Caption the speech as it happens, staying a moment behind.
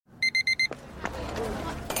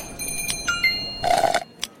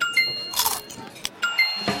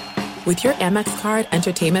With your Amex card,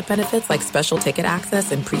 entertainment benefits like special ticket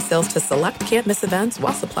access and pre-sales to select can't-miss events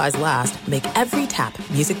while supplies last make every tap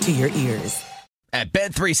music to your ears. At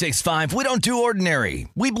Bet365, we don't do ordinary.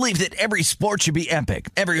 We believe that every sport should be epic.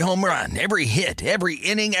 Every home run, every hit, every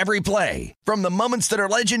inning, every play. From the moments that are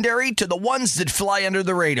legendary to the ones that fly under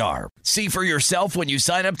the radar. See for yourself when you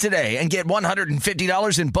sign up today and get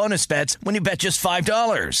 $150 in bonus bets when you bet just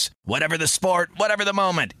 $5. Whatever the sport, whatever the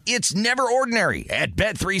moment, it's never ordinary at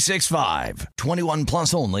Bet365. 21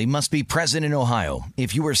 plus only. Must be present in Ohio.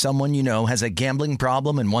 If you or someone you know has a gambling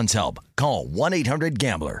problem and wants help, call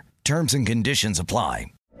 1-800-GAMBLER. Terms and conditions apply.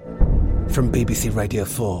 From BBC Radio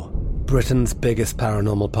 4, Britain's biggest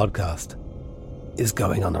paranormal podcast is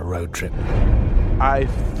going on a road trip. I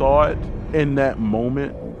thought in that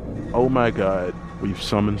moment, oh my God, we've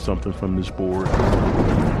summoned something from this board.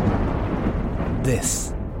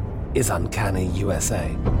 This is Uncanny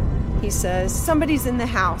USA. He says, somebody's in the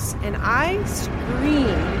house, and I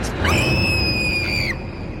screamed.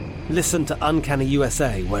 Listen to Uncanny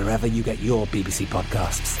USA wherever you get your BBC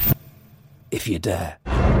podcasts, if you dare.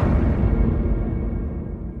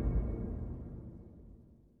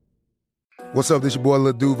 What's up, this your boy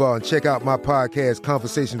Lil Duval, and check out my podcast,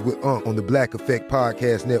 Conversations with Unc, on the Black Effect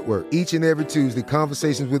Podcast Network. Each and every Tuesday,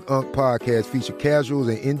 Conversations with Unc podcast feature casuals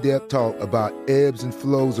and in-depth talk about ebbs and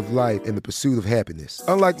flows of life and the pursuit of happiness.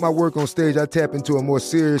 Unlike my work on stage, I tap into a more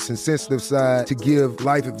serious and sensitive side to give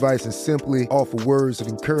life advice and simply offer words of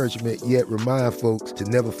encouragement, yet remind folks to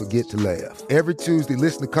never forget to laugh. Every Tuesday,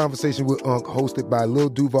 listen to Conversations with Unc, hosted by Lil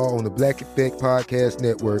Duval on the Black Effect Podcast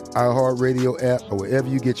Network, iHeartRadio app, or wherever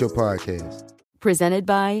you get your podcasts. Presented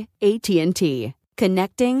by AT&T.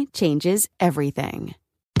 Connecting changes everything.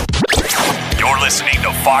 You're listening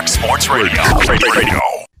to Fox Sports Radio.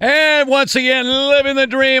 And once again, living the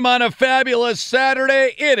dream on a fabulous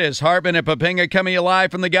Saturday. It is Hartman and Papinga coming live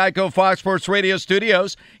from the Geico Fox Sports Radio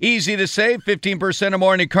studios. Easy to save, 15% or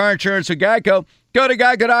more in car insurance with Geico. Go to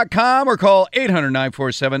geico.com or call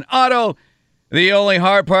 800-947-AUTO. The only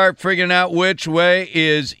hard part, figuring out which way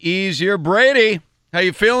is easier. Brady, how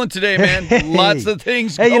you feeling today, man? Hey. Lots of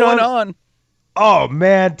things going on. Oh,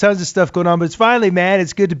 man, tons of stuff going on. But it's finally, man,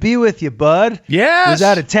 it's good to be with you, bud. Yes. I was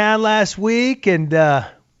out of town last week, and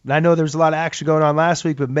I know there was a lot of action going on last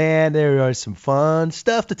week, but, man, there are some fun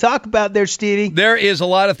stuff to talk about there, Stevie. There is a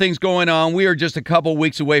lot of things going on. We are just a couple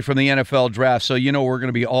weeks away from the NFL draft, so you know we're going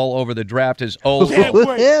to be all over the draft as always.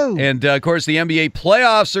 And, of course, the NBA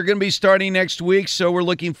playoffs are going to be starting next week, so we're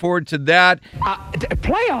looking forward to that.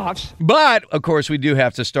 Playoffs? But, of course, we do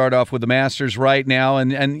have to start off with the Masters right now.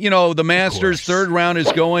 And you know, the Masters third round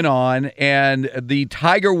is going on, and the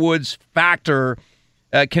Tiger Woods factor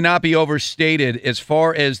cannot be overstated as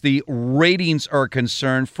far as the ratings are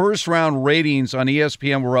concerned. First round ratings on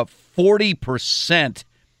ESPN were up 40%.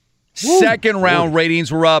 Woo. Second round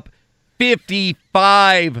ratings were up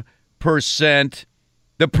 55%.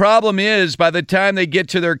 The problem is, by the time they get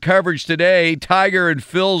to their coverage today, Tiger and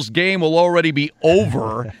Phil's game will already be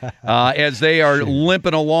over as they are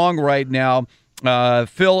limping along right now.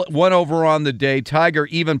 Phil 1 over on the day, Tiger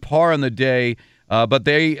even par on the day. But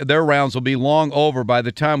their rounds will be long over by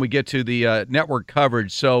the time we get to the network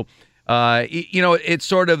coverage. So, you know, it's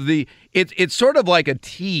sort of it's sort of like a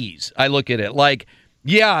tease. I look at it like,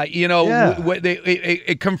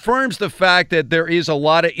 it confirms the fact that there is a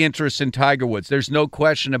lot of interest in Tiger Woods. There's no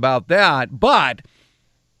question about that. But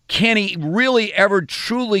can he really ever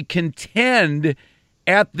truly contend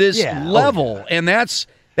at this level? And that's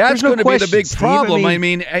going to be the big problem. I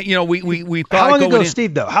mean, you know, we thought. How long ago,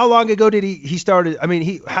 Steve? Though, how long ago did he started? I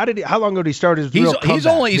mean, how long ago did he start his real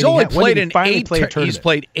comeback? He's only played in he's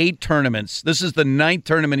played 8 tournaments. This is the 9th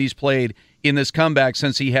tournament he's played in this comeback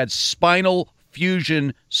since he had spinal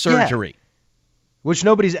fusion surgery. Which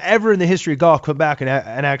nobody's ever in the history of golf come back and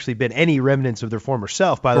actually been any remnants of their former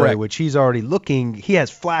self, by the way, which he's already looking. He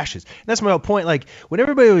has flashes. And that's my whole point. Like, when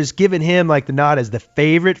everybody was giving him, like, the nod as the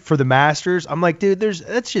favorite for the Masters, I'm like, dude,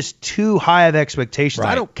 that's just too high of expectations.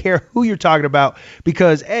 Right. I don't care who you're talking about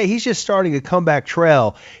because, hey, he's just starting a comeback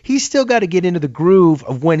trail. He's still got to get into the groove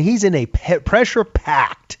of when he's in a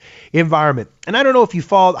pressure-packed environment. And I don't know if you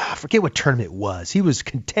followed, I forget what tournament it was. He was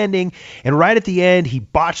contending, and right at the end, he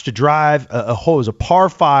botched a drive, a hole. It was a par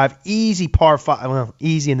 5, easy par 5. Well,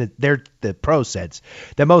 easy in the pro sense,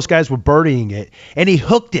 that most guys were birdieing it, and he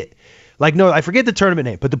hooked it. Like, no, I forget the tournament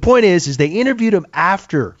name, but the point is they interviewed him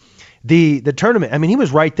after the tournament. I mean, he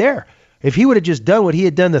was right there. If he would have just done what he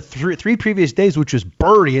had done the three previous days, which was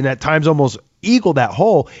birdie, and at times almost eagled that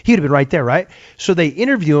hole, he'd have been right there, right? So they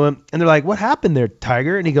interview him, and they're like, what happened there,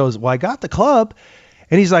 Tiger? And he goes, well, I got the club.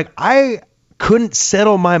 And he's like, I couldn't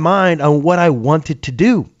settle my mind on what I wanted to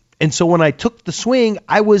do. And so when I took the swing,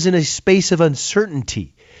 I was in a space of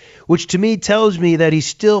uncertainty, which to me tells me that he's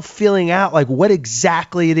still feeling out like what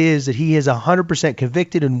exactly it is that he is 100%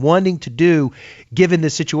 convicted and wanting to do given the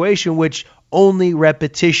situation, which only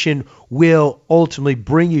repetition will ultimately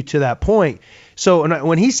bring you to that point. So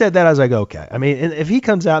when he said that, I was like, okay. I mean, if he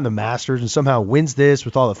comes out in the Masters and somehow wins this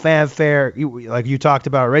with all the fanfare, like you talked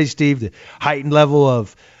about already, Steve, the heightened level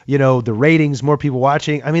of, the ratings, more people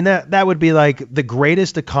watching. I mean, that would be like the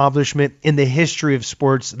greatest accomplishment in the history of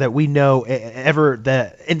sports that we know ever,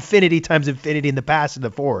 the infinity times infinity in the past and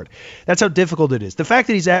the forward. That's how difficult it is. The fact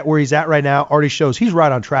that he's at where he's at right now already shows he's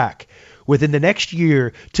right on track within the next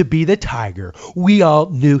year to be the Tiger we all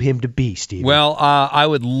knew him to be, Steve. Well, I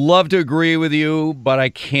would love to agree with you, but I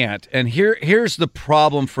can't. And here's the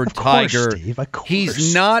problem for Tiger. Steve, of course.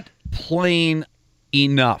 He's not playing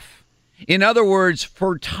enough. In other words,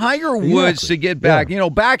 for Tiger Woods to get back,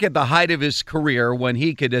 back at the height of his career when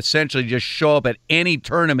he could essentially just show up at any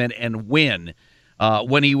tournament and win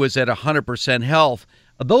when he was at 100% health,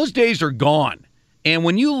 those days are gone. And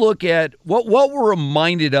when you look at what we're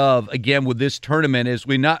reminded of, again, with this tournament is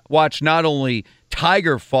we watch not only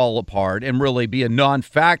Tiger fall apart and really be a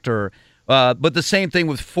non-factor, but the same thing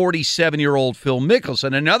with 47-year-old Phil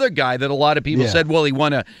Mickelson, another guy that a lot of people said, well, he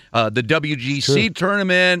won the WGC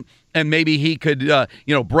tournament, and maybe he could,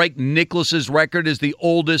 break Nicklaus's record as the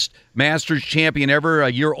oldest Masters champion ever, a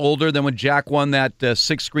year older than when Jack won that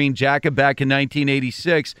six-screen jacket back in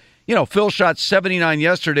 1986. Phil shot 79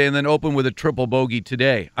 yesterday and then opened with a triple bogey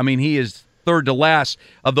today. I mean, he is third to last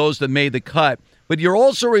of those that made the cut. But you're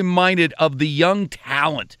also reminded of the young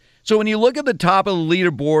talent. So when you look at the top of the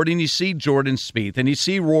leaderboard and you see Jordan Spieth and you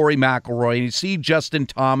see Rory McIlroy and you see Justin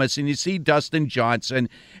Thomas and you see Dustin Johnson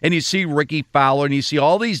and you see Ricky Fowler and you see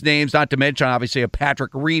all these names, not to mention obviously a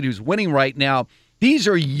Patrick Reed who's winning right now. These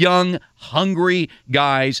are young, hungry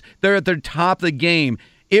guys. They're at their top of the game.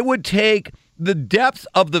 It would take the depth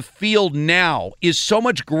of the field now is so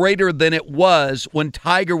much greater than it was when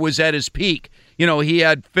Tiger was at his peak. He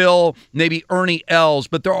had Phil, maybe Ernie Els,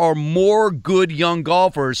 but there are more good young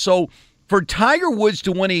golfers. So for Tiger Woods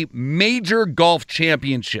to win a major golf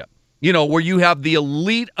championship, where you have the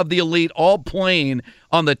elite of the elite all playing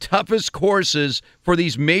on the toughest courses for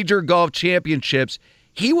these major golf championships,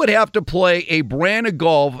 he would have to play a brand of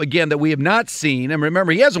golf, again, that we have not seen. And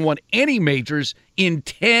remember, he hasn't won any majors in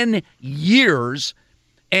 10 years.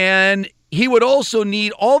 And he would also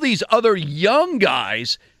need all these other young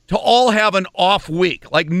guys to all have an off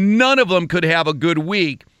week. Like none of them could have a good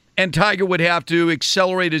week. And Tiger would have to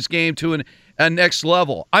accelerate his game to a next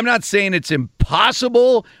level. I'm not saying it's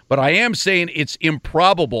impossible, but I am saying it's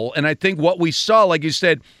improbable. And I think what we saw, like you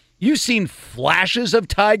said, you've seen flashes of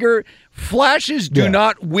Tiger. Flashes do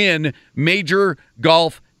not win major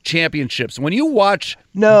golf championships. When you watch...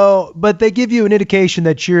 No, but they give you an indication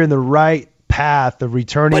that you're in the right path of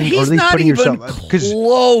returning, but he's or at least not putting even yourself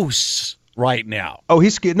close right now. Oh,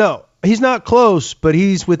 he's not close, but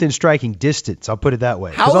he's within striking distance. I'll put it that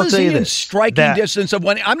way. How is he in striking distance of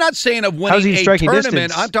winning? I'm not saying of winning a tournament.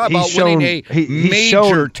 Distance? I'm talking about winning a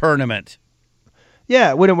major tournament.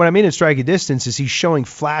 Yeah, what I mean in striking distance is he's showing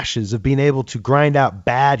flashes of being able to grind out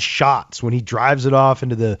bad shots when he drives it off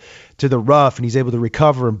into the rough and he's able to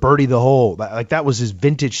recover and birdie the hole. Like that was his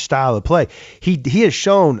vintage style of play. He has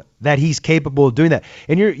shown that he's capable of doing that.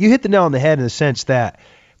 And you hit the nail on the head in the sense that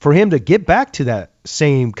for him to get back to that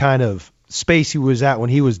same kind of space he was at when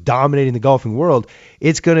he was dominating the golfing world,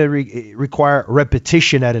 it's going to require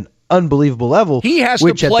repetition at an unbelievable level. He has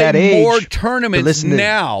to play more tournaments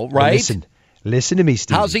now, right? Listen to me,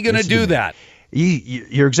 Steve. How's he going to do that?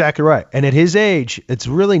 You're exactly right. And at his age, it's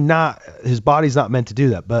really not, his body's not meant to do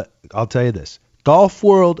that. But I'll tell you this, Golf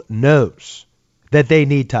World knows that they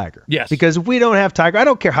need Tiger. Yes. Because if we don't have Tiger, I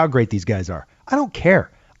don't care how great these guys are. I don't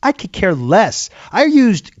care. I could care less. I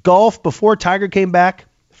used golf before Tiger came back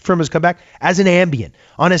from his comeback as an Ambien.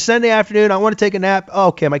 On a Sunday afternoon, I want to take a nap.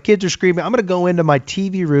 Okay, my kids are screaming. I'm going to go into my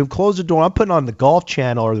TV room, close the door. I'm putting on the Golf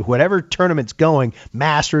Channel or whatever tournament's going,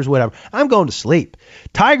 Masters, whatever. I'm going to sleep.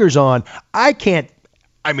 Tiger's on.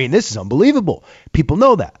 This is unbelievable. People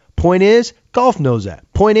know that. Point is, golf knows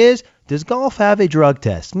that. Point is, does golf have a drug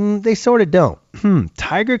test? They sort of don't.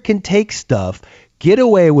 Tiger can take stuff, get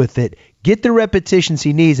away with it, get the repetitions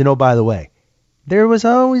he needs, and oh, by the way, there was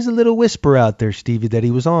always a little whisper out there, Stevie, that he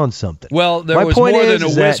was on something. Well, there was more than a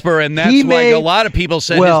whisper, and that's why a lot of people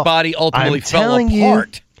said his body ultimately fell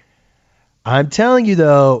apart. I'm telling you,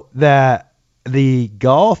 though, that the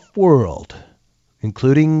golf world,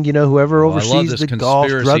 including whoever oversees the golf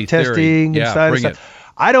drug testing and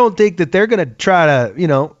stuff, I don't think that they're going to try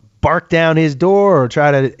to bark down his door or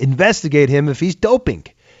try to investigate him if he's doping.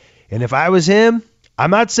 And if I was him, I'm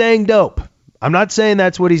not saying dope. I'm not saying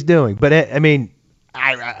that's what he's doing. But I mean,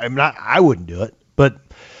 I wouldn't do it. But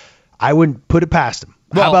I wouldn't put it past him.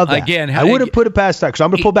 Well, how about that? Again, I wouldn't put it past Tiger. So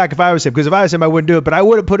I'm going to pull back if I was him, because if I was him, I wouldn't do it. But I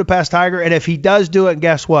wouldn't put it past Tiger. And if he does do it,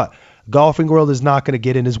 guess what? Golfing world is not going to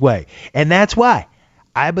get in his way. And that's why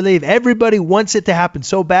I believe everybody wants it to happen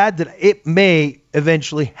so bad that it may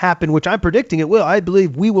eventually happen, which I'm predicting it will. I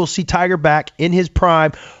believe we will see Tiger back in his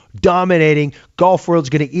prime, dominating. Golf world's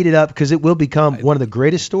going to eat it up because it will become one of the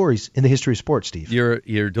greatest stories in the history of sports, Steve. You're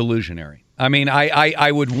delusionary. I mean,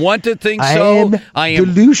 I would want to think I so. am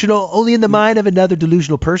delusional only in the mind of another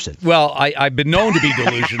delusional person. Well, I've been known to be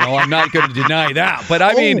delusional. I'm not going to deny that. But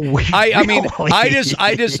I mean, I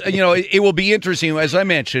just, you know, it will be interesting. As I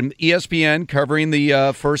mentioned, ESPN covering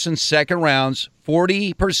the first and second rounds,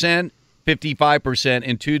 40%, 55%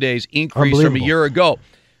 in 2 days, increase from a year ago.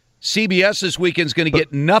 CBS this weekend is going to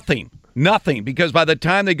get nothing, because by the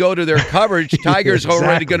time they go to their coverage, Tiger's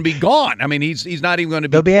already going to be gone. I mean, he's not even going to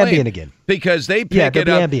be. They'll be playing ambient again because they pick it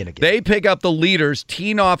up. They pick up the leaders,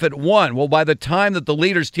 teeing off at 1. Well, by the time that the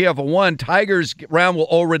leaders tee off at 1, Tiger's round will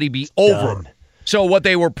already be over. Done. So what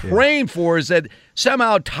they were praying for is that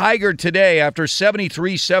somehow Tiger today, after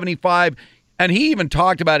 73, 75, and he even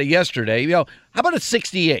talked about it yesterday. You know, how about a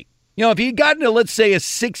 68? You know, if he'd gotten to, let's say, a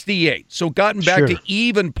 68, so gotten back to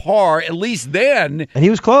even par, at least then. And he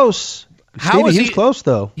was close. He was close,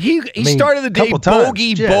 though. He started the day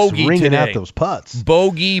bogey ringing today. out those putts.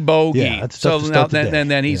 Bogey. Yeah, that's so now,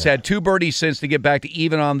 then he's had 2 birdies since to get back to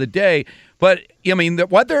even on the day. But, I mean,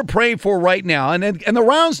 what they're praying for right now, and the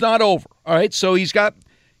round's not over, all right? So he's got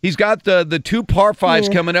the 2 par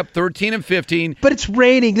 5s coming up, 13 and 15. But it's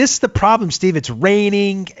raining. This is the problem, Steve. It's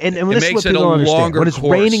raining, and it this makes is what people don't understand. When it's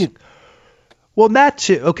raining, well, not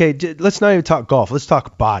too. Okay, let's not even talk golf. Let's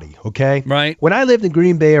talk body, okay? Right. When I lived in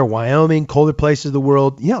Green Bay or Wyoming, colder places of the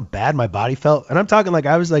world, you know how bad my body felt? And I'm talking like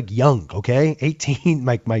I was like young, okay? 18,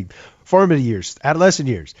 like my formative years, adolescent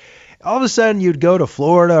years. All of a sudden, you'd go to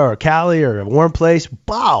Florida or Cali or a warm place.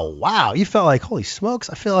 Wow. You felt like, holy smokes,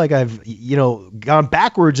 I feel like I've, gone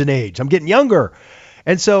backwards in age. I'm getting younger.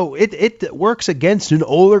 And so it works against an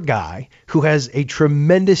older guy who has a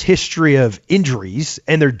tremendous history of injuries,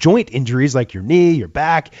 and they're joint injuries like your knee, your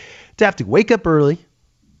back, to have to wake up early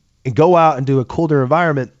and go out and do a colder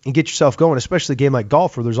environment and get yourself going, especially a game like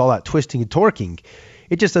golf where there's all that twisting and torquing.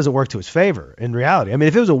 It just doesn't work to his favor in reality. I mean,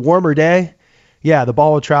 if it was a warmer day, yeah, the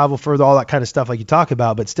ball would travel further, all that kind of stuff like you talk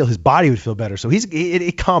about, but still his body would feel better. So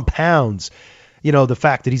it compounds, the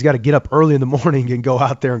fact that he's got to get up early in the morning and go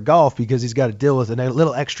out there and golf because he's got to deal with a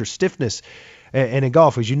little extra stiffness. And in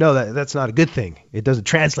golf, as you know, that's not a good thing. It doesn't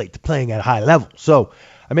translate to playing at a high level. So,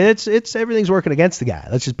 I mean, it's everything's working against the guy.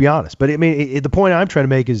 Let's just be honest. But I mean, the point I'm trying to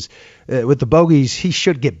make is with the bogeys, he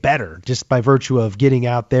should get better just by virtue of getting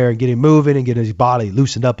out there and getting moving and getting his body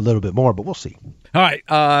loosened up a little bit more. But we'll see. All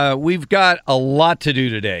right, we've got a lot to do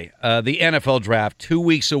today. The NFL draft, 2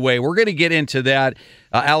 weeks away. We're going to get into that.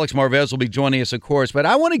 Alex Marvez will be joining us, of course. But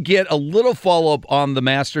I want to get a little follow-up on the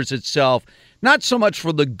Masters itself, not so much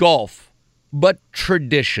for the golf, but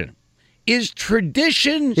tradition. Is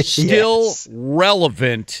tradition still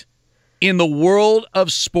relevant in the world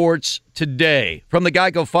of sports today? From the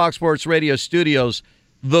Geico Fox Sports Radio studios,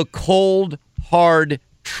 the cold, hard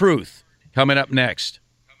truth. Coming up next.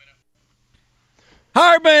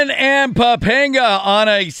 Hardman and Papanga on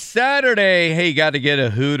a Saturday. Hey, got to get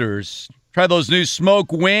a Hooters. Try those new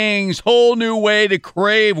smoke wings. Whole new way to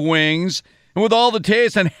crave wings. And with all the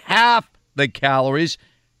taste and half the calories,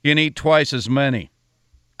 you can eat twice as many.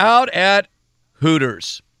 Out at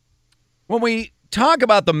Hooters. When we talk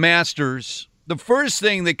about the Masters, the first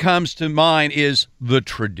thing that comes to mind is the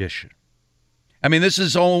tradition. I mean,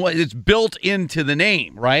 it's built into the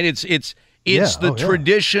name, right? It's the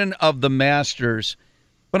tradition of the Masters.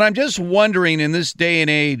 But I'm just wondering in this day and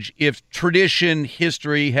age if tradition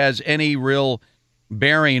history has any real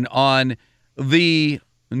bearing on the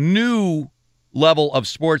new level of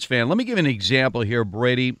sports fan. Let me give an example here,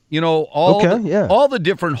 Brady. All the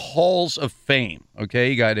different halls of fame.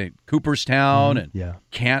 Okay, you got Cooperstown and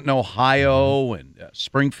Canton, Ohio, and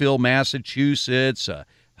Springfield, Massachusetts,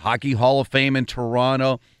 Hockey Hall of Fame in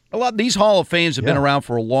Toronto. A lot of these Hall of Fames have been around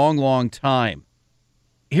for a long, long time.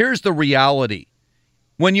 Here's the reality.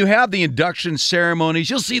 When you have the induction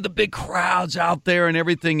ceremonies, you'll see the big crowds out there and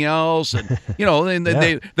everything else. And,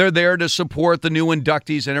 they're there to support the new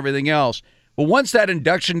inductees and everything else. But once that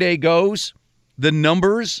induction day goes, the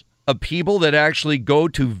numbers of people that actually go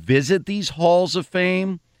to visit these halls of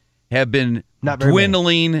fame have been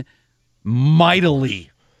dwindling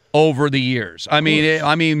mightily over the years. I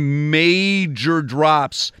mean, major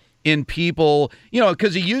drops in people,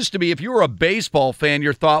 because it used to be, if you were a baseball fan,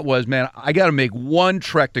 your thought was, man, I got to make one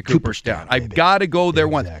trek to Cooperstown. I've got to go there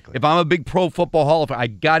once. If I'm a big pro football Hall of Fame, I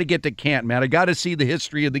got to get to Canton, man. I got to see the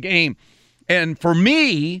history of the game. And for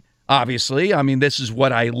me, obviously, I mean, this is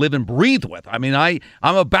what I live and breathe with. I mean,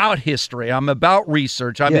 I'm about history. I'm about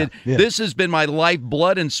research. This has been my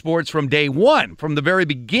lifeblood in sports from day one, from the very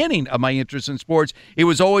beginning of my interest in sports. It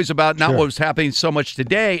was always about not what was happening so much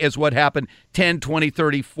today as what happened 10, 20,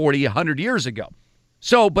 30, 40, 100 years ago.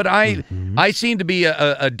 So, but I seem to be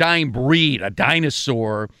a dying breed, a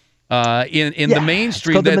dinosaur in the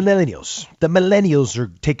mainstream. It's called the millennials. The millennials are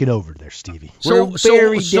taking over there, Stevie. We're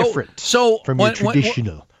very different from your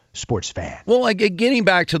traditional sports fan. Well, like getting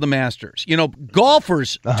back to the Masters,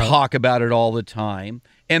 golfers talk about it all the time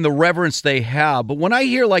and the reverence they have. But when I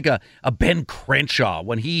hear like a Ben Crenshaw,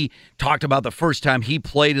 when he talked about the first time he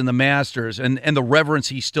played in the Masters and the reverence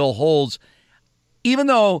he still holds, even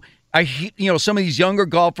though some of these younger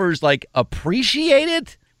golfers like appreciate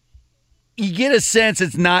it, you get a sense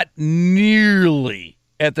it's not nearly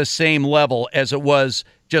at the same level as it was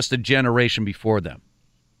just a generation before them.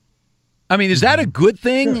 I mean, is that a good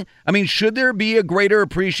thing? Sure. I mean, should there be a greater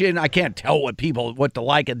appreciation? I can't tell what to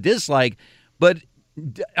like and dislike, but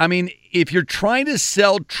I mean, if you're trying to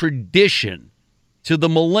sell tradition to the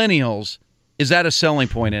millennials, is that a selling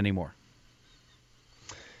point anymore?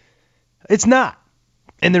 It's not.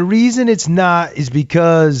 And the reason it's not is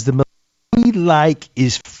because the we like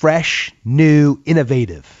is fresh, new,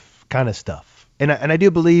 innovative kind of stuff. And I do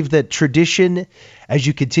believe that tradition, as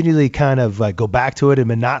you continually kind of go back to it and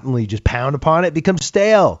monotonously just pound upon it, becomes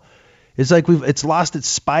stale. It's like it's lost its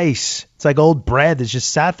spice. It's like old bread that's just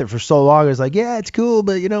sat there for so long. It's like, yeah, it's cool,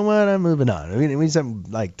 but you know what? I'm moving on. I mean, it needs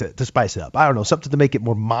something like to spice it up. I don't know, something to make it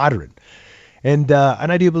more modern. And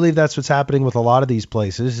I do believe that's what's happening with a lot of these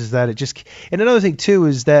places, is that it just – and another thing, too,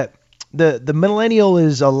 is that the millennial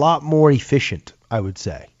is a lot more efficient, I would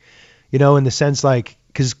say, in the sense like –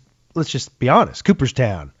 because let's just be honest,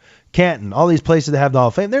 Cooperstown, Canton, all these places that have the Hall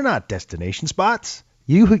of Fame, they're not destination spots.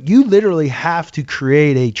 You literally have to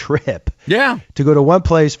create a trip to go to one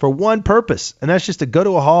place for one purpose, and that's just to go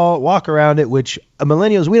to a hall, walk around it, which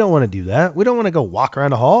millennials, we don't want to do that. We don't want to go walk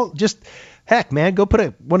around a hall. Just heck, man, go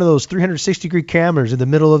put one of those 360-degree cameras in the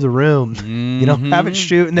middle of the room, have it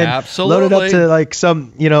shoot, and then load it up to like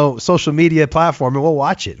some, social media platform, and we'll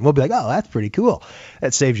watch it. And we'll be like, oh, that's pretty cool.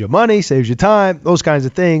 That saves you money, saves you time, those kinds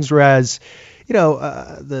of things. Whereas,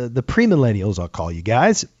 the pre-millennials, I'll call you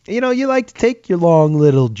guys, you like to take your long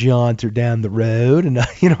little jaunter down the road and,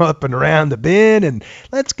 up and around the bend and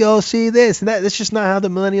let's go see this and that. That's just not how the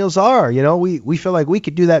millennials are. We feel like we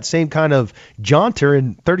could do that same kind of jaunter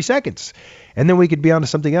in 30 seconds. And then we could be on to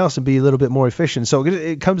something else and be a little bit more efficient. So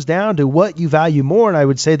it comes down to what you value more. And I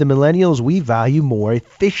would say the millennials, we value more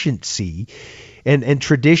efficiency. And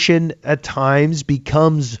tradition at times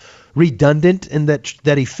becomes redundant in that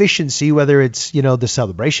efficiency, whether it's, the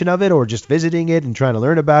celebration of it or just visiting it and trying to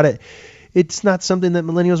learn about it. It's not something that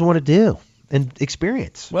millennials want to do and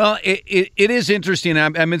experience. Well, it is interesting.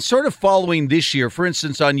 I'm sort of following this year, for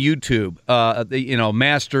instance, on YouTube,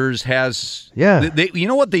 Masters has, you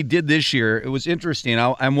know what they did this year? It was interesting.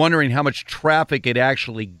 I'm wondering how much traffic it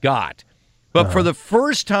actually got. But for the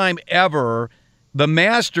first time ever, the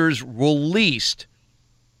Masters released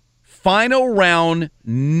final round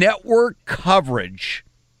network coverage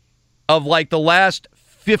of like the last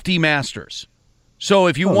 50 Masters. So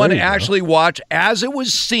if you want to actually watch as it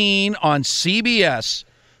was seen on CBS,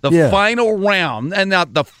 the final round, and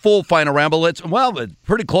not the full final round, but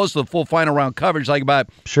pretty close to the full final round coverage, like about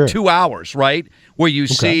 2 hours, right? Where you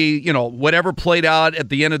see, whatever played out at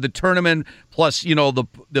the end of the tournament, plus,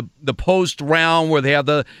 the post round where they have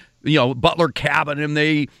the, Butler Cabin, and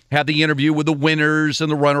they have the interview with the winners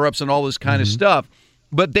and the runner-ups and all this kind of stuff.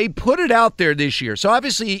 But they put it out there this year. So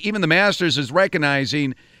obviously even the Masters is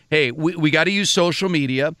recognizing, hey, we got to use social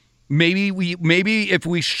media. Maybe if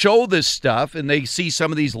we show this stuff and they see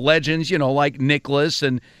some of these legends, like Nicklaus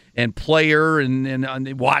and Player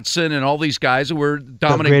and Watson and all these guys who were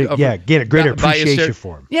dominating. Get a greater appreciation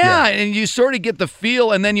for them. Yeah, and you sort of get the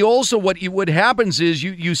feel. And then you also, what happens is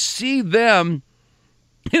you see them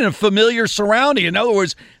in a familiar surrounding. In other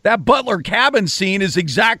words, that Butler Cabin scene is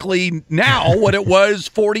exactly now what it was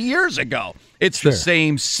 40 years ago. It's the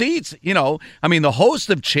same seats, I mean, the hosts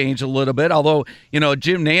have changed a little bit, although,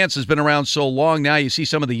 Jim Nantz has been around so long now, you see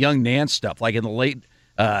some of the young Nantz stuff, like in the late,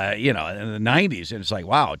 in the 90s, and it's like,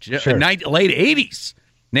 wow, late 80s,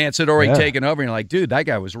 Nantz had already taken over, and you're like, dude, that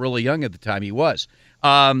guy was really young at the time he was.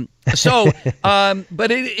 But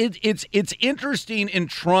it's interesting in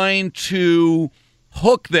trying to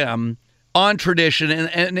hook them on tradition,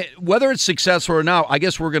 and whether it's successful or not, I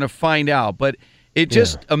guess we're going to find out. But it's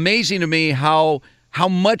just amazing to me how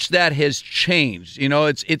much that has changed. You know,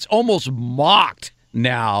 it's almost mocked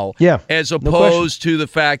now, as opposed to the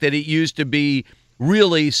fact that it used to be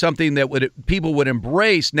really something that people would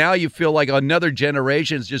embrace. Now you feel like another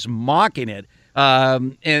generation is just mocking it,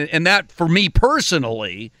 and that for me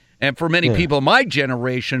personally, and for many people in my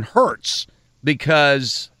generation, hurts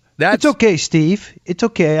because. It's okay, Steve. It's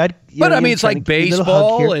okay. It's like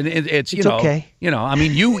baseball, and it's okay. You know, I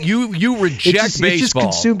mean, you reject baseball. It's just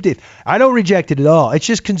consumed. I don't reject it at all. It's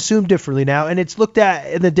just consumed differently now, and it's looked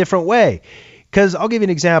at in a different way. Because I'll give you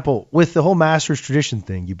an example with the whole Masters tradition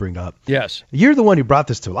thing you bring up. Yes, you're the one who brought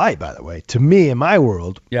this to light, by the way, to me in my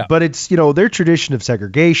world. Yeah. But it's their tradition of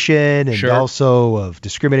segregation and also of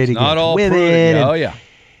discriminating against women.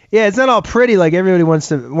 Yeah, it's not all pretty like everybody wants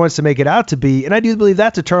to make it out to be. And I do believe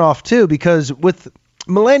that's a turnoff too, because with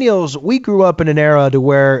millennials, we grew up in an era to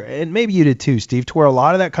where, and maybe you did too, Steve, to where a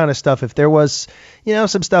lot of that kind of stuff, if there was,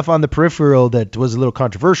 some stuff on the peripheral that was a little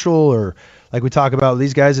controversial or like we talk about with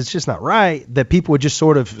these guys, it's just not right, that people would just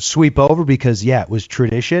sort of sweep over because, it was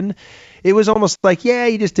tradition. It was almost like,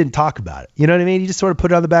 you just didn't talk about it. You know what I mean? You just sort of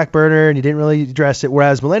put it on the back burner and you didn't really address it.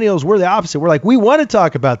 Whereas millennials, we're the opposite. We're like, we want to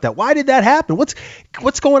talk about that. Why did that happen?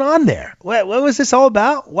 What's going on there? What was this all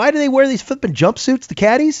about? Why do they wear these flipping jumpsuits, the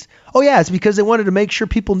caddies? Oh, yeah, it's because they wanted to make sure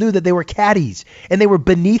people knew that they were caddies and they were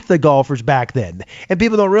beneath the golfers back then. And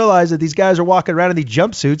people don't realize that these guys are walking around in these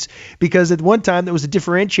jumpsuits because at one time there was a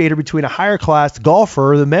differentiator between a higher class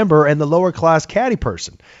golfer, the member, and the lower class caddy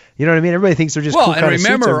person. You know what I mean? Everybody thinks they're just cool and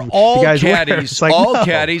remember, all caddies,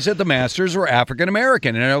 caddies at the Masters were African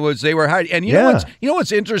American. In other words, they were high. And you know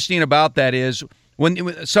what's interesting about that is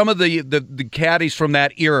when some of the caddies from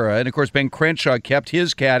that era, and of course Ben Crenshaw kept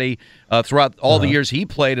his caddy throughout all the years he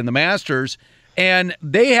played in the Masters, and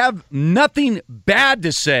they have nothing bad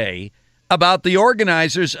to say about the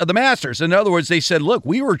organizers of the Masters. In other words, they said, look,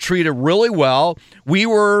 we were treated really well. We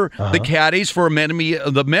were the caddies for many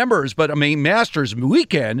of the members, but, Masters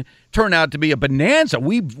weekend turned out to be a bonanza.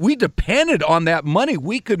 We depended on that money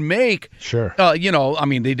we could make. Sure.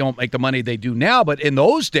 They don't make the money they do now, but in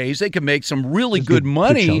those days, they could make some really good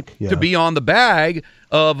money to be on the bag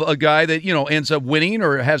of a guy that, ends up winning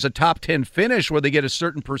or has a top 10 finish where they get a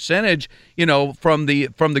certain percentage, from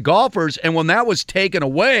the golfers. And when that was taken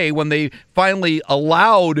away, when they finally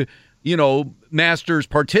allowed, Masters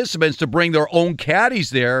participants to bring their own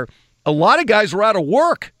caddies there, a lot of guys were out of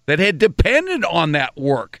work that had depended on that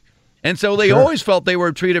work. And so they always felt they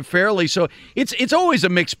were treated fairly. So it's always a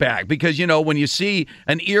mixed bag because, when you see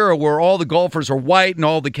an era where all the golfers are white and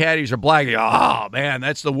all the caddies are black, oh, man,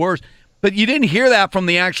 that's the worst. But you didn't hear that from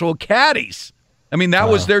the actual caddies. That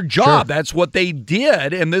was their job. Sure. That's what they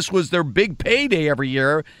did, and this was their big payday every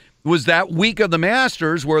year, was that week of the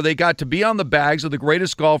Masters where they got to be on the bags of the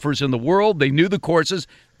greatest golfers in the world. They knew the courses.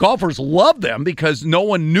 Golfers loved them because no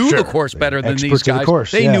one knew the course better than these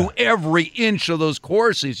guys. They knew every inch of those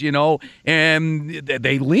courses, and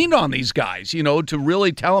they leaned on these guys, to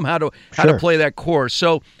really tell them how to play that course.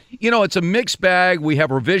 So, it's a mixed bag. We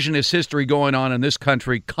have revisionist history going on in this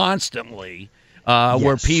country constantly.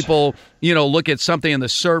 Where people, look at something on the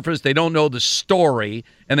surface, they don't know the story,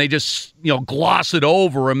 and they just, gloss it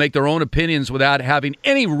over and make their own opinions without having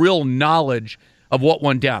any real knowledge of what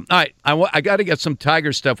went down. All right, I got to get some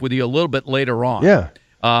Tiger stuff with you a little bit later on.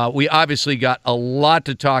 Yeah. We obviously got a lot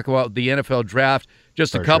to talk about. The NFL draft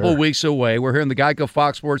just a couple weeks away. We're here in the Geico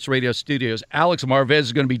Fox Sports Radio studios. Alex Marvez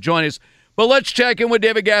is going to be joining us, but let's check in with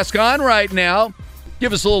David Gascon right now.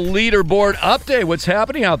 Give us a little leaderboard update. What's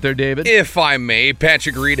happening out there, David? If I may,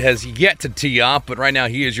 Patrick Reed has yet to tee off, but right now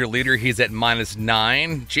he is your leader. He's at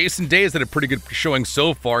 -9. Jason Day has had a pretty good showing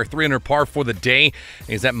so far. 300 par for the day.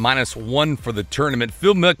 He's at -1 for the tournament.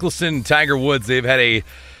 Phil Mickelson and Tiger Woods, they've had a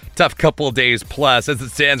tough couple of days plus. As it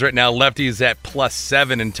stands right now, Lefty's at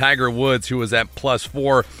 +7, and Tiger Woods, who was at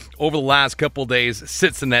 +4 over the last couple of days,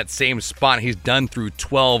 sits in that same spot. He's done through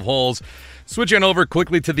 12 holes. Switching over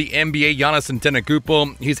quickly to the NBA, Giannis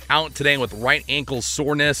Antetokounmpo, he's out today with right ankle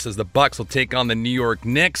soreness as the Bucks will take on the New York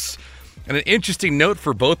Knicks. And an interesting note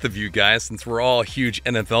for both of you guys, since we're all huge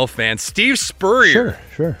NFL fans, Steve Spurrier,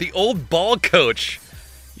 the old ball coach.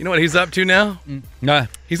 You know what he's up to now? Nah.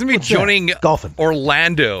 He's going to be joining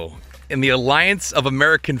Orlando in the Alliance of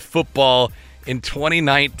American Football in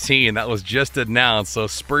 2019. That was just announced. So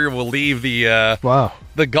Spurrier will leave the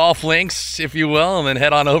the golf links, if you will, and then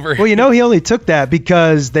head on over. Well, he only took that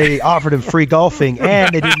because they offered him free golfing,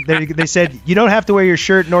 and they said you don't have to wear your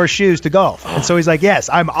shirt nor shoes to golf. And so he's like, yes,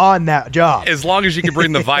 I'm on that job. As long as you can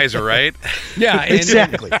bring the visor, right? Yeah,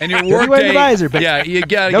 exactly. And your work day, the visor, but you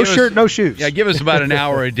got no shirt, no shoes. Yeah, give us about an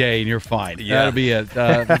hour a day, and you're fine. Yeah. That'll be it.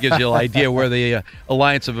 That gives you an idea where the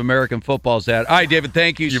Alliance of American Football's at. All right, David,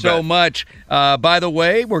 thank you so much. By the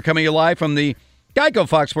way, we're coming live from the Geico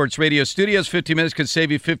Fox Sports Radio studios. 15 minutes could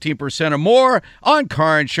save you 15% or more on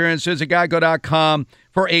car insurance. Visit geico.com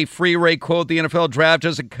for a free rate quote. The NFL draft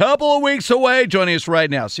just a couple of weeks away. Joining us right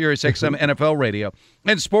now, SiriusXM NFL Radio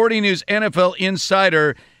and Sporting News NFL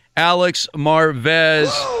insider Alex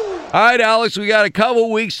Marvez. All right, Alex, we got a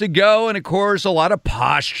couple weeks to go, and of course, a lot of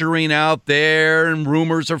posturing out there, and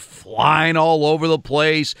rumors are flying all over the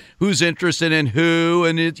place. Who's interested in who?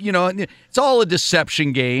 And it's all a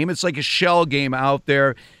deception game. It's like a shell game out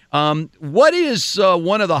there. What is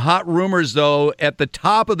one of the hot rumors, though, at the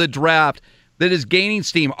top of the draft that is gaining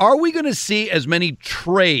steam? Are we going to see as many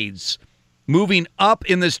trades moving up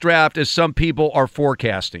in this draft as some people are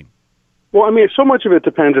forecasting? Well, I mean, so much of it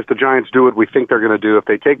depends if the Giants do what we think they're going to do. If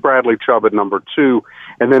they take Bradley Chubb at number 2,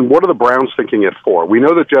 and then what are the Browns thinking at 4? We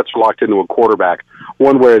know the Jets are locked into a quarterback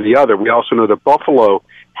one way or the other. We also know that Buffalo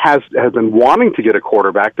has been wanting to get a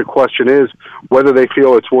quarterback. The question is whether they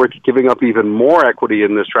feel it's worth giving up even more equity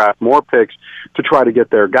in this draft, more picks, to try to get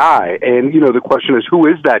their guy. And, the question is, who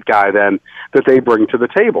is that guy then that they bring to the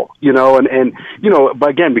table? But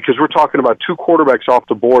again, because we're talking about 2 quarterbacks off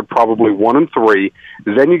the board, probably 1 and 3.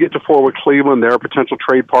 Then you get to 4 with Cleveland. They're a potential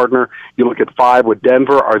trade partner. You look at 5 with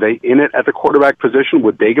Denver. Are they in it at the quarterback position?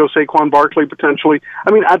 Would they go Saquon Barkley potentially?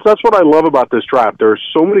 I mean, that's what I love about this draft. There are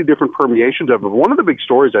so many different permeations of it. One of the big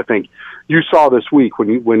stories I think you saw this week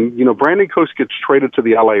when Brandon Cooks gets traded to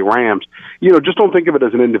the LA Rams, just don't think of it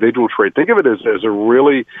as an individual trade. Think of it as a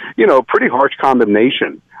really, pretty harsh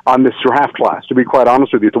condemnation on this draft class, to be quite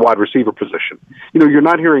honest with you, at the wide receiver position. You're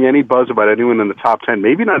not hearing any buzz about anyone in the top 10,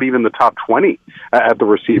 maybe not even the top 20 at the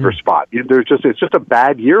receiver spot. It's just a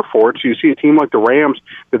bad year for it. So you see a team like the Rams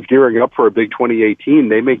that's gearing up for a big 2018.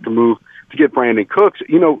 They make the move to get Brandon Cooks.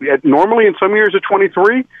 Normally in some years at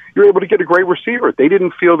 23, you're able to get a great receiver. They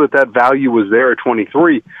didn't feel that value was there at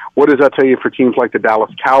 23. What does that tell you for teams like the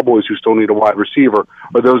Dallas Cowboys who still need a wide receiver,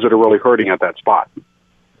 or those that are really hurting at that spot?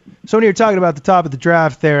 So when you're talking about the top of the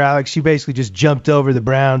draft there, Alex, you basically just jumped over the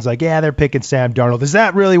Browns like, yeah, they're picking Sam Darnold. Is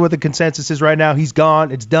that really what the consensus is right now? He's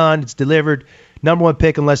gone. It's done. It's delivered. Number 1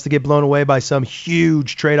 pick unless they get blown away by some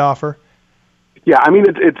huge trade offer. Yeah, I mean,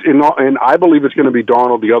 and I believe it's going to be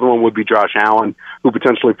Darnold. The other one would be Josh Allen, who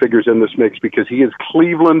potentially figures in this mix because he is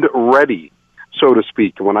Cleveland ready, so to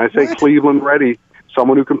speak. When I say Cleveland ready,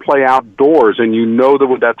 someone who can play outdoors, and that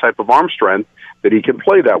with that type of arm strength, that he can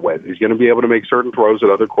play that way. He's going to be able to make certain throws that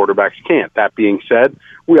other quarterbacks can't. That being said,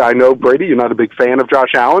 I know, Brady, you're not a big fan of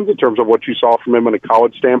Josh Allen in terms of what you saw from him in a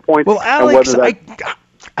college standpoint. Well, Alex,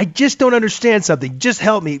 I just don't understand something. Just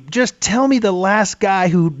help me. Just tell me the last guy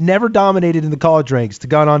who never dominated in the college ranks to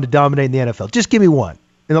gone on to dominate in the NFL. Just give me one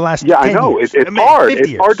in the last 10 I know. years. It's hard.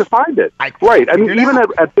 It's hard to find it. Right. I mean, even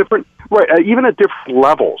at different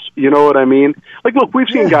levels. You know what I mean? Like, look, we've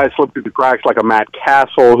seen guys slip through the cracks like a Matt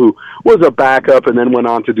Castle who was a backup and then went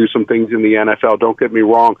on to do some things in the NFL. Don't get me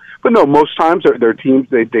wrong. But no, most times their teams,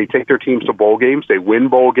 they take their teams to bowl games. They win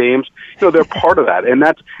bowl games. They're part of that. And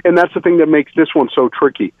that's the thing that makes this one so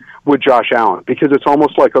tricky with Josh Allen, because it's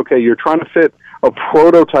almost like, okay, you're trying to fit a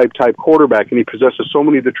prototype type quarterback and he possesses so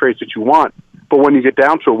many of the traits that you want. But when you get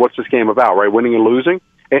down to it, what's this game about, right? Winning and losing?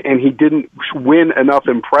 And he didn't win enough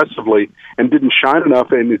impressively and didn't shine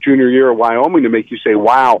enough in the junior year at Wyoming to make you say,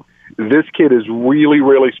 wow, this kid is really,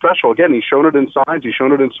 really special. Again, he's shown it in signs. He's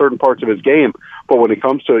shown it in certain parts of his game. But when it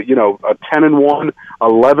comes to, a 10-1,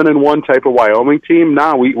 11-1 type of Wyoming team,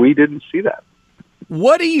 we didn't see that.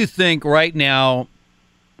 What do you think right now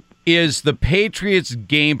is the Patriots'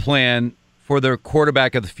 game plan for their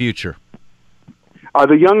quarterback of the future?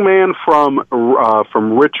 The young man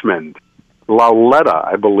from Richmond, Lauletta,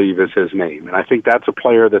 I believe is his name. And I think that's a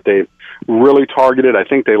player that they've really targeted. I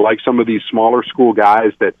think they like some of these smaller school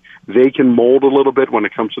guys that they can mold a little bit when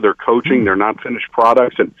it comes to their coaching. They're not finished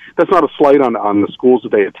products. And that's not a slight on the schools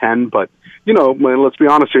that they attend. But, let's be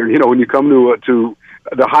honest here. When you come to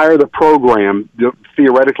the higher the program,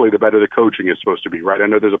 theoretically, the better the coaching is supposed to be, right? I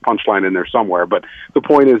know there's a punchline in there somewhere, but the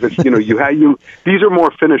point is that, these are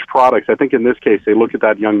more finished products. I think in this case, they look at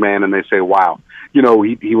that young man and they say, wow, he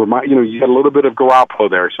remind, you had a little bit of Garoppolo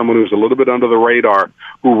there, someone who was a little bit under the radar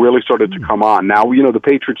who really started to come on. Now, the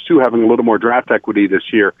Patriots too, having a little more draft equity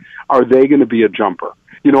this year, are they going to be a jumper?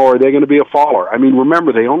 Are they going to be a faller? I mean,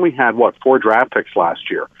 remember, they only had, 4 draft picks last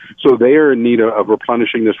year. So they are in need of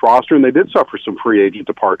replenishing this roster, and they did suffer some free agent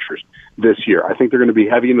departures this year. I think they're going to be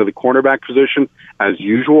heavy into the cornerback position as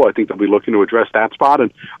usual. I think they'll be looking to address that spot.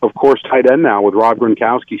 And, of course, tight end now with Rob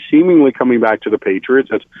Gronkowski seemingly coming back to the Patriots.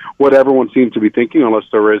 That's what everyone seems to be thinking, unless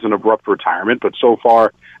there is an abrupt retirement. But so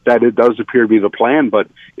far, that it does appear to be the plan. But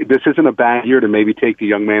this isn't a bad year to maybe take the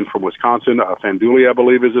young man from Wisconsin. Fanduli, I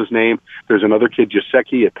believe, is his name. There's another kid,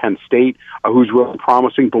 Gesicki, at Penn State, who's really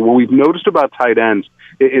promising. But what we've noticed about tight ends,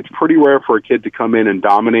 it's pretty rare for a kid to come in and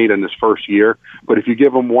dominate in his first year. But if you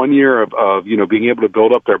give them 1 year of being able to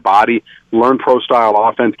build up their body, learn pro-style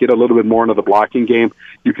offense, get a little bit more into the blocking game,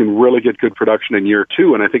 you can really get good production in year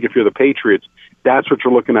 2. And I think if you're the Patriots, that's what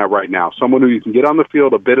you're looking at right now. Someone who you can get on the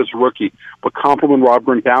field a bit as a rookie, but compliment Rob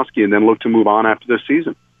Gronkowski and then look to move on after this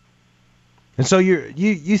season. And so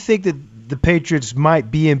you think that the Patriots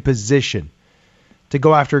might be in position to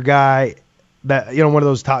go after a guy that, one of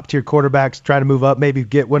those top-tier quarterbacks, try to move up, maybe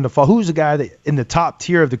get one to fall. Who's the guy that in the top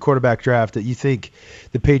tier of the quarterback draft that you think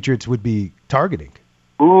the Patriots would be targeting?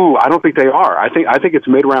 Ooh, I don't think they are. I think it's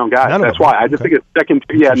mid-round guys. That's why. I just think it's second.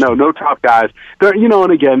 Yeah, no top guys.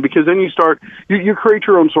 And again, because then you start, you create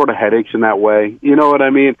your own sort of headaches in that way. You know what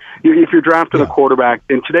I mean? If you're drafting a quarterback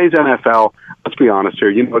in today's NFL, let's be honest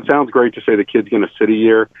here. It sounds great to say the kid's going to sit a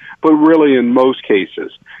year, but really, in most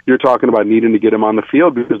cases, you're talking about needing to get him on the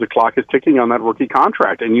field because the clock is ticking on that rookie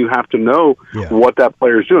contract, and you have to know what that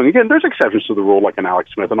player is doing. Again, there's exceptions to the rule, like an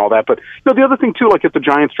Alex Smith and all that, but the other thing too, like if the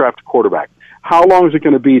Giants draft a quarterback, how long is it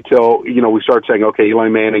going to be till we start saying, okay, Eli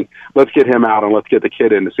Manning, let's get him out and let's get the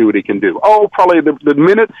kid in to see what he can do? Oh, probably the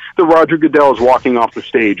minute that Roger Goodell is walking off the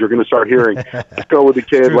stage, you're going to start hearing, let's go with the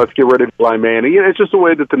kid, let's get rid of Eli Manning. It's just the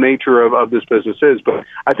way that the nature of this business is. But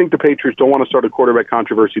I think the Patriots don't want to start a quarterback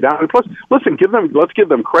controversy down. And plus, listen, let's give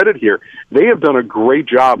them credit here. They have done a great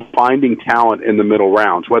job finding talent in the middle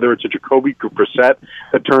rounds, whether it's a Jacoby Brissett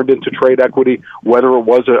that turned into trade equity, whether it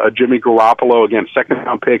was a Jimmy Garoppolo, again,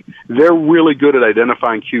 second-round pick. They're really good at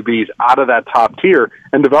identifying QBs out of that top tier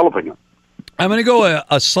and developing them. I'm going to go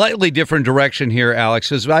a slightly different direction here, Alex,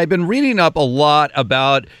 because I've been reading up a lot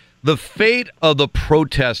about the fate of the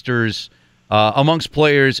protesters amongst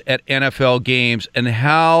players at NFL games and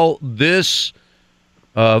how this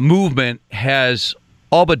movement has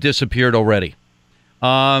all but disappeared already.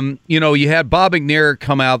 You had Bob McNair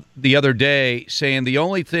come out the other day saying the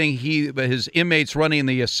only thing his inmates running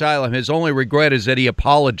the asylum, his only regret is that he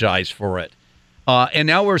apologized for it. And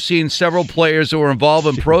now we're seeing several players who are involved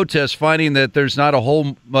in protests finding that there's not a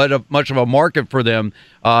whole much of a market for them,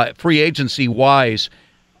 free agency-wise.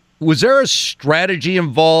 Was there a strategy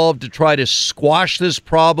involved to try to squash this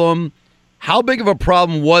problem? How big of a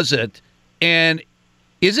problem was it? And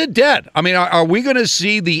is it dead? I mean, are we going to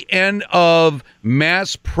see the end of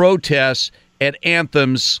mass protests at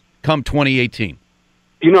anthems come 2018?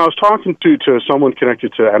 I was talking to someone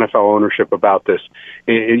connected to NFL ownership about this,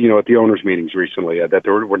 at the owners' meetings recently, that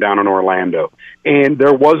we're down in Orlando. And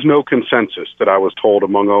there was no consensus that I was told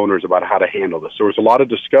among owners about how to handle this. There was a lot of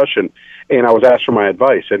discussion, and I was asked for my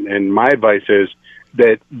advice. And my advice is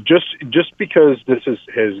that just because this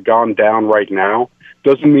has gone down right now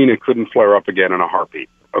doesn't mean it couldn't flare up again in a heartbeat.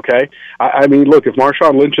 Okay? I mean, look, if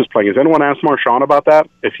Marshawn Lynch is playing, has anyone asked Marshawn about that?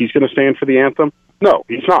 If he's going to stand for the anthem? No,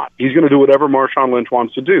 he's not. He's going to do whatever Marshawn Lynch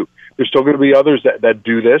wants to do. There's still going to be others that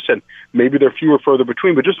do this, and maybe they're fewer further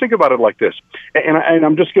between. But just think about it like this, and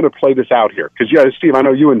I'm just going to play this out here because, Steve, I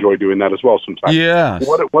know you enjoy doing that as well sometimes. Yeah.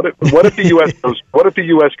 What if the U.S. goes? What if the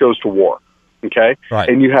U.S. goes to war? Okay, right.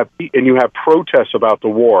 And you have protests about the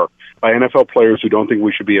war by NFL players who don't think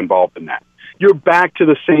we should be involved in that. You're back to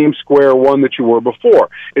the same square one that you were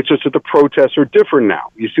before. It's just that the protests are different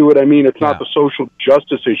now. You see what I mean? It's not the social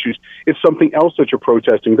justice issues. It's something else that you're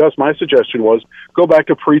protesting. Thus, my suggestion was go back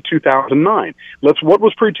to pre-2009. What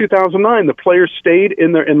was pre-2009? The players stayed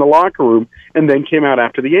in the locker room and then came out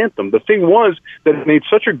after the anthem. The thing was that it made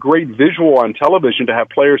such a great visual on television to have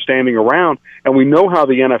players standing around, and we know how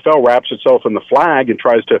the NFL wraps itself in the flag and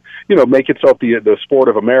tries to, make itself the sport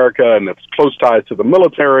of America and its close ties to the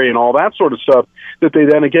military and all that sort of stuff, that they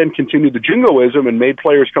then again continued the jingoism and made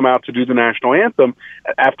players come out to do the national anthem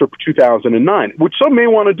after 2009, which some may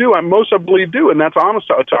want to do. Most, I believe, do, and that's honest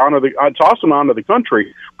to honor it's awesome to honor the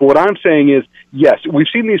country. But what I'm saying is, yes, we've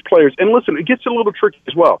seen these players, and listen, it gets a little tricky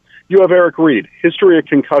as well. You have Eric Reed, history of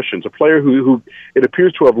concussions, a player who it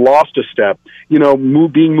appears to have lost a step,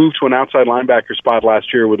 being moved to an outside linebacker spot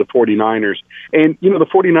last year with the 49ers. And, the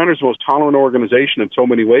 49ers are the most tolerant organization in so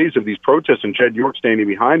many ways of these protests, and Jed York standing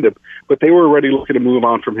behind them. But they were already looking to move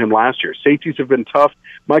on from him last year. Safeties have been tough.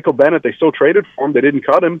 Michael Bennett, they still traded for him. They didn't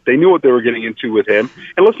cut him. They knew what they were getting into with him.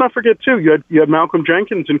 And let's not forget, too, you had Malcolm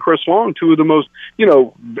Jenkins and Chris Long, two of the most,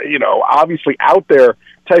 obviously out there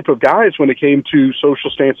type of guys when it came to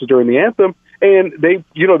social stances during the anthem. And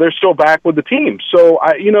they're still back with the team. So,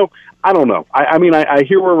 I don't know. I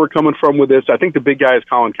hear where we're coming from with this. I think the big guy is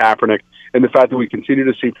Colin Kaepernick, and the fact that we continue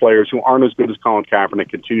to see players who aren't as good as Colin Kaepernick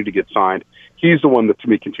continue to get signed. He's the one that, to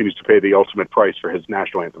me, continues to pay the ultimate price for his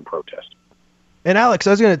national anthem protest. And, Alex,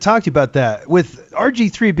 I was going to talk to you about that. With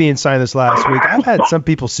RG3 being signed this last week, I've had some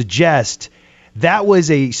people suggest that was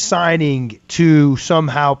a signing to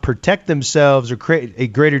somehow protect themselves or create a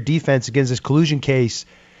greater defense against this collusion case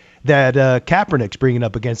that Kaepernick's bringing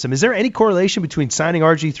up against him. Is there any correlation between signing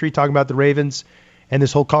RG3, talking about the Ravens, and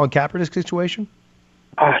this whole Colin Kaepernick situation?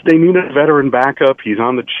 They need a veteran backup. He's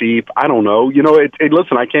on the cheap. I don't know.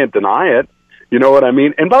 Listen, I can't deny it. You know what I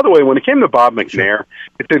mean? And by the way, when it came to Bob McNair,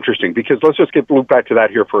 it's interesting because let's just loop back to that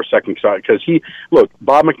here for a second. Because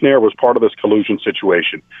Bob McNair was part of this collusion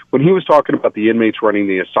situation. When he was talking about the inmates running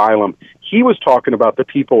the asylum, he was talking about the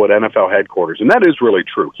people at NFL headquarters. And that is really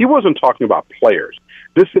true. He wasn't talking about players.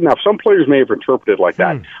 Now, some players may have interpreted it like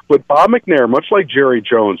that, but Bob McNair, much like Jerry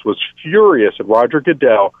Jones, was furious at Roger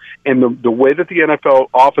Goodell and the way that the NFL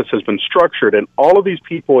office has been structured, and all of these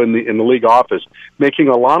people in the league office making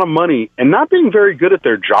a lot of money and not being very good at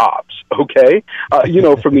their jobs. Okay,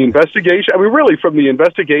 from the investigation. From the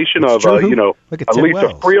investigation of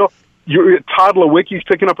Lisa Friel. Todd Lewicki's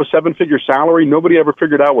picking up a 7-figure salary. Nobody ever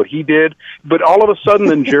figured out what he did. But all of a sudden,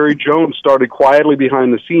 then Jerry Jones started quietly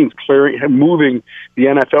behind the scenes, moving the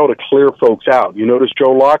NFL to clear folks out. You notice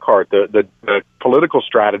Joe Lockhart, the political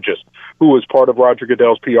strategist who was part of Roger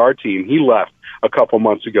Goodell's PR team, he left a couple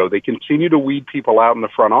months ago. They continue to weed people out in the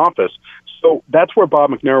front office. So that's where Bob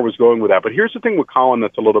McNair was going with that. But here's the thing with Colin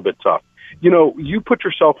that's a little bit tough. You put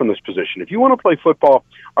yourself in this position. If you want to play football,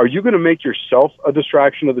 are you going to make yourself a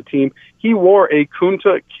distraction of the team? He wore a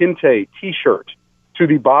Kunta Kinte T-shirt to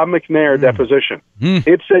the Bob McNair deposition.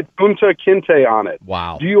 It said Kunta Kinte on it.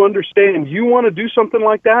 Wow. Do you understand? You want to do something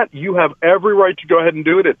like that? You have every right to go ahead and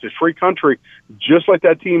do it. It's a free country, just like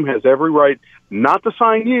that team has every right not to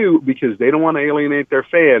sign you because they don't want to alienate their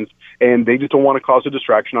fans, and they just don't want to cause a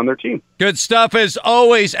distraction on their team. Good stuff as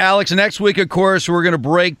always, Alex. Next week, of course, we're going to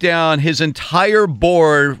break down his entire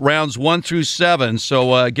board, rounds 1 through 7.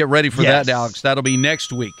 So get ready for that, Alex. That'll be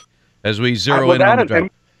next week as we zero in on the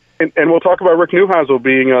draft. And we'll talk about Rick Neuheisel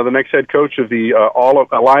being the next head coach of the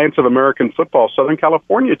Alliance of American Football Southern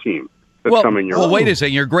California team that's coming your way. Well, wait a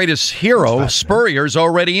second. Your greatest hero, Spurrier's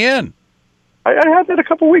already in. I had that a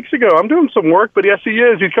couple weeks ago. I'm doing some work, but yes, he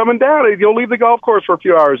is. He's coming down. He'll leave the golf course for a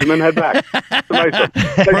few hours and then head back.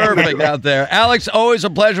 Perfect out there. Alex, always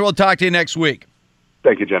a pleasure. We'll talk to you next week.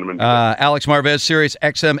 Thank you, gentlemen. Alex Marvez, Sirius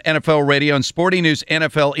XM NFL Radio and Sporting News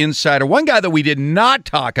NFL Insider. One guy that we did not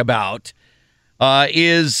talk about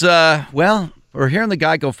is, we're here in the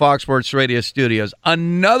Geico Fox Sports Radio studios.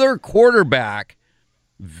 Another quarterback,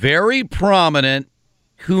 very prominent,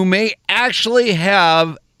 who may actually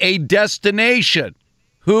have a destination.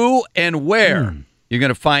 Who and where? You're going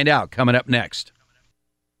to find out coming up next.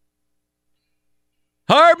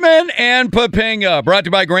 Hartman and Papinga, brought to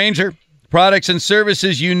you by Grainger. Products and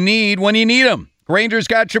services you need when you need them. Grainger's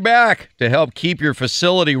got your back to help keep your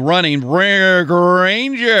facility running.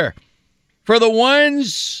 Grainger, for the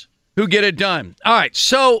ones who get it done. All right,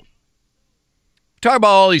 so talk about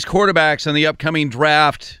all these quarterbacks in the upcoming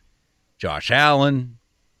draft. Josh Allen,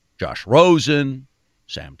 Josh Rosen,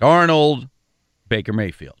 Sam Darnold, Baker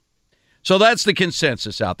Mayfield. So that's the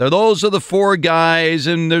consensus out there. Those are the 4 guys,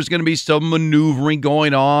 and there's going to be some maneuvering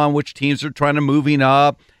going on, which teams are trying to moving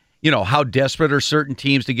up. How desperate are certain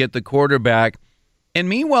teams to get the quarterback. And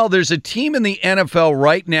meanwhile, there's a team in the NFL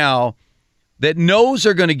right now that knows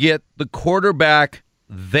they're going to get the quarterback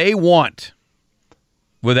they want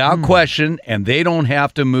without question, and they don't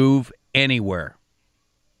have to move anywhere.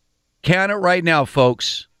 Count it right now,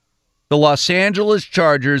 folks. The Los Angeles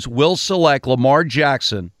Chargers will select Lamar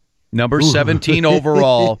Jackson, number 17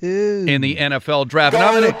 overall in the NFL draft.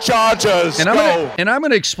 Go and Chargers! And I'm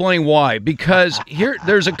going to explain why. Because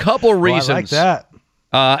there's a couple reasons. I like that.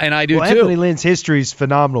 And I do too. Anthony Lynn's history is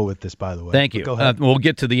phenomenal with this, by the way. Thank you. Go ahead. We'll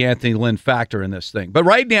get to the Anthony Lynn factor in this thing. But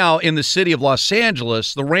right now in the city of Los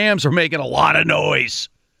Angeles, the Rams are making a lot of noise.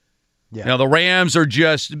 Yeah. The Rams are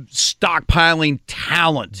just stockpiling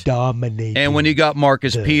talent. Dominating. And when you got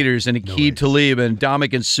Marcus Peters and Aqib Talib and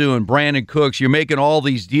Ndamukong Suh and Brandon Cooks, you're making all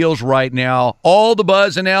these deals right now. All the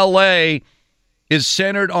buzz in L.A. is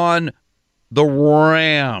centered on the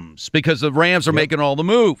Rams because the Rams are making all the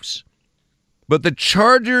moves. But the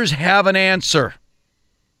Chargers have an answer.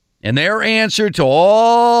 And their answer to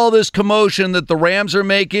all this commotion that the Rams are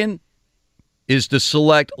making is to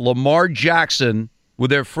select Lamar Jackson with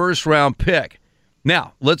their first-round pick.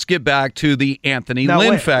 Now, let's get back to the Anthony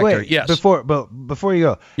Lynn factor. Wait. Yes. Before you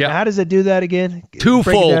go, now, how does it do that again? Twofold.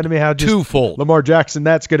 Break it down to me how just Twofold. Lamar Jackson,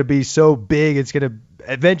 that's going to be so big, it's going to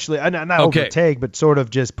eventually, not overtake, but sort of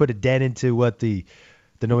just put a dent into what the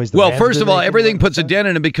noise. Well, first of all, everything puts a dent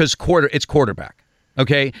in it because it's quarterback.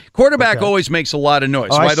 Okay, quarterback always makes a lot of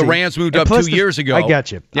noise. Why the Rams moved up 2 years ago. I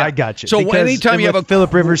got you. Yeah. I got you. So because anytime you have a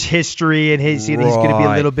Phillip Rivers history and he's going to be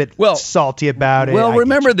a little bit salty about it. Well,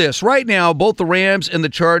 remember this. Right now, both the Rams and the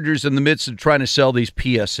Chargers in the midst of trying to sell these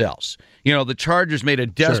PSLs. You know, the Chargers made a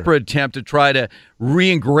desperate attempt to try to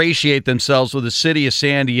re-ingratiate themselves with the city of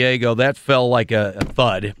San Diego. That fell like a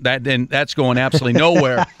thud. That's going absolutely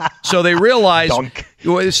nowhere. So they realized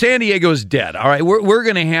San Diego is dead. All right, we're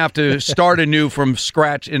going to have to start anew from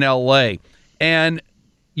scratch in L.A. And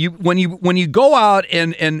when you go out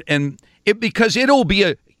because it'll be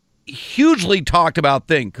a hugely talked about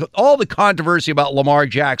thing. All the controversy about Lamar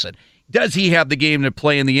Jackson. Does he have the game to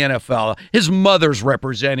play in the NFL? His mother's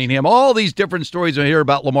representing him. All these different stories I hear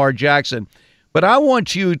about Lamar Jackson. But I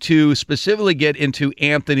want you to specifically get into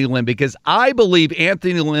Anthony Lynn because I believe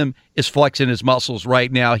Anthony Lynn is flexing his muscles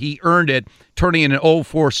right now. He earned it, turning an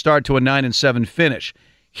 0-4 start to a 9-7 finish.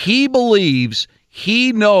 He believes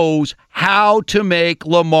he knows how to make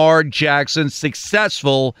Lamar Jackson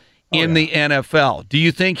successful in the NFL. Do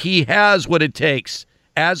you think he has what it takes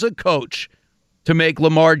as a coach to make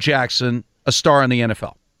Lamar Jackson a star in the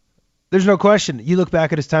NFL? There's no question. You look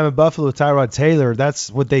back at his time in Buffalo with Tyrod Taylor, that's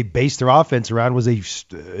what they based their offense around, was a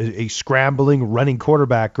scrambling, running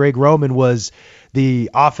quarterback. Greg Roman was the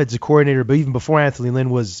offensive coordinator, but even before Anthony Lynn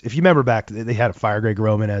was, if you remember back, they had to fire Greg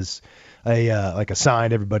Roman as a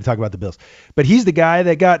sign. Everybody talk about the Bills. But he's the guy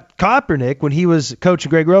that got Kaepernick when he was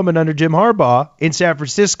coaching Greg Roman under Jim Harbaugh in San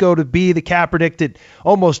Francisco to be the Kaepernick that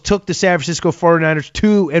almost took the San Francisco 49ers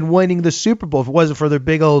to and winning the Super Bowl. If it wasn't for their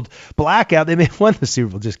big old blackout, they may have won the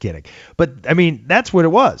Super Bowl. Just kidding. But, I mean, that's what it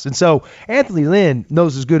was. And so Anthony Lynn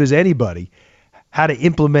knows as good as anybody how to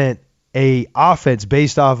implement a offense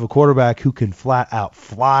based off of a quarterback who can flat out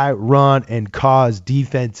fly, run, and cause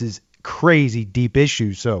defenses crazy deep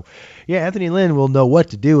issues. So, yeah, Anthony Lynn will know what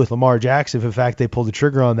to do with Lamar Jackson if, in fact, they pull the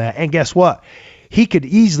trigger on that. And guess what? He could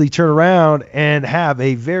easily turn around and have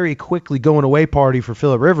a very quickly going away party for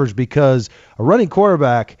Phillip Rivers because a running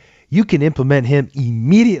quarterback, you can implement him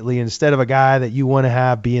immediately instead of a guy that you want to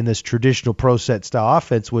have be in this traditional pro set style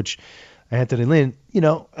offense, which Anthony Lynn,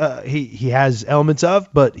 he has elements of,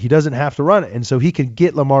 but he doesn't have to run it. And so he can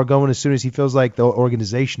get Lamar going as soon as he feels like the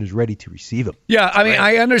organization is ready to receive him. Yeah, I mean,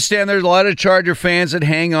 I understand there's a lot of Charger fans that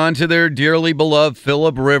hang on to their dearly beloved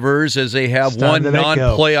Phillip Rivers as they have one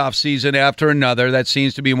non-playoff season after another. That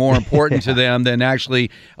seems to be more important to them than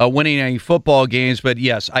actually winning any football games. But,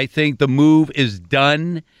 yes, I think the move is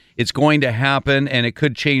done. It's going to happen, and it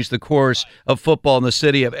could change the course of football in the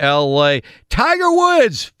city of L.A. Tiger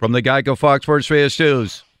Woods from the Geico Fox Sports Radio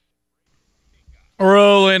Studios.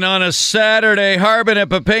 Rolling on a Saturday, Harbin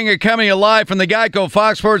and Papinga coming alive from the Geico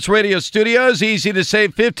Fox Sports Radio Studios. Easy to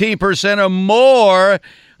save 15% or more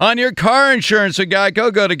on your car insurance with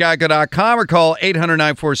Geico. Go to geico.com or call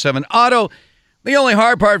 800-947-AUTO. The only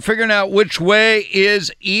hard part, figuring out which way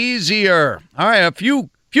is easier. All right, a few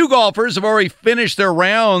golfers have already finished their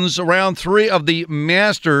round 3 of the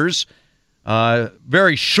Masters.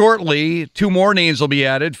 Very shortly, 2 more names will be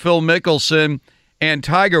added, Phil Mickelson and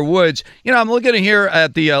Tiger Woods. I'm looking here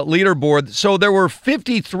at the leaderboard. So there were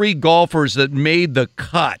 53 golfers that made the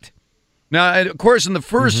cut. Now, of course, in the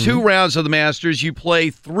first 2 rounds of the Masters, you play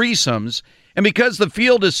threesomes. And because the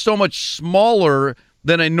field is so much smaller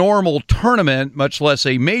than a normal tournament, much less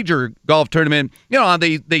a major golf tournament,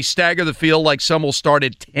 they stagger the field, like some will start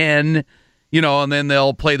at 10, and then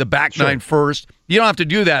they'll play the back 9 first. You don't have to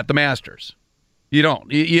do that at the Masters. You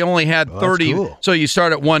don't. You only had 30, cool. So you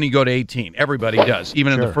start at 1, you go to 18. Everybody does,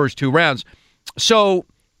 even in the first 2 rounds. So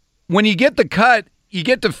when you get the cut, you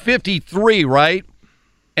get to 53, right?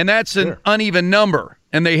 And that's an uneven number,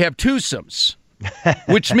 and they have twosomes,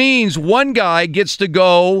 which means one guy gets to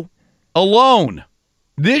go alone.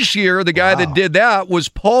 This year, the guy that did that was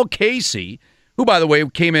Paul Casey, who, by the way,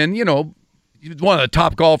 came in, one of the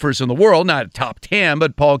top golfers in the world, not top 10,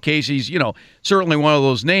 but Paul Casey's, certainly one of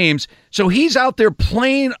those names. So he's out there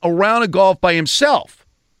playing a round of golf by himself.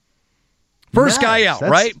 First guy out,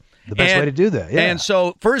 right? The best way to do that, yeah. And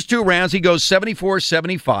so first 2 rounds, he goes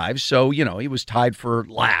 74-75. So, he was tied for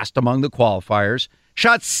last among the qualifiers.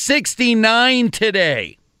 Shot 69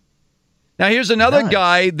 today. Now, here's another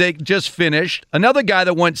guy that just finished, another guy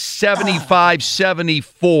that went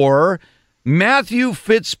 75-74, Matthew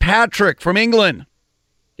Fitzpatrick from England.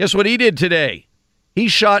 Guess what he did today? He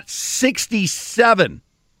shot 67.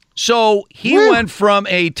 So he went from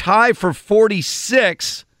a tie for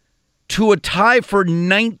 46 to a tie for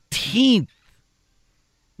 19th.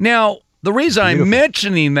 Now, the reason I'm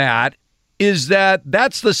mentioning that is that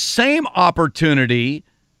that's the same opportunity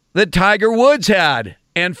that Tiger Woods had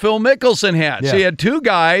and Phil Mickelson had. So you had two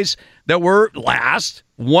guys that were last.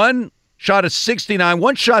 One shot a 69,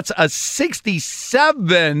 one shot's a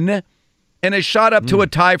 67, and a shot up to a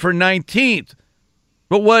tie for 19th.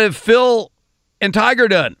 But what have Phil and Tiger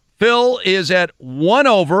done? Phil is at 1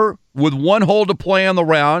 over with 1 hole to play on the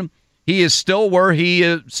round. He is still where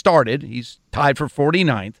he started. He's tied for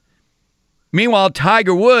 49th. Meanwhile,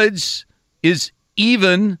 Tiger Woods is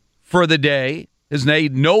even for the day. Has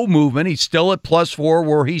made no movement. He's still at +4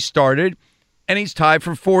 where he started, and he's tied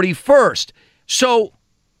for 41st. So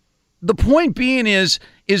the point being is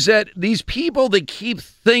that these people that keep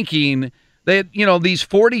thinking that, these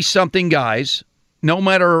 40-something guys, no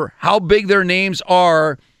matter how big their names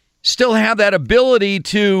are, still have that ability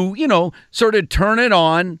to, sort of turn it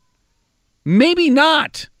on. Maybe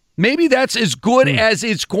not. Maybe that's as good as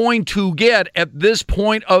it's going to get at this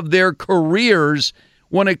point of their careers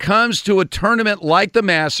when it comes to a tournament like the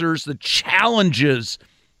Masters, the challenges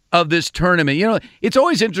of this tournament. It's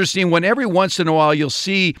always interesting when every once in a while you'll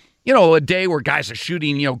see, a day where guys are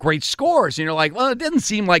shooting, great scores. And you're like, well, it doesn't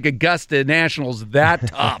seem like Augusta National's that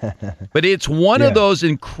tough. But it's one of those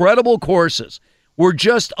incredible courses where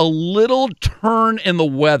just a little turn in the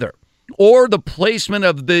weather or the placement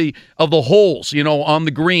of the holes, on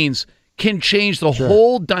the greens can change the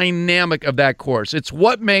whole dynamic of that course. It's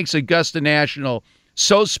what makes Augusta National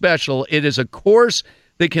so special. It is a course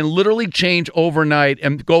that can literally change overnight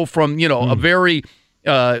and go from, a very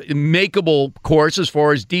makeable course as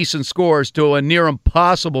far as decent scores to a near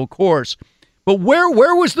impossible course. But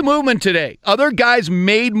where was the movement today? Other guys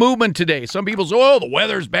made movement today. Some people say, the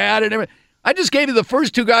weather's bad and everything. I just gave you the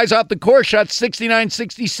first two guys off the course, shot 69,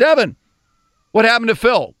 67. What happened to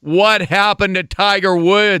Phil? What happened to Tiger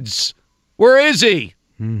Woods? Where is he?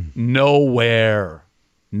 Nowhere.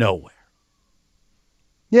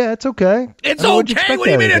 Yeah, it's okay. It's okay? What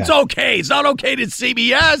do you mean it's okay? It's not okay to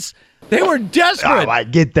CBS. They were desperate. I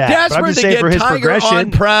get that. Desperate to get Tiger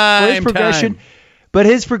on prime time. But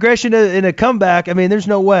his progression in a comeback, there's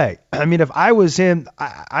no way. If I was him,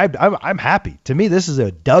 I'm happy. To me, this is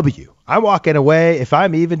a W. I'm walking away. If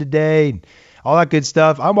I'm even today, all that good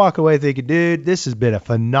stuff, I'm walking away thinking, dude, this has been a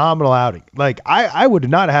phenomenal outing. Like, I would have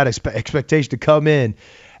not had expectation to come in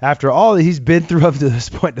after all that he's been through up to this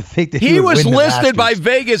point to think that he was listed by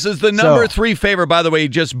Vegas as the number 3 favorite. By the way, he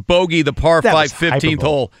just bogeyed the par 5 15th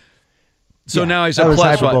hole. So now he's a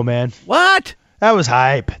 +1. Man. What? That was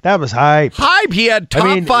hype. Hype. He had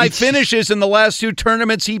top 5 finishes in the last 2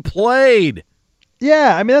 tournaments he played.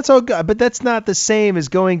 Yeah, that's all good, but that's not the same as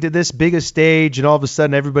going to this big a stage and all of a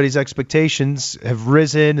sudden everybody's expectations have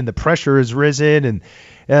risen and the pressure has risen and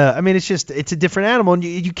it's a different animal and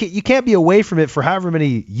you can't be away from it for however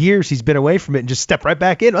many years he's been away from it and just step right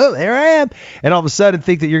back in. Oh, there I am, and all of a sudden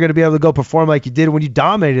think that you're going to be able to go perform like you did when you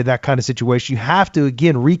dominated that kind of situation. You have to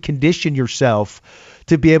again recondition yourself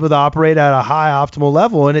to be able to operate at a high optimal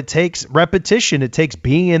level. And it takes repetition. It takes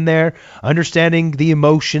being in there, understanding the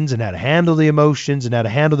emotions and how to handle the emotions and how to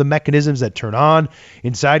handle the mechanisms that turn on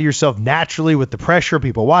inside of yourself naturally with the pressure,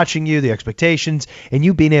 people watching you, the expectations, and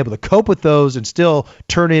you being able to cope with those and still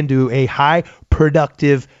turn into a high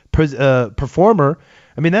productive performer.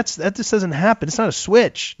 That just doesn't happen. It's not a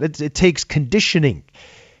switch. It takes conditioning.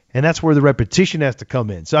 And that's where the repetition has to come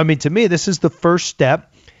in. So, to me, this is the first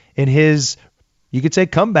step in his, you could say,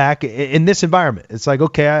 comeback in this environment. It's like,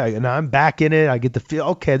 okay, I'm back in it. I get the feel,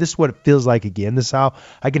 okay, this is what it feels like again. This is how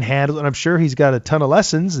I can handle it. And I'm sure he's got a ton of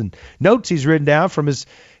lessons and notes he's written down from his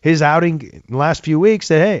outing in the last few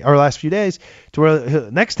weeks or last few days to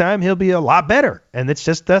where next time he'll be a lot better. And that's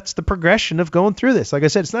the progression of going through this. Like I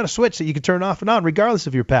said, it's not a switch that you can turn off and on regardless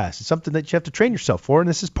of your past. It's something that you have to train yourself for, and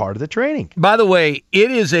this is part of the training. By the way,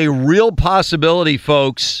 it is a real possibility,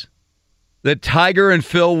 folks, that Tiger and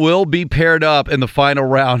Phil will be paired up in the final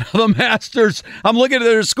round of the Masters. I'm looking at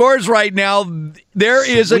their scores right now. There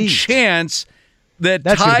is a chance that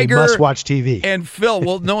that's Tiger must-watch TV and Phil,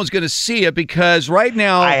 well, no one's going to see it because right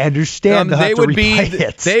now I understand they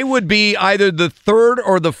would be either the 3rd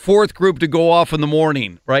or the 4th group to go off in the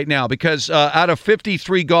morning right now because out of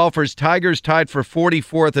 53 golfers, Tiger's tied for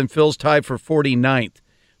 44th and Phil's tied for 49th.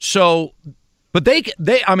 So. But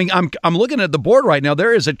I'm looking at the board right now.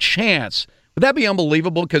 There is a chance Would that be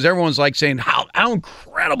unbelievable? Because everyone's like saying, how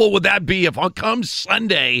incredible would that be if come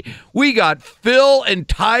Sunday we got Phil and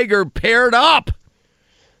Tiger paired up?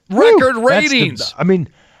 Record ratings.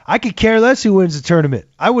 I could care less who wins the tournament.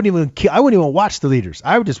 I wouldn't even watch the leaders.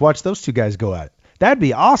 I would just watch those two guys go at it. That'd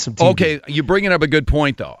be awesome TV. Okay, you're bringing up a good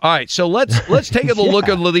point, though. All right, so let's take a look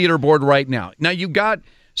at the leaderboard right now. Now, you've got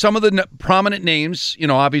some of the prominent names,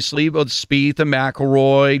 obviously, both Spieth and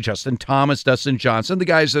McIlroy, Justin Thomas, Dustin Johnson, the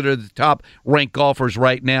guys that are the top-ranked golfers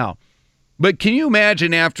right now. But can you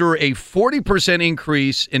imagine after a 40%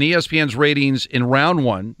 increase in ESPN's ratings in round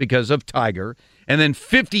one because of Tiger, and then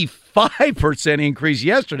 55% increase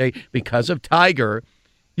yesterday because of Tiger,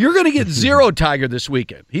 you're going to get zero Tiger this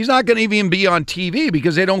weekend. He's not going to even be on TV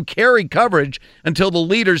because they don't carry coverage until the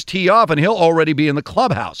leaders tee off, and he'll already be in the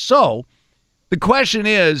clubhouse. So the question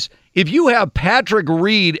is, if you have Patrick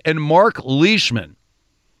Reed and Mark Leishman,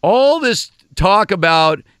 all this talk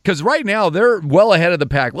about, because right now they're well ahead of the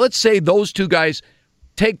pack. Let's say those two guys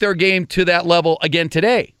take their game to that level again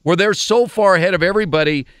today, where they're so far ahead of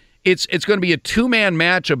everybody. It's going to be a two-man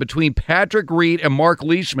matchup between Patrick Reed and Mark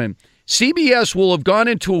Leishman. CBS will have gone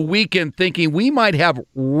into a weekend thinking we might have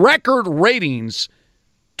record ratings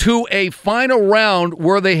to a final round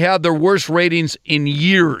where they had their worst ratings in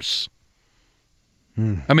years.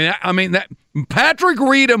 I mean that Patrick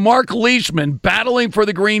Reed and Mark Leishman battling for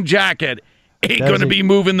the green jacket ain't going to be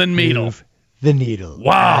moving the needle. Move the needle.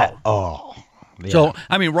 Wow. Oh. Yeah. So,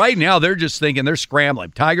 right now they're just thinking they're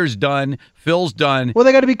scrambling. Tiger's done. Phil's done. Well,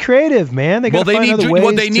 they got to be creative, man. They got to find other ways.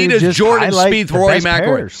 What they need is Jordan Spieth, Rory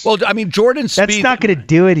McIlroy. Well, Jordan Spieth. That's not going to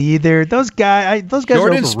do it either. Those guys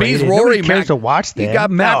Jordan are Spieth, Rory cares to watch them. You got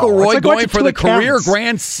McIlroy going for the career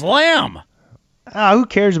Grand Slam. Who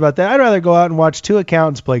cares about that? I'd rather go out and watch two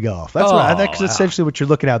accountants play golf. That's essentially what you're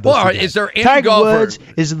looking at. Is there any Tiger golfer? Woods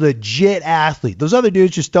is a legit athlete. Those other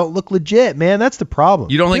dudes just don't look legit, man. That's the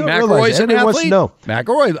problem. You don't think McIlroy's an athlete? No.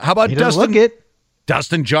 McIlroy. How about he Dustin? Look it.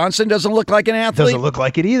 Dustin Johnson doesn't look like an athlete. Doesn't look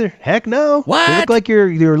like it either. Heck no. What? They look like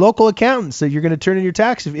your local accountants that you're going to turn in your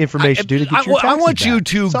tax information to get your taxes I want back. you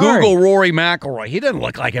to Google Rory McIlroy. He doesn't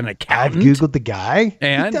look like an accountant. I've Googled the guy.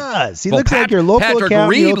 And he does. He looks like your local Patrick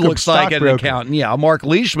accountant. Patrick Reed looks like an accountant. Yeah, Mark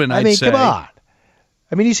Leishman, I'd say. Come on.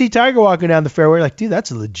 You see Tiger walking down the fairway, like, dude,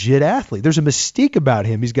 that's a legit athlete. There's a mystique about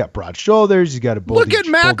him. He's got broad shoulders. He's got a bulgy chest.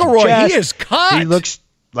 Look at McIlroy. He is cut. He looks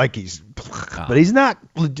like but he's not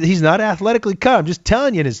athletically cut. I'm just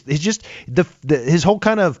telling you, he's just his whole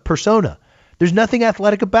kind of persona. There's nothing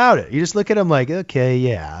athletic about it. You just look at him like, okay,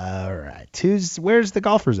 yeah, all right. Where's the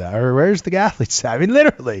golfers at? Or where's the athletes at?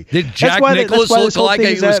 Literally. Did Jack Nicklaus look like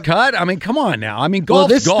he was cut? Come on now. Golf.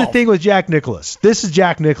 This is the thing with Jack Nicklaus. This is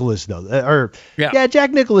Jack Nicklaus, though.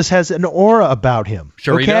 Jack Nicklaus has an aura about him.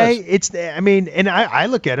 Sure, okay? He does. And I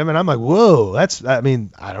look at him and I'm like, whoa, I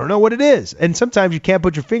don't know what it is. And sometimes you can't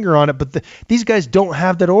put your finger on it, but these guys don't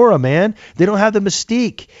have that aura, man. They don't have the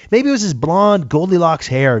mystique. Maybe it was his blonde Goldilocks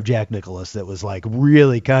hair of Jack Nicklaus that was like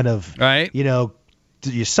really kind of,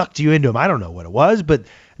 you sucked you into him. I don't know what it was, but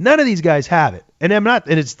none of these guys have it. And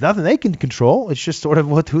it's nothing they can control. It's just sort of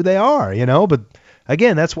who they are, But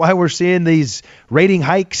again, that's why we're seeing these rating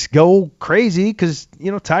hikes go crazy because,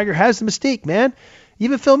 Tiger has the mystique, man.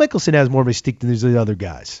 Even Phil Mickelson has more mystique than these other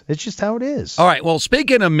guys. It's just how it is. All right. Well,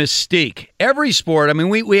 speaking of mystique, every sport,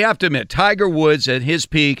 we have to admit, Tiger Woods at his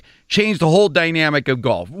peak changed the whole dynamic of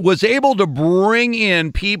golf, was able to bring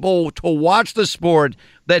in people to watch the sport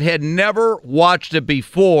that had never watched it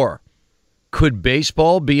before. Could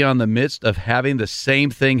baseball be on the midst of having the same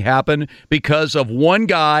thing happen because of one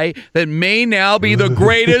guy that may now be the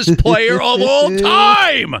greatest player of all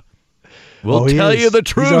time? We'll tell you the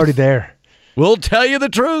truth. He's already there. We'll tell you the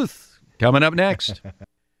truth. Coming up next.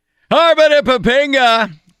 Arbiter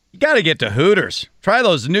Papinga. You got to get to Hooters. Try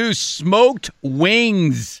those new smoked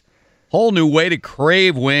wings. Whole new way to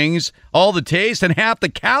crave wings. All the taste and half the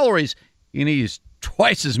calories. You need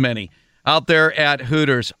twice as many out there at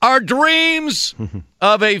Hooters. Our dreams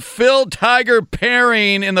of a Phil Tiger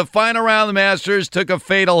pairing in the final round of the Masters took a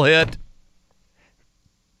fatal hit.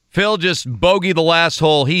 Phil just bogeyed the last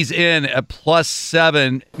hole. He's in at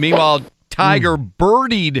 +7. Meanwhile, Tiger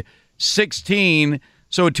birdied 16,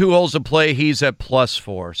 so 2 holes to play, he's at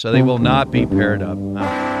 +4. So they will not be paired up.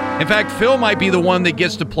 In fact, Phil might be the one that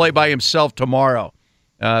gets to play by himself tomorrow.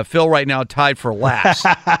 Phil right now tied for last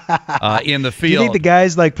in the field. Do you think the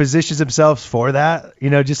guys positions themselves for that?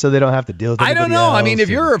 Just so they don't have to deal with it. I don't know. If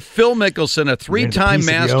you're a Phil Mickelson, a 3-time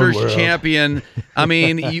Masters champion,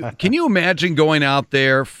 can you imagine going out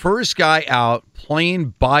there, first guy out,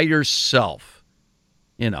 playing by yourself?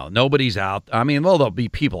 Nobody's out. There'll be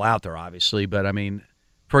people out there, obviously, but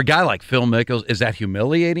for a guy like Phil Mickelson, is that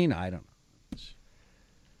humiliating? I don't know.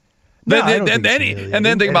 Then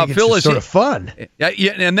think about Phil is sort of fun. Yeah,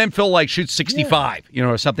 and then Phil like shoots 65,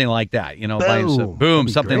 or something like that. Boom,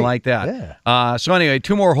 something great. like that. Yeah. So anyway,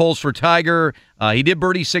 2 more holes for Tiger. He did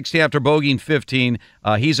birdie 60 after bogeying 15.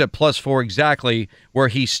 He's at +4 exactly where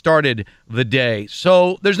he started the day.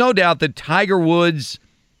 So there's no doubt that Tiger Woods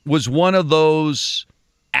was one of those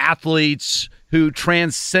athletes who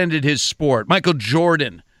transcended his sport. Michael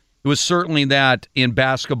Jordan was certainly that in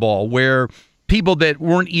basketball, where people that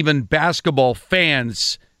weren't even basketball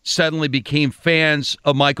fans suddenly became fans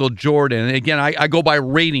of Michael Jordan. And again, I go by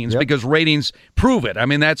ratings because ratings prove it. I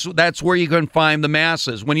mean, that's where you can find the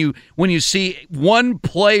masses. When you see one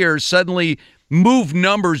player suddenly move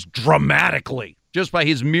numbers dramatically just by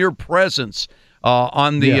his mere presence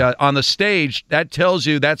on the stage, that tells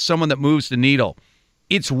you that's someone that moves the needle.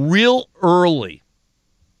 It's real early,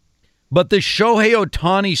 but the Shohei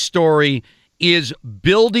Ohtani story is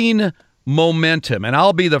building momentum, and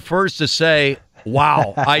I'll be the first to say,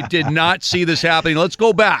 wow, I did not see this happening. Let's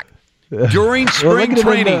go back. During spring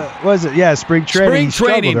training. Spring training. Spring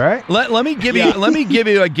training, right? Let me give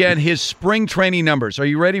you again his spring training numbers. Are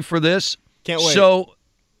you ready for this? Can't wait. So,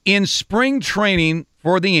 in spring training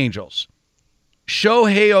for the Angels,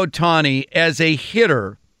 Shohei Ohtani as a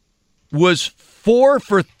hitter was 4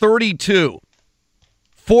 for 32.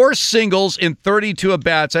 4 singles in 32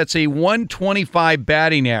 at-bats. That's a 125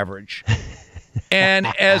 batting average. And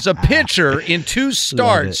as a pitcher in 2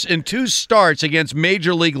 starts against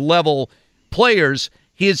major league level players,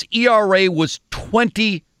 his ERA was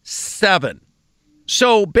 27.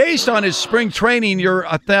 So based on his spring training, your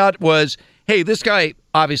thought was, hey, this guy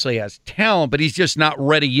obviously has talent, but he's just not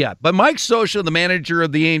ready yet. But Mike Scioscia, the manager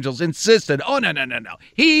of the Angels, insisted, oh, no.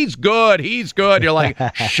 He's good. You're like,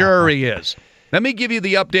 sure he is. Let me give you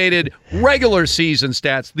the updated regular season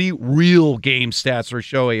stats, the real game stats for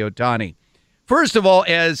Shohei Ohtani. First of all,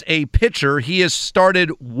 as a pitcher, he has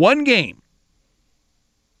started 1 game.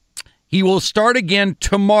 He will start again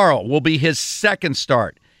tomorrow, will be his second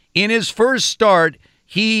start. In his first start,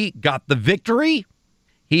 he got the victory.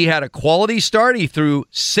 He had a quality start. He threw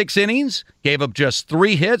 6 innings, gave up just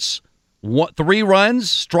 3 hits, 3 runs,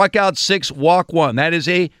 struck out 6, walked 1. That is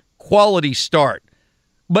a quality start.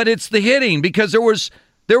 But it's the hitting, because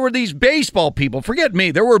there were these baseball people. Forget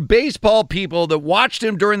me. There were baseball people that watched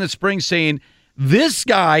him during the spring saying, this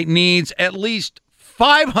guy needs at least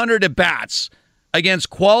 500 at-bats against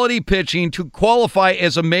quality pitching to qualify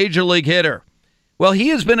as a major league hitter. Well, he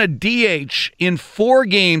has been a DH in 4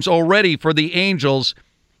 games already for the Angels.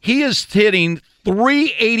 He is hitting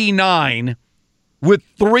 .389 with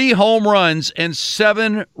 3 home runs and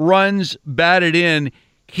 7 runs batted in.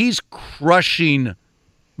 He's crushing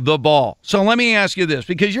the ball. So let me ask you this,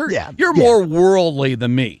 because you're more worldly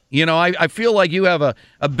than me. I feel like you have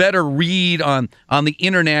a better read on the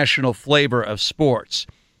international flavor of sports.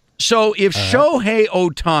 So if Shohei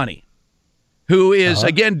Ohtani, who is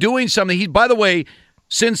again doing something, he, by the way,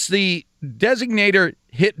 since the designated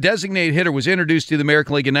hitter was introduced to the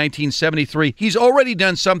American League in 1973, he's already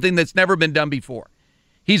done something that's never been done before.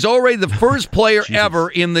 He's already the first player ever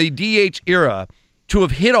in the DH era to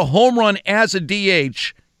have hit a home run as a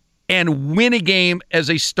DH and win a game as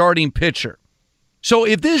a starting pitcher. So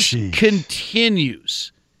if this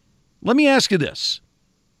continues, let me ask you this.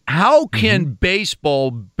 How can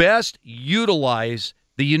baseball best utilize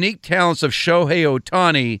the unique talents of Shohei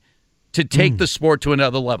Ohtani to take the sport to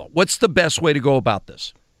another level? What's the best way to go about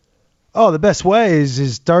this? Oh, the best way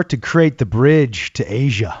is start to create the bridge to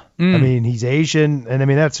Asia. I mean, he's Asian, and I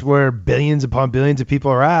mean, that's where billions upon billions of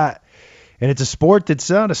people are at. And it's a sport that's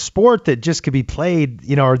not a sport that just could be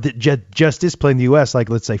played, or that just is played in the U.S., like,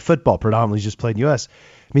 let's say, football predominantly is just played in the U.S.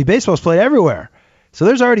 I mean, baseball's played everywhere. So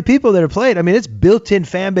there's already people that are played. I mean, it's built-in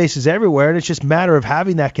fan bases everywhere, and it's just a matter of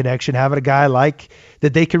having that connection, having a guy like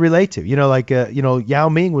that they can relate to. Yao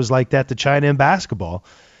Ming was like that to China in basketball.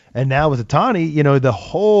 And now with Ohtani, the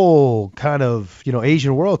whole kind of,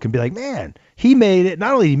 Asian world can be like, man, he made it.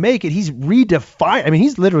 Not only did he make it, he's redefined. I mean,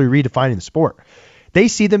 he's literally redefining the sport. They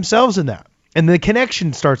see themselves in that. And the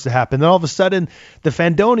connection starts to happen. Then all of a sudden, the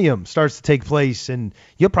fandonium starts to take place, and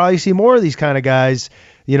you'll probably see more of these kind of guys,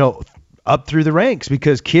 up through the ranks,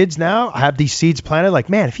 because kids now have these seeds planted. Like,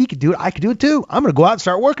 man, if he could do it, I could do it too. I'm going to go out and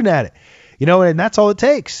start working at it, and that's all it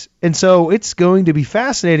takes. And so it's going to be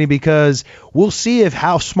fascinating, because we'll see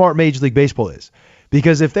how smart Major League Baseball is.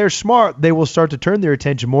 Because if they're smart, they will start to turn their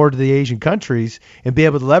attention more to the Asian countries and be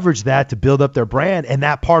able to leverage that to build up their brand and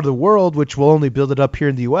that part of the world, which will only build it up here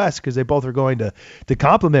in the U.S., because they both are going to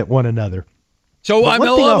complement one another. So I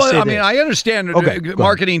understand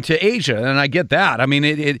marketing to Asia, and I get that. I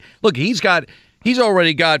mean, look, he's got he's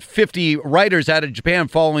already got 50 writers out of Japan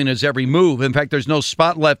following his every move. In fact, there's no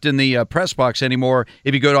spot left in the press box anymore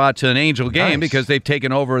if you go out to an Angel game because they've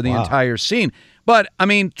taken over the entire scene. But, I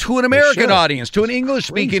mean, to an American audience, to an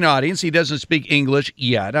English-speaking audience, he doesn't speak English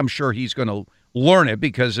yet. I'm sure he's going to learn it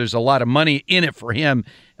because there's a lot of money in it for him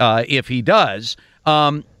if he does.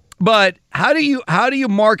 But how do you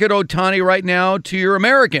market Ohtani right now to your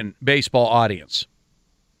American baseball audience?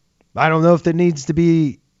 I don't know if there needs to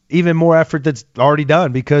be even more effort that's already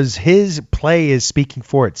done because his play is speaking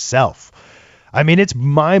for itself. I mean, it's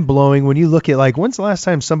mind-blowing when you look at, like, when's the last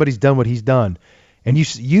time somebody's done what he's done? And you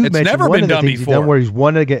it's mentioned never one been of the done things before. he's done where he's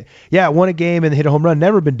won a game and hit a home run.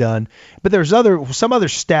 Never been done. But there's some other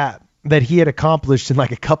stat that he had accomplished in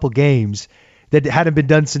like a couple games that hadn't been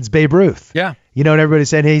done since Babe Ruth. Yeah. You know, and everybody's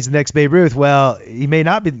saying, hey, he's the next Babe Ruth. Well, he may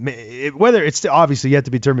not be. Whether it's obviously yet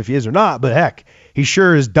to be determined if he is or not, but heck, he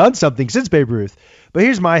sure has done something since Babe Ruth. But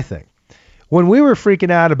here's my thing. When we were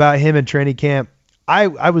freaking out about him in training camp,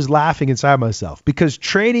 I was laughing inside myself because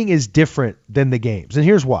training is different than the games. And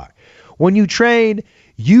here's why. When you train,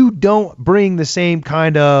 you don't bring the same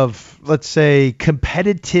kind of, let's say,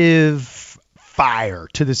 competitive fire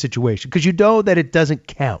to the situation because you know that it doesn't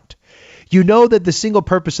count. You know that the single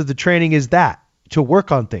purpose of the training is that, to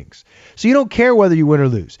work on things. So you don't care whether you win or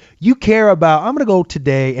lose. You care about, I'm going to go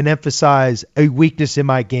today and emphasize a weakness in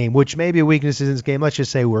my game, which maybe a weakness in this game, let's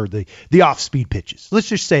just say were the off-speed pitches. Let's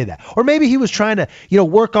just say that. Or maybe he was trying to,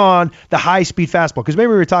 work on the high-speed fastball. Because maybe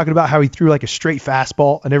we were talking about how he threw like a straight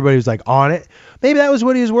fastball and everybody was like on it. Maybe that was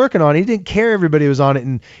what he was working on. He didn't care everybody was on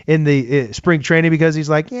it in the spring training because he's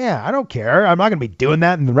like, yeah, I don't care. I'm not going to be doing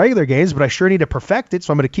that in the regular games, but I sure need to perfect it,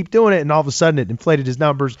 so I'm going to keep doing it. And all of a sudden it inflated his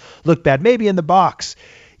numbers, looked bad. Maybe in the box,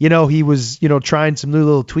 he was, trying some new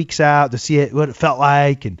little tweaks out to see what it felt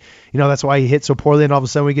like. And, that's why he hit so poorly. And all of a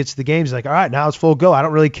sudden when he gets to the game, he's like, all right, now it's full go. I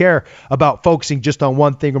don't really care about focusing just on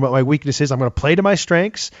one thing or what my weakness is. I'm going to play to my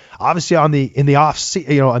strengths. Obviously on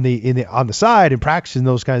the side and practicing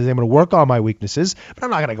those kinds of things, I'm going to work on my weaknesses, but I'm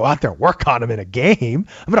not going to go out there and work on them in a game.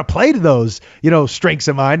 I'm going to play to those, strengths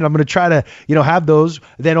of mine. And I'm going to try to, have those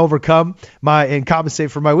then overcome and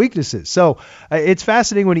compensate for my weaknesses. So it's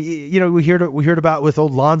fascinating when we heard about with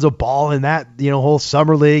old Lonzo Ball in that, whole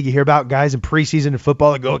summer league. You hear about guys in preseason in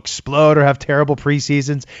football that go explode or have terrible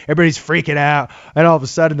preseasons. Everybody's freaking out. And all of a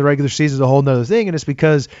sudden the regular season is a whole nother thing. And it's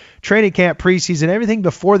because training camp, preseason, everything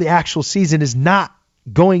before the actual season is not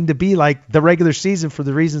going to be like the regular season for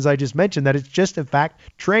the reasons I just mentioned, that it's just, in fact,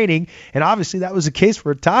 training. And obviously that was the case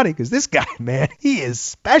for Ohtani because this guy, man, he is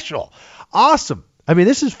special. Awesome. I mean,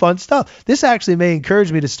 this is fun stuff. This actually may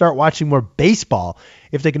encourage me to start watching more baseball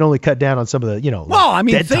if they can only cut down on some of the, Well, I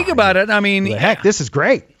mean, think about it. I mean, heck, this is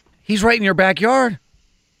great. He's right in your backyard.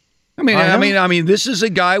 I mean, this is a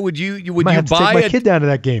guy. Would you buy take my kid down to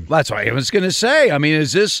that game? That's what I was going to say. I mean,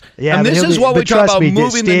 is this? Yeah, and this is what we talk about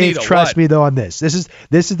moving the needle. Trust me though on this. This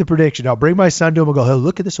is the prediction. I'll bring my son to him and go, hey,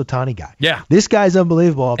 look at this Ohtani guy. Yeah, this guy's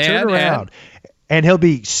unbelievable. I'll turn around. And he'll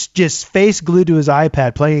be just face glued to his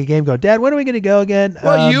iPad playing a game going, Dad, when are we going to go again?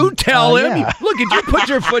 Well, you tell him. Yeah. Look, you put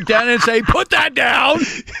your foot down and say, put that down.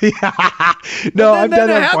 No, I've done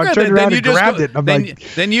it. I turned around and grabbed it.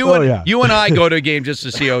 Then you and I go to a game just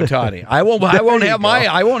to see Ohtani. I won't have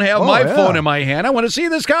my phone in my hand. I want to see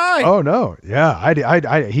this guy. Oh, no. Yeah.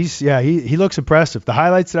 He looks impressive. The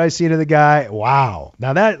highlights that I've seen of the guy, wow.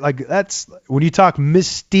 Now that's when you talk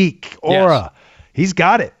mystique, aura, he's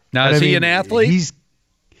got it. Now, is he an athlete?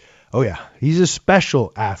 He's a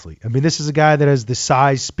special athlete. I mean, this is a guy that has the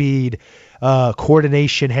size, speed,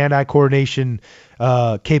 coordination, hand-eye coordination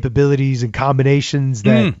capabilities and combinations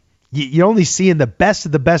that you only see in the best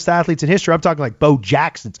of the best athletes in history. I'm talking like Bo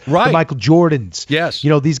Jacksons, the Michael Jordans. Yes.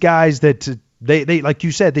 These guys that they like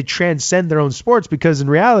you said, they transcend their own sports because in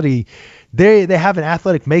reality, they have an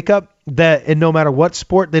athletic makeup that, and no matter what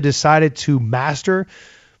sport they decided to master,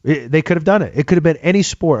 they could have done it. It could have been any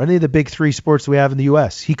sport, any of the big three sports we have in the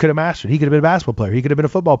U.S. He could have mastered. He could have been a basketball player. He could have been a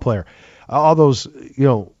football player. All those,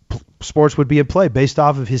 sports would be in play based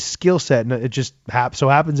off of his skill set. And it just so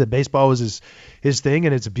happens that baseball was his thing,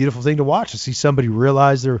 and it's a beautiful thing to watch to see somebody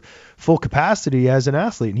realize their full capacity as an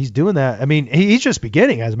athlete. And he's doing that. I mean, he's just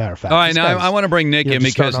beginning, as a matter of fact. All right, now I want to bring Nick in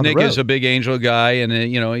because Nick is a big Angel guy, and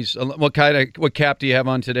he's what cap do you have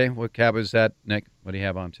on today? What cap is that, Nick? What do you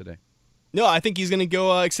have on today? No, I think he's going to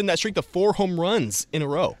go extend that streak to 4 home runs in a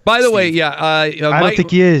row. By the way, I don't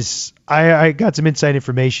think he is. I got some inside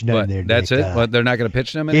information down there. That's Nick. it? What, they're not going to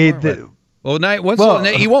pitch him anymore?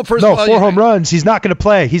 He won't. First no, of all, 4 home runs. He's not going to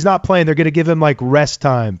play. He's not playing. They're going to give him like rest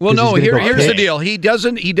time. Well, no. Here's the deal. He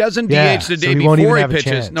doesn't DH the day before he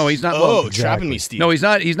pitches. No, he's not. Trapping me, Steve. No, he's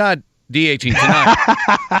not DHing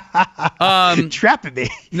tonight. Trapping me.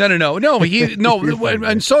 No. And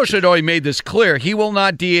Socha made this clear. He will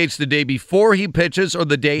not DH the day before he pitches or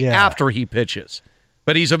the day after he pitches.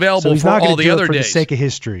 But he's available for all the other days. For the sake of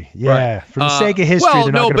history. Yeah. Right. For the sake of history.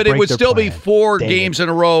 Well, no, but it would still be 4 games in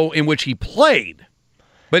a row in which he played.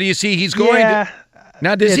 But you see, he's going to.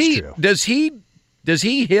 Now, does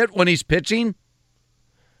he hit when he's pitching?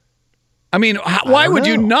 I mean, why would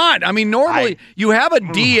you not? I mean, normally you have a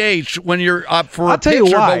DH when you're up for a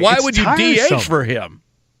pitcher, but why would you DH for him?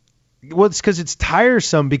 Well, it's because it's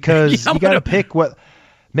tiresome because you got to pick what.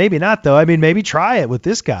 Maybe not, though. I mean, maybe try it with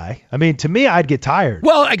this guy. I mean, to me, I'd get tired.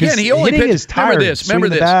 Well, again, he only pitched. Is tired. Remember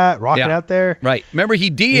this. The bat, rocking out there. Right. Remember, he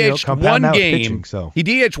DH'd one game. He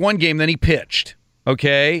DH'd one game, then he pitched.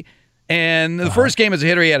 Okay. And the first game as a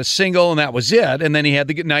hitter, he had a single, and that was it. And then he had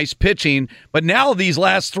the nice pitching. But now these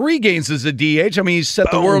last 3 games as a DH, I mean, he's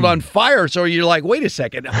set the world on fire. So you're like, wait a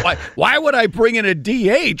second. Why would I bring in a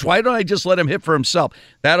DH? Why don't I just let him hit for himself?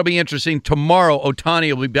 That'll be interesting. Tomorrow,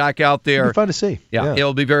 Ohtani will be back out there. It'll be fun to see. Yeah.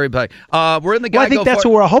 It'll be very big. We're in the I think that's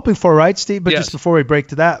what we're hoping for, right, Steve? But just before we break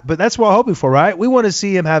to that, but that's what we're hoping for, right? We want to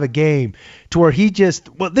see him have a game to where he this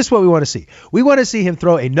is what we want to see. We want to see him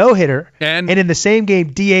throw a no-hitter and in the same game,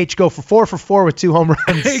 DH go for 4 for 4 with 2 home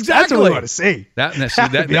runs. Exactly. That's what we want to see. That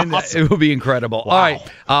awesome. It will be incredible. Wow. All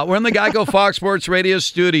right. We're in the Geico Fox Sports Radio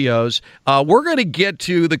studios. We're going to get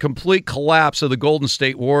to the complete collapse of the Golden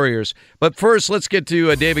State Warriors. But first, let's get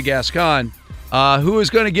to David Gascon, who is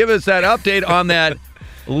going to give us that update on that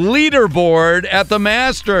leaderboard at the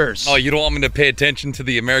Masters. Oh, you don't want me to pay attention to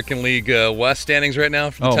the American League West standings right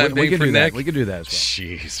now for the time being for Nick? We can do that as well.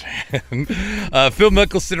 Jeez, man. Phil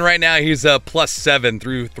Mickelson right now, he's +7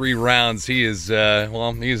 through 3 rounds. He is,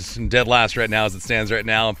 he's dead last right now as it stands right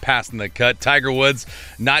now, passing the cut. Tiger Woods,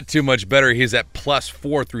 not too much better. He's at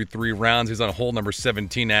 +4 through 3 rounds. He's on hole number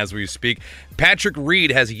 17 as we speak. Patrick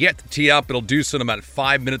Reed has yet to tee up. It'll do so in about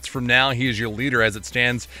 5 minutes from now. He is your leader as it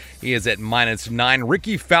stands. He is at -9.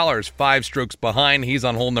 Ricky Fowler's 5 strokes behind. He's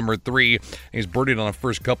on hole number 3. He's birdied on the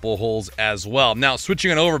first couple of holes as well. Now,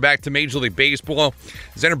 switching on over back to Major League Baseball,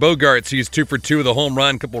 Xander Bogaerts, he's 2 for 2 with a home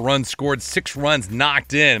run, couple runs scored, 6 runs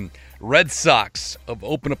knocked in. Red Sox have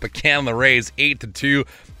opened up a can on the Rays, 8-2.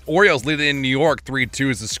 Orioles lead in New York, 3-2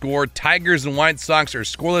 is the score. Tigers and White Sox are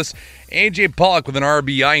scoreless. A.J. Pollock with an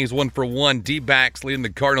RBI, he's 1 for 1. D-backs leading the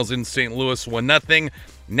Cardinals in St. Louis, 1-0.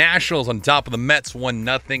 Nationals on top of the Mets,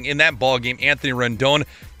 1-0. In that ballgame, Anthony Rendon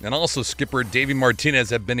and also skipper Davey Martinez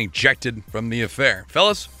have been ejected from the affair.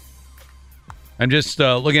 Fellas? I'm just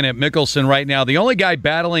looking at Mickelson right now. The only guy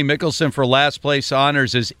battling Mickelson for last place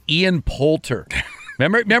honors is Ian Poulter.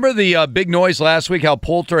 Remember the big noise last week, how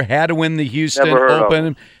Poulter had to win the Houston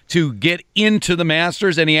Open to get into the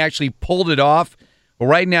Masters, and he actually pulled it off? Well,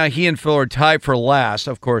 right now, he and Phil are tied for last,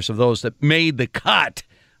 of course, of those that made the cut.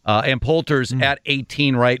 And Poulter's at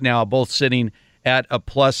 18 right now, both sitting at a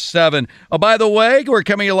 +7. Oh, by the way, we're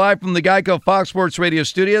coming live from the Geico Fox Sports Radio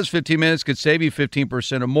studios. 15 minutes could save you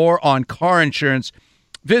 15% or more on car insurance.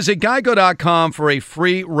 Visit geico.com for a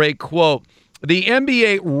free rate quote. The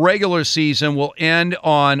NBA regular season will end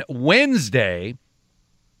on Wednesday,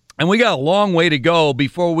 and we got a long way to go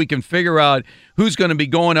before we can figure out who's going to be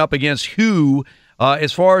going up against who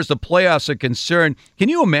as far as the playoffs are concerned. Can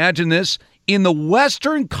you imagine this? In the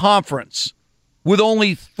Western Conference, with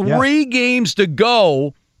only 3 games to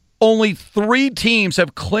go, only 3 teams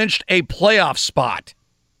have clinched a playoff spot.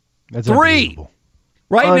 That's 3.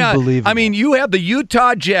 Right now, I mean, you have the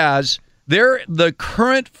Utah Jazz. They're the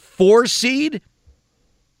current 4 seed,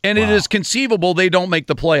 and it is conceivable they don't make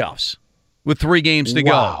the playoffs with 3 games to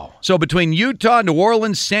go. So between Utah, New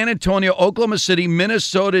Orleans, San Antonio, Oklahoma City,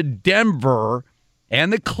 Minnesota, Denver,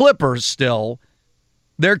 and the Clippers still,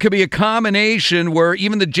 there could be a combination where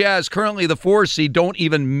even the Jazz, currently the 4 seed, don't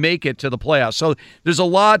even make it to the playoffs. So there's a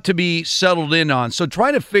lot to be settled in on. So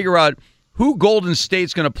trying to figure out who Golden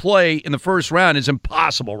State's going to play in the first round is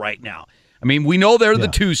impossible right now. I mean, we know they're the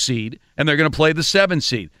 2 seed, and they're going to play the 7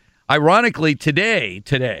 seed. Ironically, today,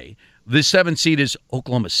 the 7 seed is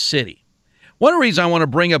Oklahoma City. One reason I want to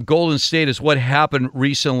bring up Golden State is what happened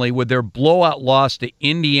recently with their blowout loss to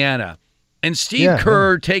Indiana. And Steve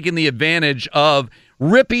Kerr taking the advantage of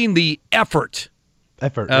ripping the effort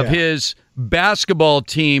of his basketball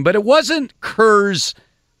team. But it wasn't Kerr's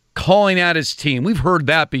calling out his team. We've heard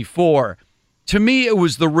that before. To me, it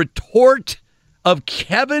was the retort of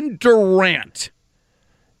Kevin Durant,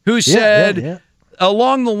 who said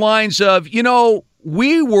along the lines of,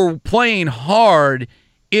 we were playing hard.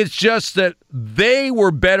 It's just that they were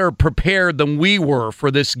better prepared than we were for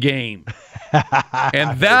this game.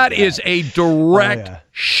 And that is a direct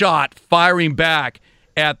shot firing back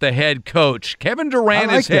at the head coach. Kevin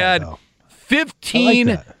Durant has had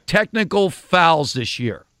 15 technical fouls this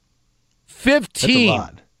year.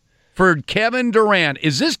 15 for Kevin Durant.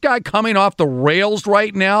 Is this guy coming off the rails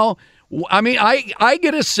right now? I mean, I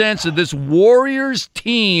get a sense that this Warriors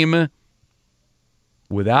team,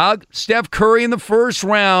 without Steph Curry in the first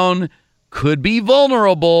round, could be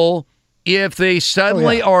vulnerable if they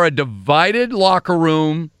suddenly are a divided locker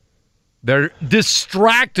room. They're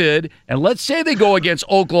distracted, and let's say they go against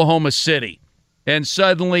Oklahoma City, and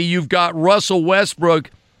suddenly you've got Russell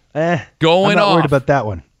Westbrook going off. I'm not worried about that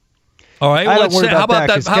one. All right, I don't worry about that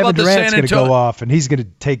because Kevin Durant's going to go off, and he's going to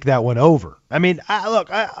take that one over. I mean,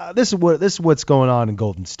 this is what's going on in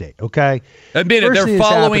Golden State. Okay, admit it,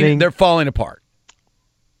 they're falling apart.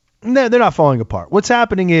 No, they're not falling apart. What's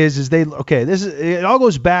happening is it all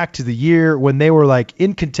goes back to the year when they were like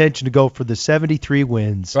in contention to go for the 73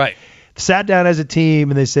 wins. Right. Sat down as a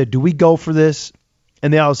team and they said, "Do we go for this?"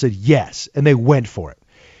 And they all said yes, and they went for it.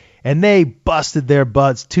 And they busted their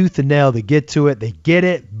butts tooth and nail to get to it. They get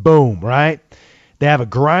it, boom, right? They have a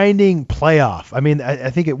grinding playoff. I mean,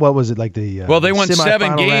 I think what was it like the they won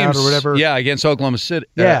 7 games or whatever. Yeah, against Oklahoma City.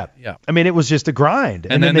 Yeah. I mean, it was just a grind,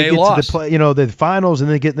 and then they get lost. To the finals,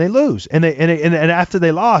 and they lose, and after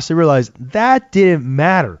they lost, they realized that didn't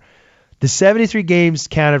matter. The 73 games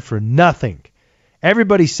counted for nothing.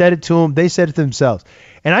 Everybody said it to them. They said it to themselves,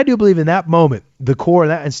 and I do believe in that moment, the core,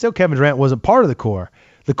 and still Kevin Durant wasn't part of the core.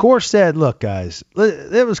 The core said, "Look, guys,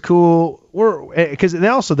 it was cool. Because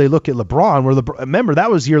they look at LeBron. Remember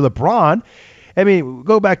that was year LeBron. I mean,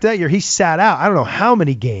 go back to that year. He sat out. I don't know how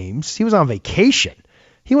many games. He was on vacation.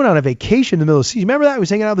 He went on a vacation in the middle of the season. Remember that? He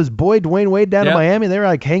was hanging out with his boy Dwayne Wade down in Miami. They were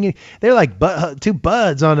like hanging. They were like two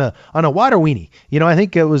buds on a water weenie. I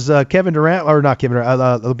think it was Kevin Durant or not Kevin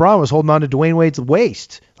Durant. LeBron was holding on to Dwayne Wade's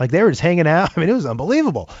waist. Like they were just hanging out. I mean, it was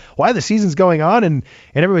unbelievable. Why the season's going on and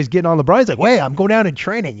everybody's getting on LeBron. He's like, wait, I'm going down and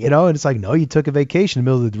training. And it's like, no, you took a vacation in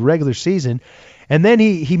the middle of the regular season. And then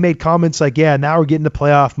he made comments like, yeah, now we're getting the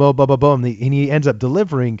playoff mode, blah, blah, blah. And he ends up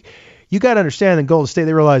delivering. You got to understand in Golden State,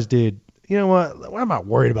 they realized, dude, you know what? I'm not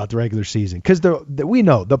worried about the regular season because we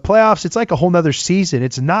know the playoffs. It's like a whole nother season.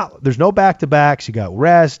 It's not. There's no back-to-backs. You got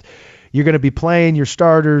rest. You're going to be playing your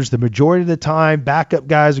starters the majority of the time. Backup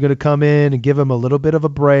guys are going to come in and give them a little bit of a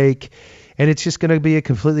break, and it's just going to be a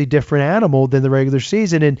completely different animal than the regular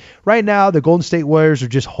season. And right now, the Golden State Warriors are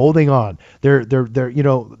just holding on. They're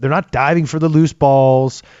not diving for the loose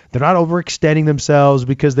balls. They're not overextending themselves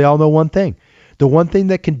because they all know one thing. The one thing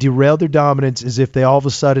that can derail their dominance is if they all of a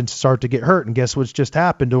sudden start to get hurt. And guess what's just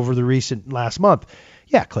happened over the recent last month?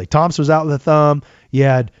 Yeah, Klay Thompson was out with a thumb. You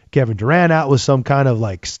had Kevin Durant out with some kind of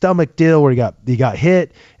like stomach deal where he got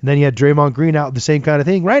hit, and then you had Draymond Green out with the same kind of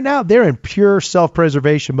thing. Right now, they're in pure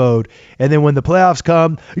self-preservation mode, and then when the playoffs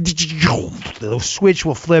come, the switch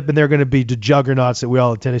will flip, and they're going to be the juggernauts that we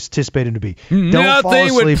all anticipate them to be.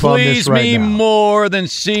 Nothing would please me more than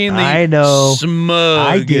seeing the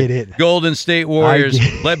smug Golden State Warriors,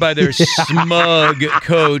 led by their smug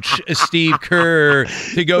coach Steve Kerr,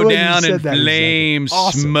 to go down in flames.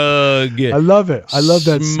 Awesome. Smug. I love it. I love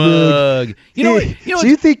that smug. So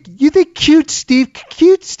you think cute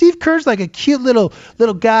Steve Kerr's like a cute little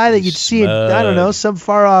guy that you'd see in, I don't know, some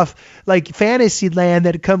far off like fantasy land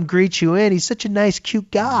that'd come greet you in. He's such a nice, cute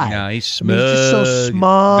guy. Yeah, he's smug. He's just so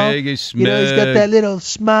small. Big, he's smug. He's got that little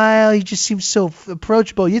smile. He just seems so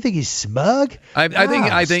approachable. You think he's smug? I think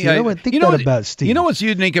that about Steve. You know what's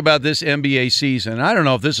unique about this NBA season? I don't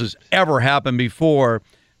know if this has ever happened before.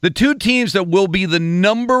 The two teams that will be the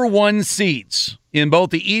number one seeds in both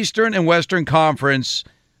the Eastern and Western Conference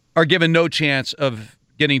are given no chance of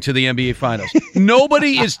getting to the NBA Finals.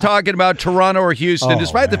 Nobody is talking about Toronto or Houston,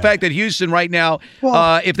 despite the fact that Houston right now,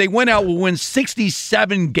 if they win out, will win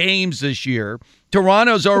 67 games this year.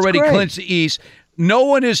 Toronto's already clinched the East. No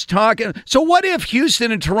one is talking. So what if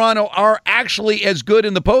Houston and Toronto are actually as good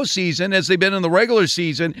in the postseason as they've been in the regular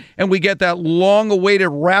season, and we get that long-awaited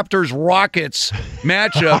Raptors-Rockets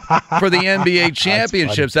matchup for the NBA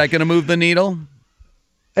championship? Is that going to move the needle?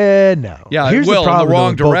 No. Yeah, Here's it will, the problem in the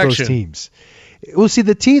wrong with direction. Both those teams. Well, see,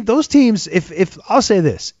 those teams, if I'll say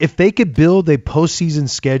this, if they could build a postseason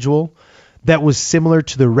schedule that was similar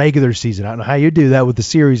to the regular season, I don't know how you do that with the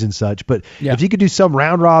series and such, but if you could do some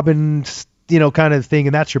round-robin kind of thing,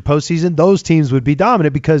 and that's your postseason, those teams would be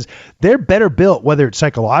dominant because they're better built, whether it's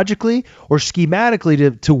psychologically or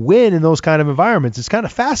schematically, to win in those kind of environments. It's kind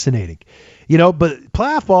of fascinating, but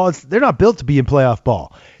playoff ball, they're not built to be in playoff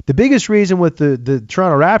ball. The biggest reason with the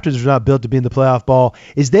Toronto Raptors are not built to be in the playoff ball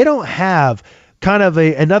is they don't have kind of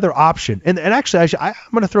another option. And actually, I'm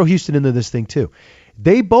going to throw Houston into this thing too.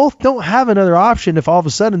 They both don't have another option if all of a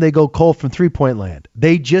sudden they go cold from three-point land.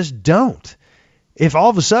 They just don't. If all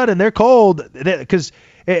of a sudden they're cold, because,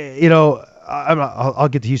 I'll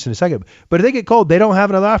get to Houston in a second, but if they get cold, they don't have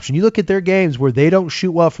another option. You look at their games where they don't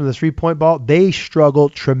shoot well from the three-point ball, they struggle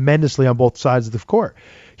tremendously on both sides of the court.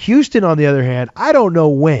 Houston, on the other hand, I don't know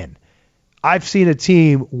when I've seen a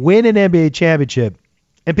team win an NBA championship,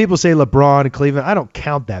 and people say LeBron and Cleveland. I don't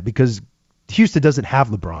count that because Houston doesn't have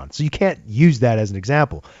LeBron, so you can't use that as an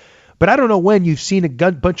example. But I don't know when you've seen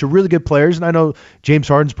a bunch of really good players, and I know James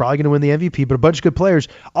Harden's probably going to win the MVP, but a bunch of good players,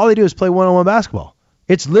 all they do is play one-on-one basketball.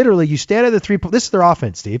 It's literally you stand at the three-point. This is their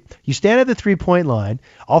offense, Steve. You stand at the three-point line,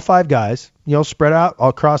 all 5 guys, spread out all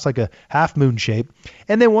across like a half-moon shape,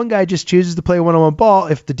 and then one guy just chooses to play one-on-one ball.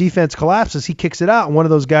 If the defense collapses, he kicks it out, and one of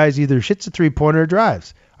those guys either shits a three-pointer or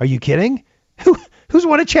drives. Are you kidding? Who's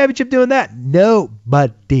won a championship doing that?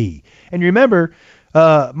 Nobody. And remember,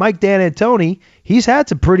 Mike D'Antoni, he's had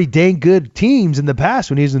some pretty dang good teams in the past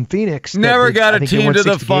when he was in Phoenix. Never got a team to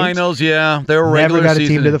the finals. Yeah, they were regular season. Never got a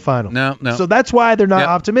team to the final. No. So that's why they're not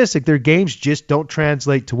optimistic. Their games just don't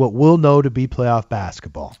translate to what we'll know to be playoff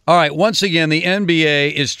basketball. All right, once again, the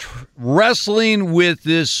NBA is wrestling with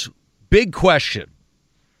this big question.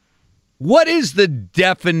 What is the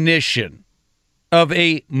definition of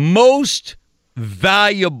a most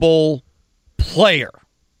valuable player?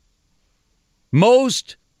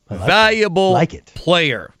 Most valuable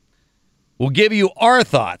player. We'll give you our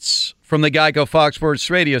thoughts from the Geico Fox Sports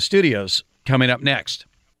Radio studios coming up next.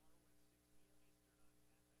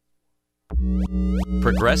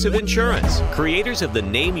 Progressive Insurance, creators of the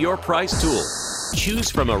Name Your Price tool. Choose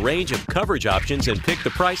from a range of coverage options and pick the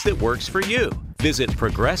price that works for you. Visit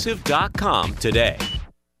Progressive.com today.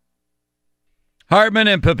 Hartman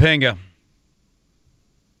and Poppinga.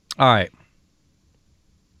 All right.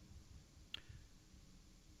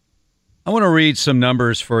 I want to read some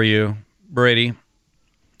numbers for you, Brady.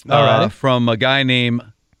 All right. From a guy named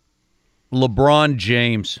LeBron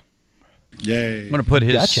James. Yay. I'm going to put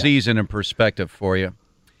his season in perspective for you.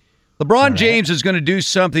 LeBron James is going to do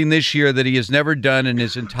something this year that he has never done in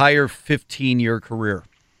his entire 15-year career.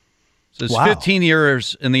 So it's 15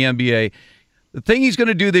 years in the NBA. The thing he's going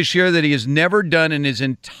to do this year that he has never done in his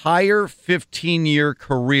entire 15-year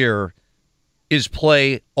career is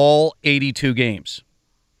play all 82 games.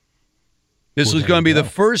 This is going to be the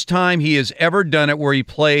first time he has ever done it where he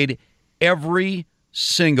played every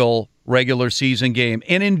single regular season game.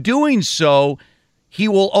 And in doing so, he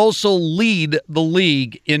will also lead the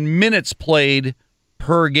league in minutes played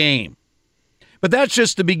per game. But that's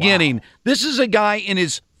just the beginning. Wow. This is a guy in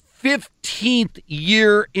his 15th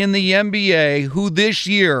year in the NBA who this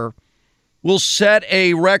year will set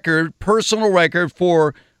a record, personal record,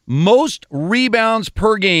 for most rebounds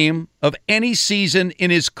per game of any season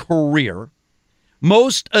in his career.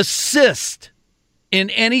 Most assists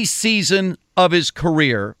in any season of his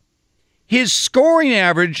career. His scoring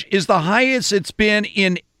average is the highest it's been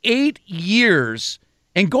in 8 years.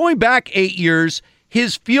 And going back 8 years,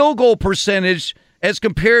 his field goal percentage as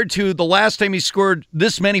compared to the last time he scored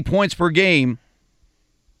this many points per game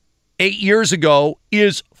 8 years ago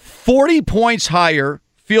is 40 points higher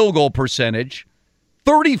field goal percentage,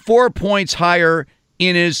 34 points higher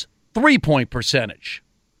in his three-point percentage.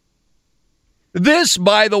 This,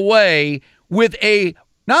 by the way, with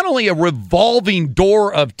not only a revolving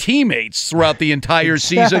door of teammates throughout the entire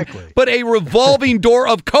season, but a revolving door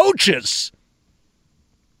of coaches.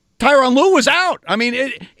 Tyronn Lue was out. I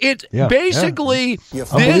mean, basically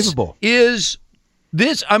this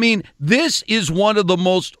is one of the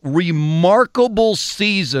most remarkable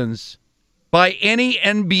seasons by any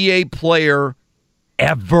NBA player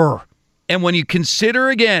ever. And when you consider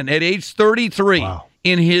again at age 33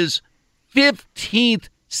 in his 15th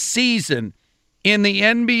season in the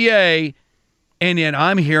NBA, and then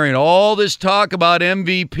I'm hearing all this talk about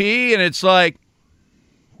MVP, and it's like,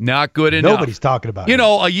 not good enough. Nobody's talking about it.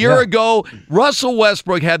 A year ago, Russell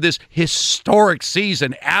Westbrook had this historic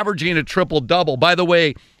season, averaging a triple-double. By the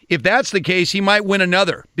way, if that's the case, he might win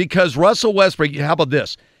another, because Russell Westbrook, how about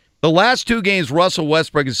this? The last 2 games, Russell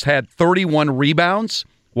Westbrook has had 31 rebounds.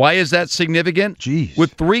 Why is that significant? Jeez.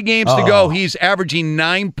 With 3 games to go, he's averaging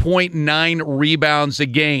 9.9 rebounds a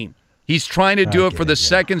game. He's trying to do it for the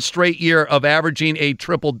second straight year of averaging a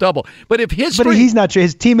triple-double. But if history... But he's not...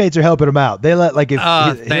 His teammates are helping him out. They let, like, if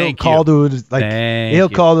he'll call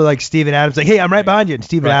to Steven Adams, like, hey, I'm right behind you. And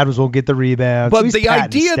Steven Adams won't get the rebound. But the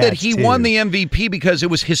idea that he won the MVP because it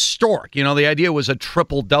was historic. The idea was a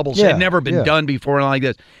triple-double. So it had never been done before like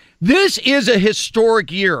this. This is a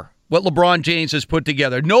historic year, what LeBron James has put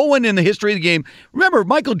together. No one in the history of the game... Remember,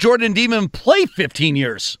 Michael Jordan didn't even play 15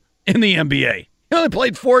 years in the NBA. He only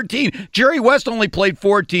played 14. Jerry West only played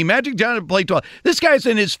 14. Magic Johnson played 12. This guy's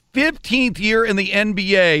in his 15th year in the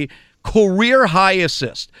NBA. Career high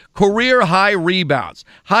assist, career high rebounds,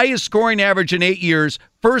 highest scoring average in 8 years.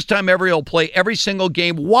 First time ever he'll play every single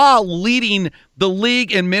game while leading the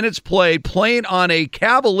league in minutes played, playing on a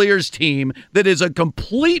Cavaliers team that is a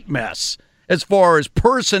complete mess as far as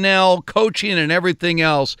personnel, coaching, and everything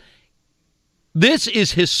else. This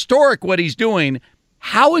is historic what he's doing.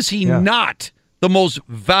 How is he not the most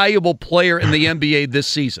valuable player in the NBA this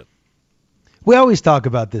season? We always talk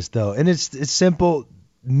about this, though, and it's simple.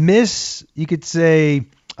 You could say,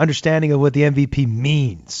 understanding of what the MVP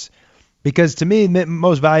means. Because to me,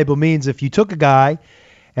 most valuable means if you took a guy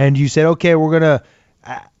and you said, okay, we're gonna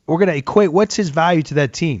equate what's his value to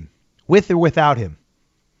that team, with or without him.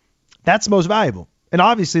 That's most valuable. And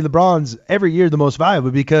obviously LeBron's every year the most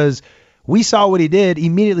valuable because we saw what he did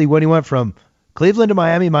immediately when he went from Cleveland to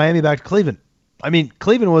Miami, Miami back to Cleveland. I mean,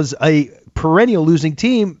 Cleveland was a perennial losing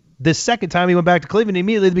team. The second time he went back to Cleveland, he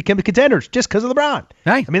immediately became the contenders just because of LeBron.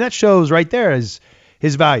 Right. I mean, that shows right there his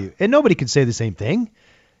value. And nobody can say the same thing.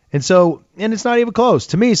 And it's not even close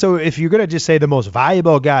to me. So if you're going to just say the most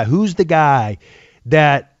valuable guy, who's the guy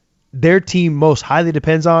that their team most highly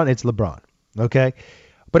depends on? It's LeBron. Okay.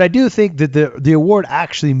 But I do think that the award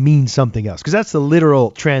actually means something else because that's the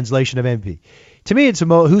literal translation of MVP. To me, it's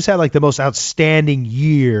who's had like the most outstanding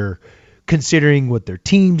year considering what their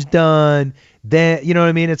team's done. Then, you know what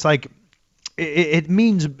I mean? It's like it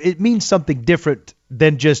means something different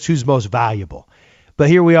than just who's most valuable. But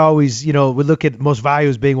here we always, we look at most value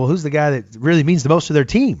as being, well, who's the guy that really means the most to their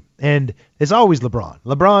team? And it's always LeBron.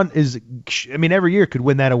 LeBron is, every year could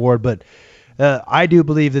win that award, but I do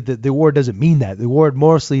believe that the award doesn't mean that. The award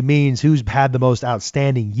mostly means who's had the most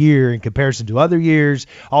outstanding year in comparison to other years,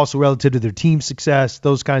 also relative to their team success,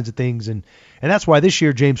 those kinds of things. And that's why this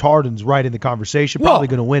year James Harden's right in the conversation, probably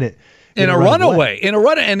going to win it. In a runaway. And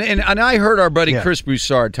I heard our buddy Chris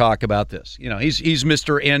Broussard talk about this. He's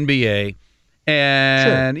Mr. NBA.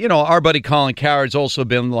 And, our buddy Colin Cowherd's also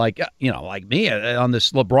been like me on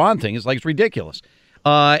this LeBron thing. It's ridiculous.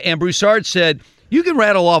 And Broussard said, you can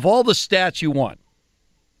rattle off all the stats you want.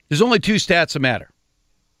 There's only two stats that matter.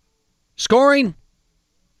 Scoring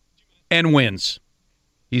and wins.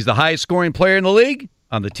 He's the highest scoring player in the league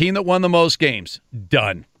on the team that won the most games.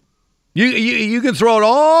 Done. You can throw out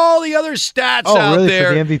all the other stats out really, there.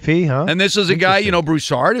 For the MVP, huh? And this is a guy,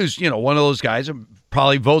 Broussard, who's, one of those guys who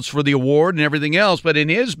probably votes for the award and everything else. But in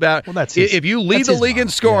his if you lead the league in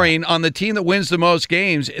scoring on the team that wins the most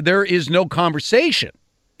games, there is no conversation.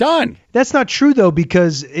 Done. That's not true, though,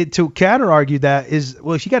 because to counter-argue that is,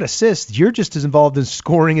 well, if you got assists, you're just as involved in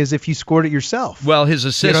scoring as if you scored it yourself. Well, his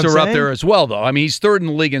assists are up there as well, though. I mean, he's third in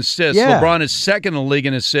the league in assists. Yeah. LeBron is second in the league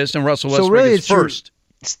in assists, and Russell Westbrook is first.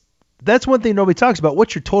 That's one thing nobody talks about.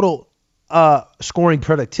 What's your total scoring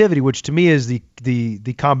productivity, which to me is the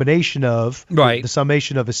combination of the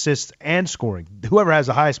summation of assists and scoring. Whoever has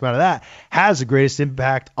the highest amount of that has the greatest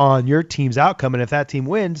impact on your team's outcome. And if that team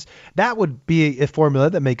wins, that would be a formula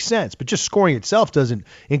that makes sense. But just scoring itself doesn't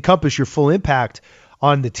encompass your full impact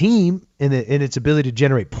on the team in its ability to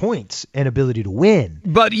generate points and ability to win.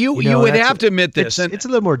 But you would have to admit this. It's a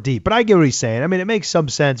little more deep, but I get what he's saying. I mean, it makes some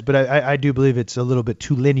sense, but I do believe it's a little bit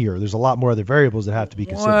too linear. There's a lot more other variables that have to be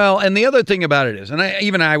considered. Well, and the other thing about it is, and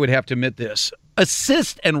I would have to admit this,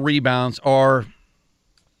 assists and rebounds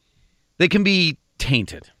they can be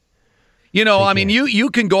tainted. You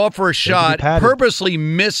can go up for a shot, purposely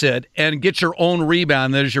miss it, and get your own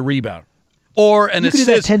rebound. There's your rebound. Or an assist. You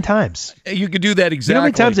could do that 10 times. You could do that exactly. You know how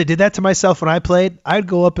many times I did that to myself when I played? I'd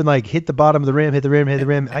go up and hit the bottom of the rim, hit the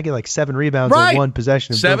rim. I get 7 rebounds on one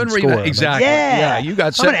possession. 7 rebounds, exactly. Yeah, you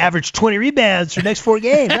got 7. I'm going to average 20 rebounds for the next 4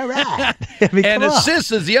 games. All right. And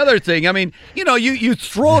assists is the other thing. I mean, you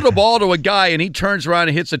throw the ball to a guy and he turns around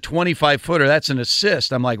and hits a 25-footer. That's an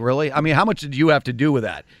assist. I'm like, really? I mean, how much did you have to do with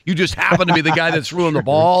that? You just happen to be the guy that's throwing the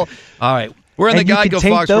ball? All right. We're in the Geico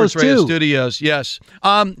Fox Sports Radio studios. Yes.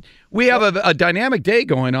 We have a dynamic day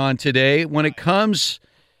going on today when it comes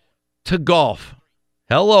to golf.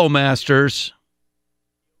 Hello, Masters.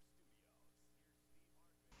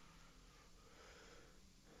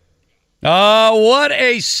 What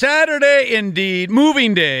a Saturday indeed.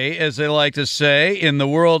 Moving day, as they like to say, in the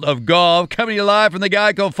world of golf. Coming to you live from the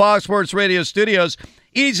Geico Fox Sports Radio studios.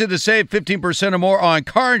 Easy to save 15% or more on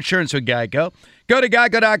car insurance with Geico. Go to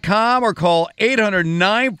geico.com or call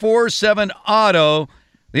 800-947-AUTO.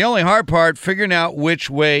 The only hard part, figuring out which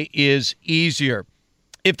way is easier.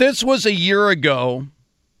 If this was a year ago,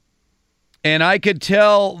 and I could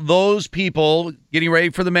tell those people getting ready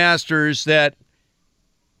for the Masters that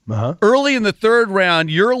early in the third round,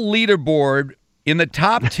 your leaderboard in the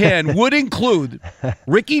top 10 would include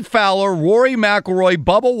Ricky Fowler, Rory McIlroy,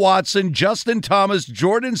 Bubba Watson, Justin Thomas,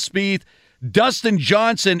 Jordan Spieth, Dustin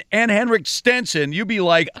Johnson, and Henrik Stenson, you'd be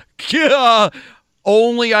like, yeah,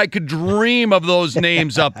 only I could dream of those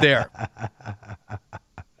names up there.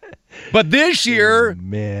 But this year,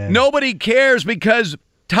 nobody cares because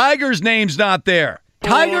Tiger's name's not there.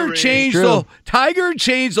 Tiger changed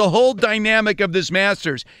the whole dynamic of this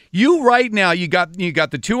Masters. You right now, you got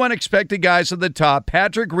the two unexpected guys at the top,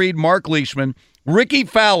 Patrick Reed, Mark Leishman, Ricky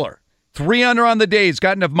Fowler, 3 under on the day, he's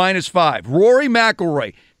gotten up -5. Rory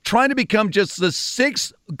McIlroy, trying to become just the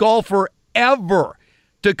 6th golfer ever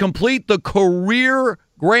to complete the career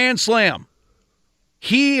Grand Slam.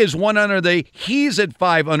 He is 1 under he's at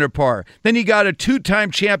 5 under par. Then you got a 2-time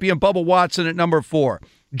champion, Bubba Watson, at number 4.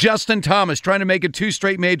 Justin Thomas trying to make it 2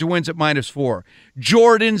 straight major wins at -4.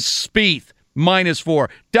 Jordan Spieth, -4.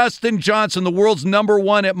 Dustin Johnson, the world's number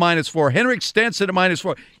 1 at -4. Henrik Stenson at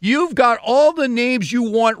 -4. You've got all the names you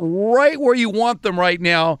want right where you want them right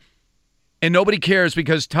now, and nobody cares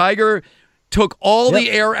because Tiger took all the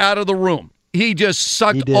air out of the room. He just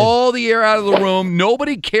sucked all the air out of the room.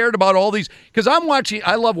 Nobody cared about all these. Because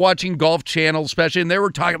I love watching Golf Channel, especially, and they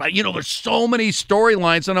were talking about, there's so many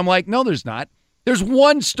storylines. And I'm like, no, there's not. There's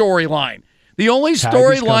one storyline. The only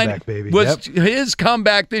storyline was his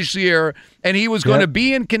comeback this year, and he was going to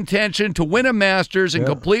be in contention to win a Masters and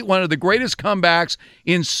complete one of the greatest comebacks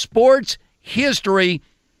in sports history,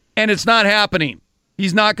 and it's not happening.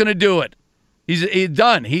 He's not going to do it. He's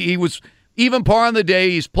done. He was even par on the day.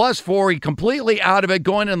 He's +4. He's completely out of it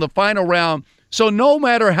going in the final round. So no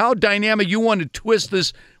matter how dynamic you want to twist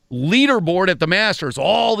this leaderboard at the Masters,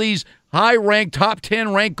 all these high-ranked, top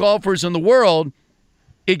 10 ranked golfers in the world,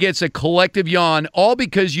 it gets a collective yawn, all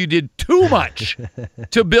because you did too much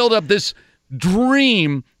to build up this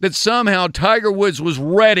dream that somehow Tiger Woods was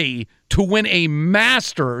ready to win a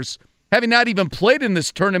Masters, having not even played in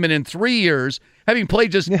this tournament in 3 years, having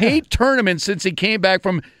played just 8 tournaments since he came back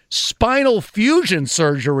from spinal fusion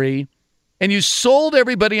surgery, and you sold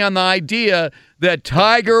everybody on the idea that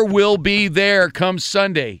Tiger will be there come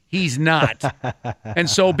Sunday. He's not. And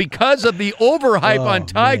so because of the overhype on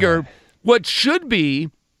Tiger, what should be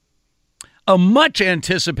a much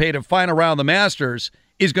anticipated final round of the Masters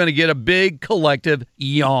is going to get a big collective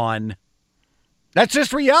yawn. That's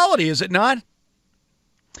just reality, is it not?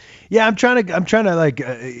 Yeah, I'm trying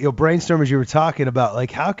to brainstorm as you were talking about, like,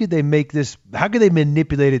 how could they make this, how could they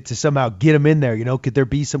manipulate it to somehow get him in there? Could there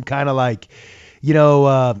be some kind of I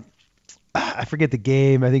forget the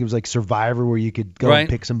game. I think it was like Survivor where you could go and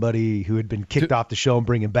pick somebody who had been kicked off the show and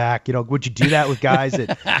bring him back. Would you do that with guys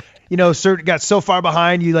that, got so far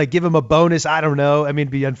behind, you give them a bonus? I don't know. I mean,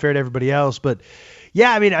 it'd be unfair to everybody else, but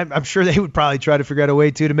yeah, I mean, I'm sure they would probably try to figure out a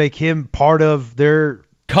way to make him part of their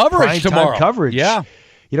coverage tomorrow. Coverage. Yeah.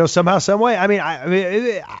 Somehow, some way. I mean,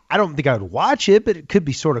 I don't think I would watch it, but it could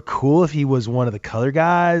be sort of cool if he was one of the color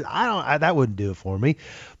guys. That wouldn't do it for me.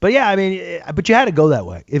 But yeah, I mean, but you had to go that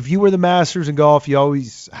way. If you were the Masters in golf, you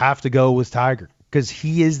always have to go with Tiger because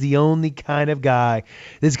he is the only kind of guy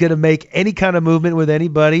that's going to make any kind of movement with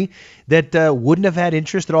anybody that wouldn't have had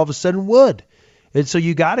interest that all of a sudden would. And so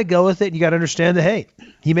you got to go with it. And you got to understand that, hey,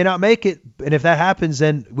 he may not make it. And if that happens,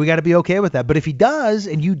 then we got to be okay with that. But if he does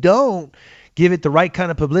and you don't give it the right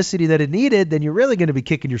kind of publicity that it needed, then you're really going to be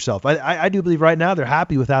kicking yourself. I do believe right now they're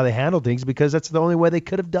happy with how they handle things because that's the only way they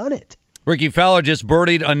could have done it. Ricky Fowler just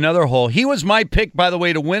birdied another hole. He was my pick, by the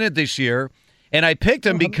way, to win it this year, and I picked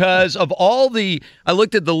him because of I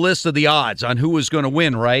looked at the list of the odds on who was going to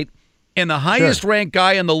win, right? And the highest ranked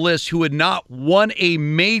guy on the list who had not won a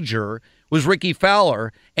major was Ricky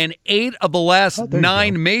Fowler, and 8 of the last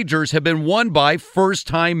 9 majors have been won by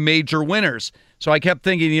first-time major winners. So I kept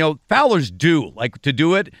thinking, Fowler's due, to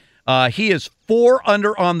do it. He is 4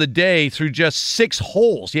 under on the day through just 6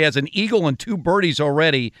 holes. He has an eagle and 2 birdies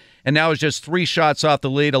already, and now is just 3 shots off the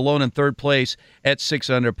lead, alone in 3rd place at 6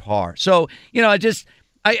 under par. So,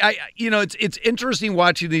 it's interesting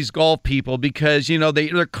watching these golf people because,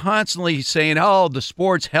 they're constantly saying, oh, the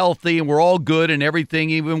sport's healthy and we're all good and everything,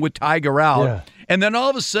 even with Tiger out. Yeah. And then all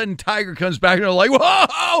of a sudden, Tiger comes back and they're like,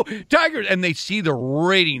 whoa, Tiger. And they see the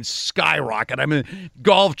ratings skyrocket. I mean,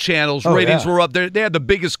 Golf Channel's ratings were up there. They had the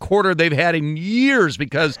biggest quarter they've had in years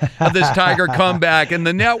because of this Tiger comeback, and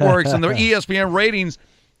the networks and the ESPN ratings.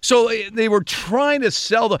 So they were trying to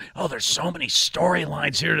sell there's so many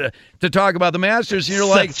storylines here to talk about the Masters. And you're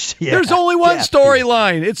like, there's only one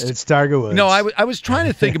storyline. It's Tiger Woods. No, I was trying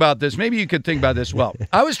to think about this. Maybe you could think about this well.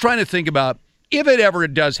 I was trying to think about if it ever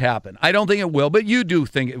does happen. I don't think it will, but you do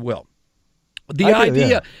think it will. The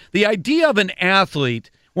idea of an athlete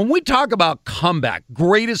when we talk about comeback,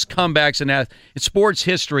 greatest comebacks in sports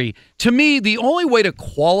history, to me, the only way to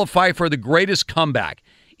qualify for the greatest comeback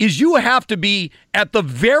is you have to be at the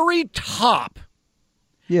very top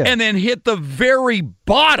and then hit the very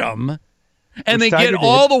bottom and then get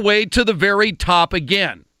all the way to the very top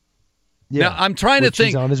again. Yeah, now, I'm trying to think.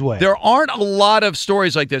 He's on his way. There aren't a lot of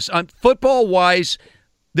stories like this. Football-wise,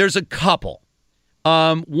 there's a couple.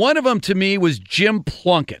 One of them, to me, was Jim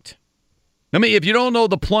Plunkett. If you don't know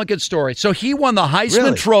the Plunkett story, so he won the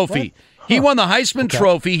Heisman Trophy. Huh. He won the Heisman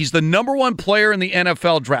Trophy. He's the number one player in the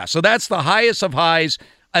NFL draft. So that's the highest of highs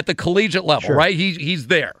at the collegiate level, right? He's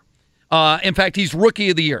there. In fact, he's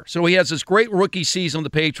Rookie of the Year. So he has this great rookie season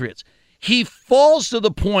with the Patriots. He falls to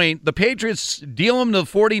the point, the Patriots deal him to the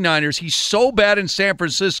 49ers. He's so bad in San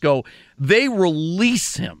Francisco, they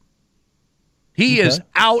release him. He is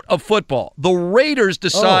out of football. The Raiders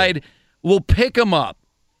decide we'll pick him up.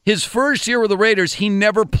 His first year with the Raiders, he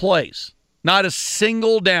never plays. Not a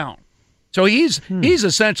single down. So he's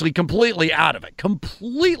essentially completely out of it.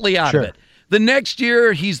 Completely out of it. The next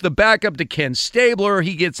year, he's the backup to Ken Stabler.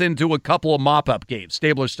 He gets into a couple of mop-up games.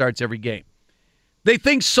 Stabler starts every game. They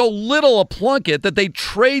think so little of Plunkett that they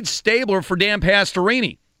trade Stabler for Dan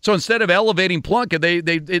Pastorini. So instead of elevating Plunkett,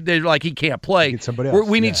 they're like, he can't play.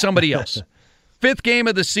 We need somebody else. Fifth game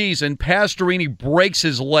of the season, Pastorini breaks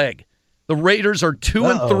his leg. The Raiders are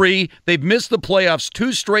 2-3. They've missed the playoffs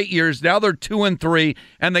 2 straight years. Now they're 2-3,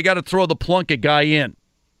 and they got to throw the Plunkett guy in.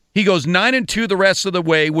 He goes 9-2 the rest of the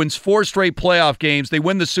way, wins 4 straight playoff games. They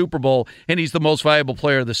win the Super Bowl, and he's the most valuable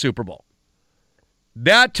player of the Super Bowl.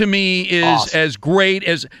 That, to me, is as great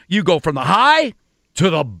as you go from the high to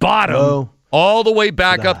the bottom, all the way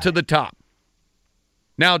back up to the top.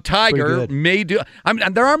 Now, Tiger may do –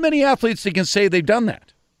 there aren't many athletes that can say they've done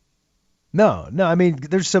that. No. I mean,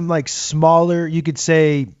 there's some, like, smaller, you could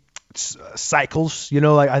say, cycles.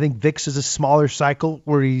 Like I think Vicks is a smaller cycle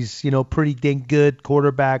where he's, pretty dang good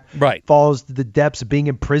quarterback. Right. Falls to the depths of being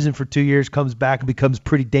in prison for 2 years, comes back and becomes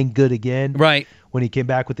pretty dang good again. Right. When he came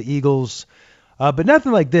back with the Eagles. But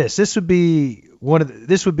nothing like this. This would be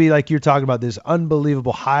like you're talking about, this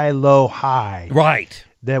unbelievable high, low, high. Right.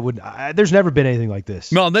 That would there's never been anything like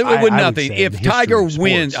this. No, it would nothing. If Tiger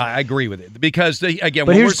wins, I agree with it because when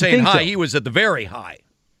we're saying high, he was at the very high.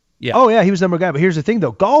 Yeah. Oh yeah, he was the number one guy. But here's the thing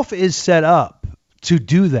though, golf is set up to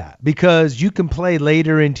do that because you can play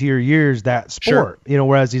later into your years that sport. Sure.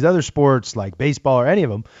 Whereas these other sports like baseball or any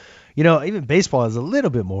of them, even baseball has a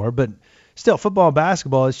little bit more, but still, football and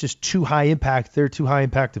basketball, it's just too high impact. They're too high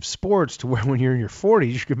impact of sports to where when you're in your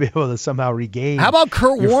 40s, you're going to be able to somehow regain. How about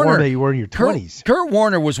Kurt Warner? Form that you were in your 20s. Kurt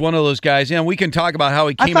Warner was one of those guys. We can talk about how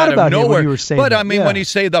he came out of nowhere. When you were saying but that, when you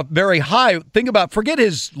say the very high, forget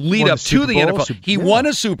his lead up to the NFL. He won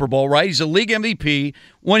a Super Bowl, right? He's a league MVP.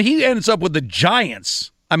 When he ends up with the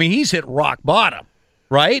Giants, he's hit rock bottom.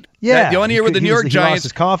 Right? Yeah. The only year with the New York Giants. He lost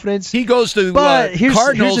his confidence. He goes to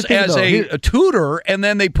Cardinals as a tutor, and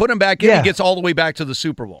then they put him back in and gets all the way back to the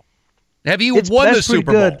Super Bowl. Have you won the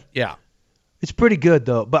Super Bowl? Yeah. It's pretty good,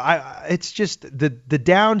 though. But it's just the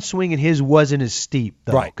downswing in his wasn't as steep,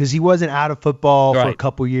 though. Right. Because he wasn't out of football for a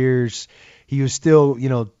couple years. He was still,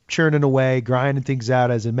 churning away, grinding things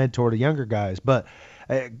out as a mentor to younger guys. But,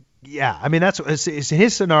 that's in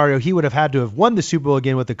his scenario, he would have had to have won the Super Bowl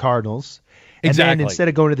again with the Cardinals. And then instead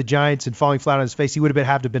of going to the Giants and falling flat on his face, he would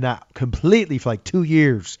have been out completely for like 2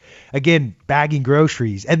 years, again, bagging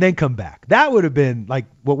groceries, and then come back. That would have been like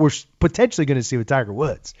what we're potentially going to see with Tiger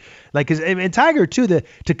Woods. And Tiger, too,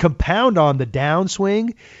 to compound on the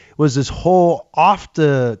downswing was this whole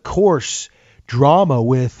off-the-course drama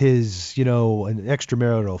with his,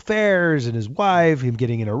 extramarital affairs and his wife, him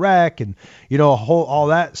getting in a wreck, and, all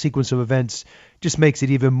that sequence of events just makes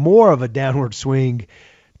it even more of a downward swing.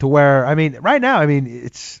 To where, right now,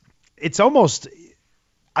 it's almost,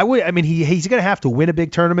 he's going to have to win a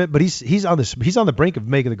big tournament, but he's on the brink of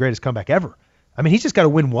making the greatest comeback ever. He's just got to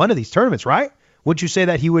win one of these tournaments, right? Wouldn't you say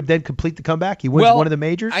that he would then complete the comeback? He wins one of the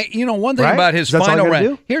majors? One thing about his final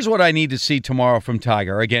round, here's what I need to see tomorrow from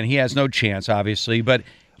Tiger. Again, he has no chance, obviously, but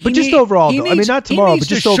just overall, though. Not tomorrow, but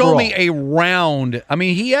just overall. He needs to show me a round.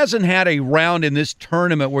 He hasn't had a round in this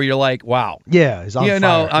tournament where you're like, wow. Yeah, he's on fire.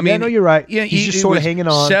 No, you're right. Yeah, he's just sort of hanging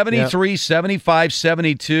on. 73, 75,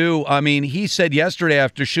 72. He said yesterday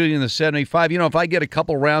after shooting the 75, if I get a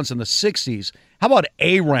couple rounds in the 60s, how about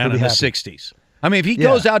a round in the 60s? If he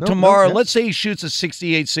goes out tomorrow, let's say he shoots a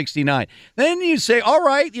 68, 69, then you say, all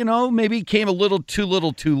right, maybe he came a little too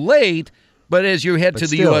late. But as you head to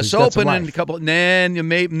the U.S. Open and a couple, then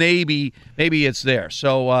maybe it's there.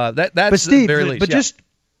 So that's but Steve, the very least. But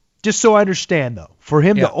just so I understand, though, for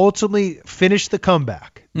him to ultimately finish the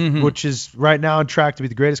comeback, which is right now on track to be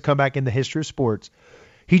the greatest comeback in the history of sports,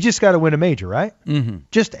 he just got to win a major, right?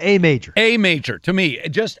 Just a major. A major, to me.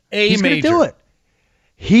 Just a He's major. He's going to do it.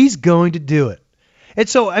 He's going to do it. And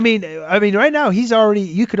so, I mean, right now,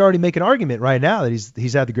 you could already make an argument right now that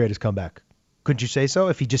he's had the greatest comeback. Couldn't you say so?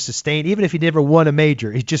 If he just sustained, even if he never won a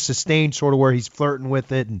major, he just sustained sort of where he's flirting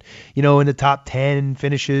with it and, in the top 10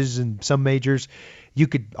 finishes and some majors, you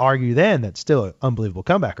could argue then that's still an unbelievable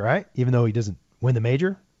comeback, right? Even though he doesn't win the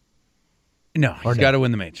major? No, he's got to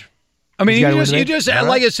win the major. I mean, you just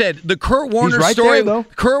like I said, the Kurt Warner right story. there,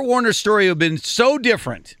 Kurt Warner story would have been so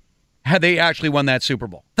different had they actually won that Super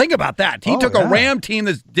Bowl. Think about that. He took a Ram team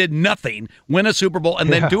that did nothing, win a Super Bowl,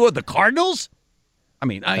 and then do it with the Cardinals. I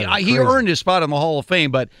mean, he earned his spot in the Hall of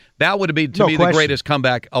Fame, but that would have been to me the greatest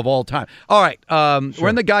comeback of all time. All right, we're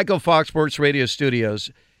in the Geico Fox Sports Radio studios.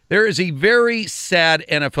 There is a very sad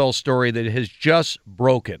NFL story that has just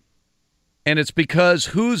broken. And it's because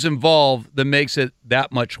who's involved that makes it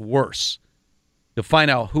that much worse. You'll find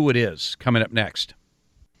out who it is coming up next.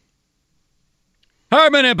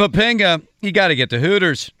 Harmon and Papinga, you got to get to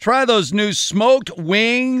Hooters. Try those new smoked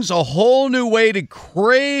wings, a whole new way to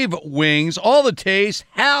crave wings. All the taste,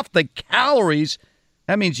 half the calories.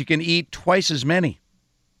 That means you can eat twice as many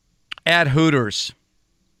at Hooters.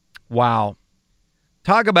 Wow.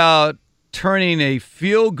 Talk about turning a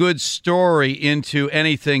feel-good story into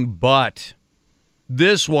anything but.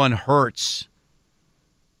 This one hurts.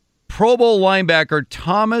 Pro Bowl linebacker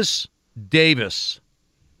Thomas Davis,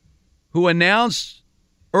 who announced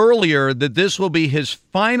earlier that this will be his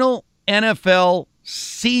final NFL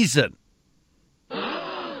season,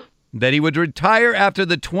 that he would retire after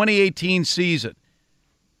the 2018 season.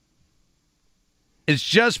 It's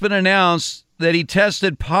just been announced that he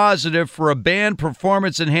tested positive for a banned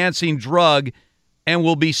performance-enhancing drug and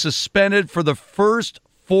will be suspended for the first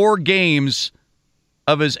 4 games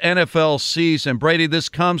of his NFL season. Brady, this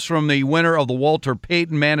comes from the winner of the Walter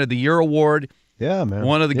Payton Man of the Year Award. Yeah, man.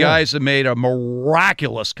 One of the guys that made a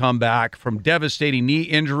miraculous comeback from devastating knee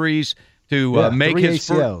injuries to make his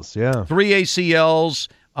 3 ACLs. 3 ACLs.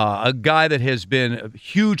 A guy that has been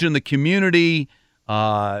huge in the community.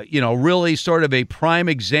 Really sort of a prime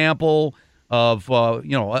example of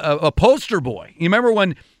a poster boy. You remember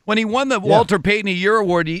when he won the Walter Payton Year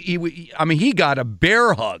Award? He got a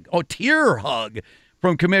bear hug, tear hug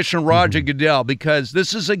from Commissioner Roger Goodell, because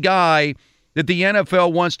this is a guy that the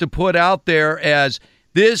NFL wants to put out there as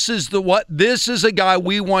this is a guy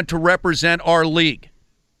we want to represent our league.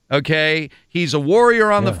 Okay, he's a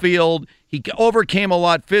warrior on the field. He overcame a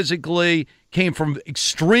lot physically, came from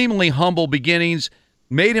extremely humble beginnings,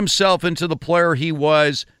 made himself into the player he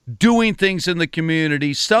was, doing things in the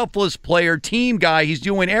community, selfless player, team guy. He's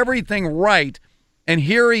doing everything right. And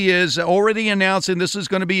here he is already announcing this is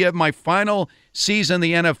going to be my final season in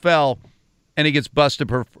the NFL, and he gets busted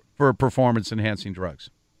for performance-enhancing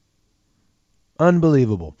drugs.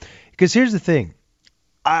 Unbelievable. Because here's the thing.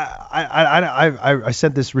 I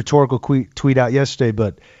sent this rhetorical tweet out yesterday,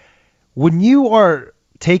 but when you are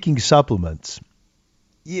taking supplements,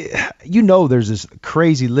 there's this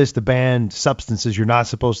crazy list of banned substances you're not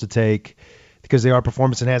supposed to take because they are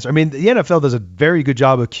performance enhancers. I mean, the NFL does a very good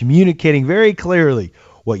job of communicating very clearly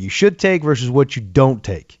what you should take versus what you don't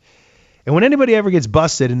take. And when anybody ever gets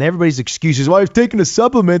busted and everybody's excuses, well, I've taken a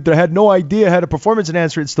supplement that I had no idea had a performance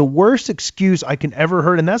enhancer, it's the worst excuse I can ever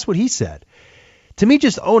hear, and that's what he said. To me,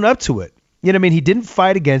 just own up to it. You know what I mean? He didn't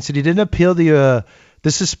fight against it. He didn't appeal the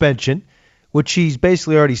suspension, which he's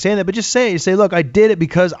basically already saying that. But just say, look, I did it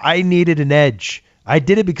because I needed an edge. I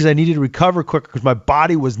did it because I needed to recover quicker because my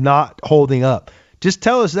body was not holding up. Just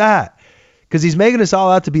tell us that, because he's making us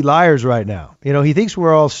all out to be liars right now. He thinks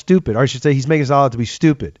we're all stupid, or I should say he's making us all out to be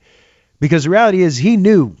stupid. Because the reality is he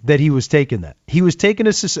knew that he was taking that. He was taking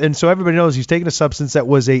and so everybody knows he's taking a substance that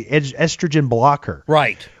was a estrogen blocker.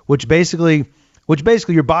 Right. Which basically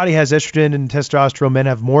your body has estrogen and testosterone. Men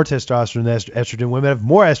have more testosterone than estrogen. Women have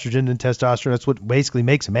more estrogen than testosterone. That's what basically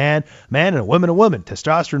makes a man, and a woman, a woman.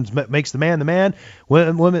 Testosterone makes the man, the man.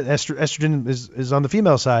 Women, estrogen is on the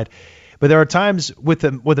female side. But there are times with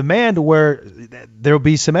a man to where there will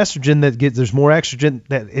be some estrogen there's more estrogen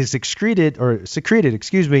that is secreted,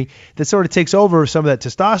 that sort of takes over some of that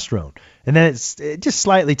testosterone. And then it just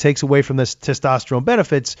slightly takes away from this testosterone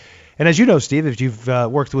benefits. And as you know, Steve, if you've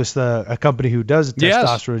worked with a company who does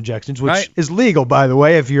testosterone injections, which is legal, by the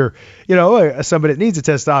way, if you're, somebody that needs a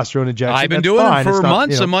testosterone injection. I've been doing it for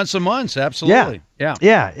months and months and months. Absolutely.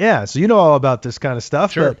 Yeah. So you know all about this kind of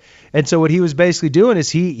stuff. Sure. And so what he was basically doing is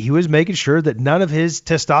he was making sure that none of his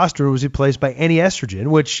testosterone was replaced by any estrogen,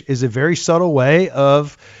 which is a very subtle way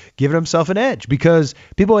of giving himself an edge, because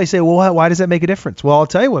people always say, well, why does that make a difference? Well, I'll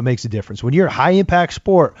tell you what makes a difference. When you're a high impact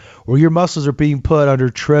sport where your muscles are being put under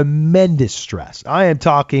tremendous stress, I am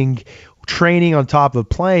talking training on top of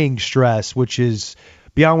playing stress, which is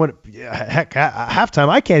beyond what, heck, half time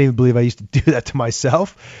I can't even believe I used to do that to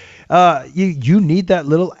myself. You need that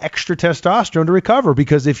little extra testosterone to recover,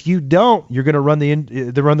 because if you don't, you're going to run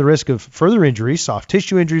the risk of further injuries, soft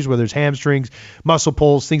tissue injuries, whether it's hamstrings, muscle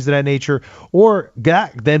pulls, things of that nature, or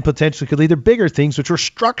that then potentially could lead to bigger things, which are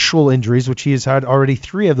structural injuries, which he has had already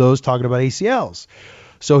 3 of those, talking about ACLs.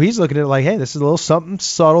 So he's looking at it like, hey, this is a little something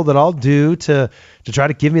subtle that I'll do to try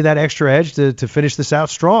to give me that extra edge to finish this out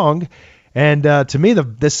strong. And to me,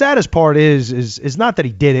 the saddest part is not that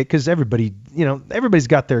he did it, because everybody's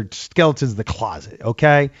got their skeletons in the closet,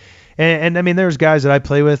 okay? And I mean, there's guys that I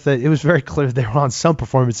play with that it was very clear they were on some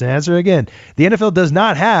performance enhancer. Again, the NFL does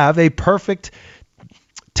not have a perfect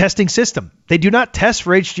testing system. They do not test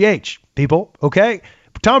for HGH, people, okay?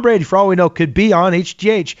 Tom Brady, for all we know, could be on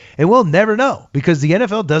HGH, and we'll never know because the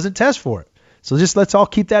NFL doesn't test for it. So just let's all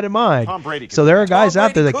keep that in mind. Tom Brady so there are guys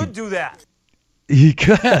out there that could do that. He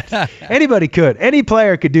could. Anybody could. Any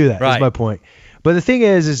player could do that, right. Is my point. But the thing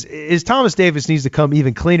is Thomas Davis needs to come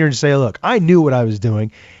even cleaner and say, look, I knew what I was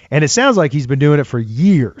doing. And it sounds like he's been doing it for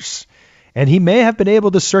years. And he may have been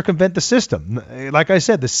able to circumvent the system. Like I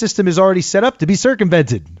said, the system is already set up to be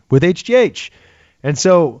circumvented with HGH. And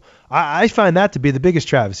so I find that to be the biggest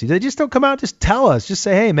travesty. They just don't come out and just tell us. Just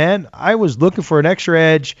say, hey, man, I was looking for an extra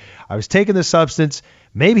edge. I was taking the substance.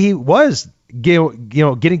 Maybe he was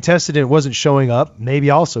getting tested and it wasn't showing up. Maybe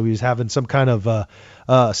also he was having some kind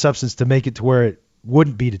of substance to make it to where it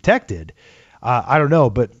wouldn't be detected. I don't know,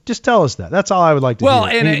 but just tell us that. That's all I would like to hear.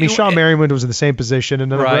 I mean, Sean Merriman was in the same position, and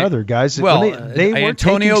none of the other guys. Well, they weren't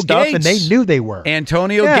taking stuff, and they knew they were.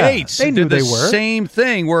 Antonio Gates did the same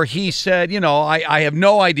thing where he said, I have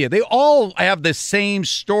no idea. They all have the same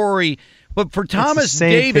story, but for Thomas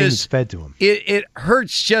Davis, fed to him. It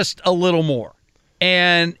hurts just a little more.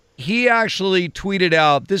 And he actually tweeted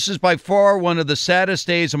out, "This is by far one of the saddest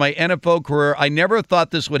days of my NFL career. I never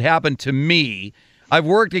thought this would happen to me. I've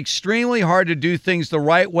worked extremely hard to do things the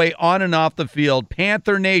right way on and off the field.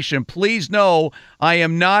 Panther Nation, please know I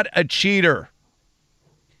am not a cheater."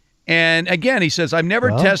 And again, he says, I've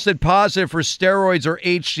never tested positive for steroids or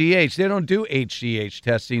HGH. They don't do HGH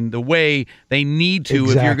testing the way they need to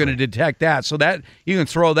if you're going to detect that. So that you can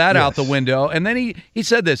throw that out the window. And then he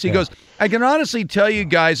said this. He goes, I can honestly tell you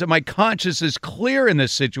guys that my conscience is clear in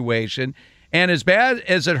this situation. And as bad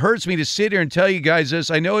as it hurts me to sit here and tell you guys this,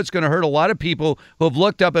 I know it's going to hurt a lot of people who have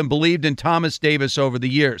looked up and believed in Thomas Davis over the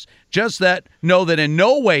years. Just that, know that in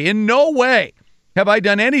no way have I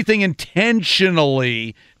done anything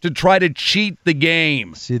intentionally to try to cheat the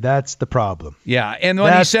game. See, that's the problem. Yeah, and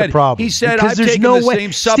when he said I've taken the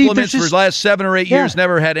same supplements for the last 7 or 8 years,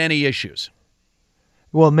 never had any issues.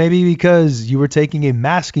 Well, maybe because you were taking a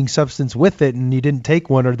masking substance with it and you didn't take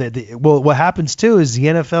one. Well, what happens too is the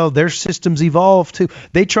NFL, their systems evolve too.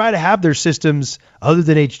 They try to have their systems other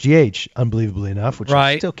than HGH, unbelievably enough, which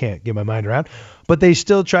I still can't get my mind around. But they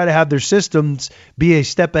still try to have their systems be a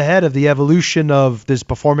step ahead of the evolution of this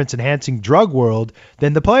performance-enhancing drug world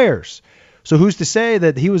than the players. So who's to say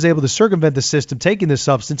that he was able to circumvent the system, taking this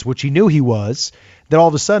substance, which he knew he was, that all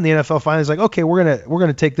of a sudden the NFL finally is like, okay, we're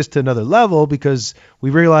gonna take this to another level because we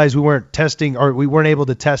realized we weren't testing or we weren't able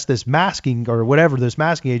to test this masking or whatever this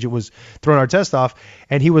masking agent was throwing our test off,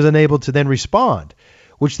 and he was unable to then respond,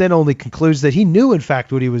 which then only concludes that he knew in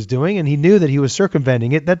fact what he was doing and he knew that he was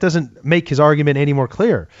circumventing it. That doesn't make his argument any more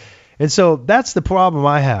clear. And so that's the problem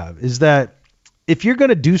I have, is that if you're going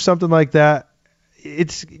to do something like that,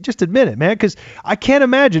 it's just admit it, man, because I can't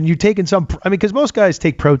imagine you taking because most guys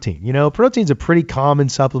take protein. Protein's a pretty common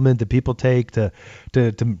supplement that people take to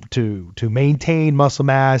maintain muscle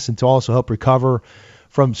mass and to also help recover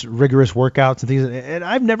from rigorous workouts and things. And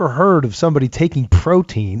I've never heard of somebody taking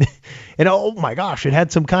protein and, oh my gosh, it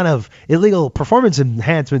had some kind of illegal performance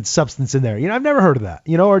enhancement substance in there. I've never heard of that,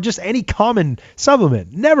 or just any common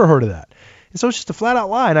supplement. Never heard of that. And so it's just a flat out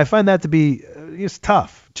lie. And I find that to be it's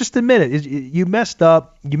tough. Just admit it. You messed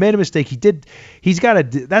up. You made a mistake. He's got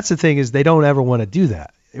to, that's the thing, is they don't ever want to do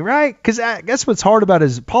that. Right? Because I guess what's hard about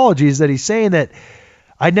his apology is that he's saying that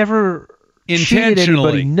I never cheated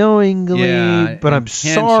anybody knowingly, but I'm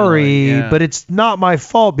sorry, but it's not my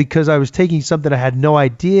fault because I was taking something I had no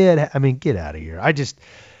idea. I mean, get out of here.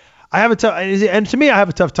 I have a tough, and to me, I have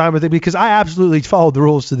a tough time with it because I absolutely followed the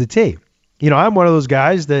rules to the T. I'm one of those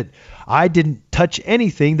guys that I didn't touch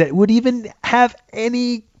anything that would even have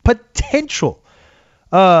any potential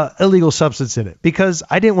illegal substance in it because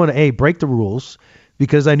I didn't want to break the rules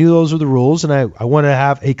because I knew those were the rules and I want to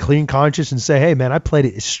have a clean conscience and say, hey man, I played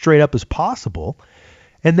it as straight up as possible.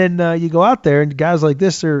 And then you go out there and guys like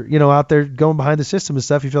this are, out there going behind the system and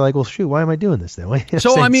stuff. You feel like, well, shoot, why am I doing this then?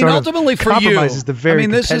 So, ultimately for you,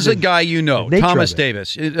 this is a guy Thomas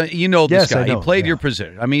Davis. You know this guy. He played your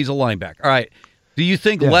position. He's a linebacker. All right. Do you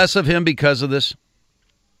think less of him because of this?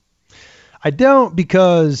 I don't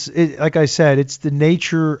because, like I said, it's the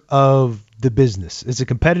nature of the business. It's a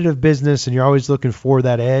competitive business, and you're always looking for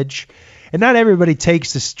that edge. And not everybody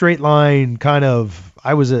takes the straight line kind of –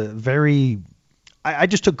 I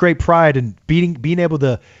just took great pride in being able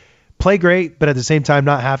to play great, but at the same time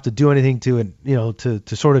not have to do anything to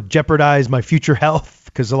sort of jeopardize my future health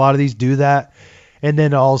because a lot of these do that. And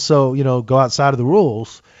then also, go outside of the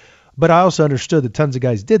rules. But I also understood that tons of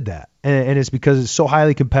guys did that. And it's because it's so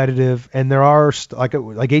highly competitive. And there are, like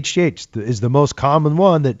HGH is the most common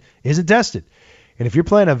one that isn't tested. And if you're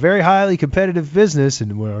playing a very highly competitive business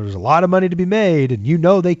and where there's a lot of money to be made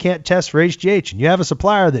and they can't test for HGH and you have a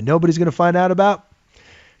supplier that nobody's going to find out about,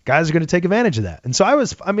 guys are going to take advantage of that. And so I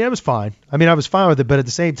was fine. I was fine with it. But at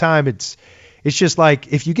the same time, it's just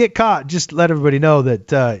like if you get caught, just let everybody know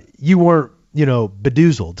that you weren't,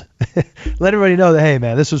 bedoozled. Let everybody know that, hey,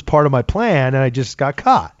 man, this was part of my plan and I just got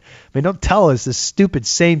caught. Don't tell us this stupid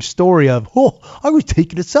same story of, I was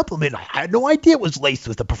taking a supplement. I had no idea it was laced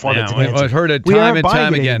with a performance enhancer. I've heard it time and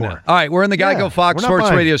time again now. All right, we're in the Geico Fox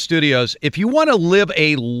Sports Radio studios. If you want to live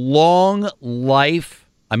a long life,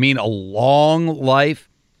 a long life,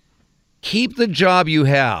 keep the job you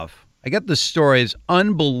have. I get the story. It's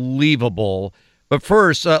unbelievable. But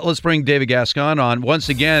first, let's bring David Gascon on. Once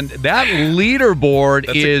again, that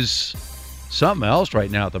leaderboard is something else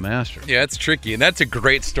right now at the Masters. Yeah, it's tricky, and that's a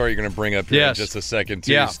great story you're going to bring up here in just a second,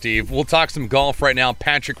 too, Steve. We'll talk some golf right now.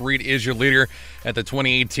 Patrick Reed is your leader at the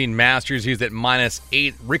 2018 Masters. He's at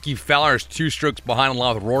 -8. Ricky Fowler is 2 strokes behind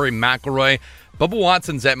along with Rory McIlroy. Bubba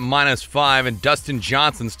Watson's at -5, and Dustin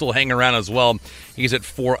Johnson still hanging around as well. He's at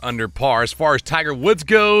 4 under par. As far as Tiger Woods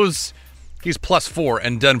goes, he's +4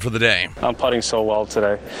 and done for the day. I'm putting so well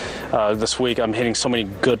today. This week I'm hitting so many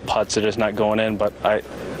good putts that are just not going in, but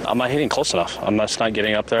I'm not hitting close enough. I'm just not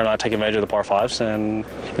getting up there and not taking advantage of the par 5s, and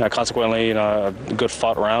consequently, a good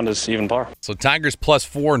fought round is even par. So Tiger's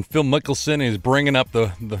 +4, and Phil Mickelson is bringing up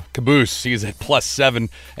the caboose. He's at +7,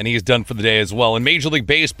 and he's done for the day as well. In Major League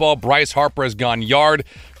Baseball, Bryce Harper has gone yard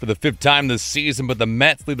for the 5th time this season, but the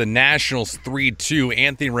Mets lead the Nationals 3-2.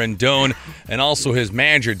 Anthony Rendon and also his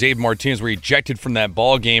manager, Dave Martinez, were ejected from that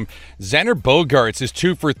ball game. Xander Bogaerts is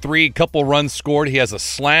 2 for 3, couple runs scored. He has a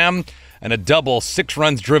slam and a double, 6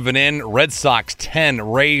 runs driven in. Red Sox 10,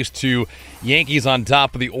 Rays 2, Yankees on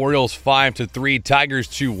top of the Orioles 5-3, Tigers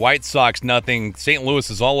 2, White Sox nothing. St. Louis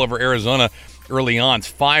is all over Arizona early on. It's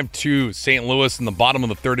 5-2 St. Louis in the bottom of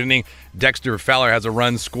the 3rd inning. Dexter Fowler has a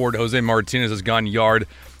run scored. Jose Martinez has gone yard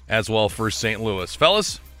as well for St. Louis.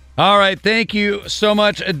 Fellas? All right, thank you so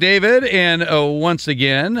much, David. And once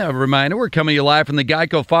again, a reminder, we're coming to you live from the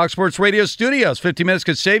Geico Fox Sports Radio studios. 15 minutes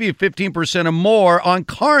could save you 15% or more on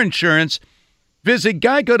car insurance. Visit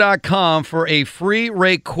geico.com for a free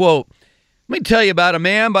rate quote. Let me tell you about a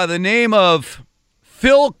man by the name of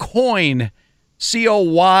Phil Coyne,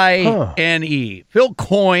 C-O-Y-N-E. Phil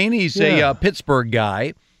Coyne, he's a Pittsburgh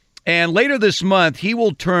guy. And later this month, he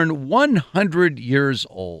will turn 100 years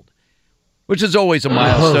old, which is always a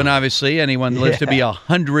milestone, obviously. Anyone lives to be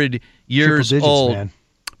 100 years old. Man.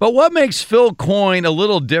 But what makes Phil Coyne a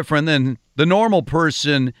little different than the normal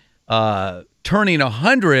person turning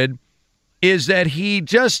 100 is that he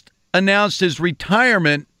just announced his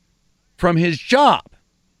retirement from his job.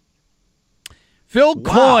 Phil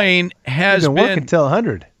Coyne has been working until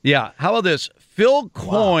 100. Yeah. How about this? Phil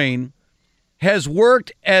Coyne has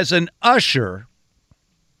worked as an usher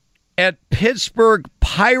at Pittsburgh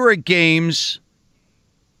Pirate games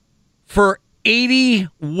for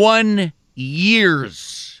 81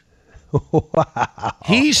 years. Wow.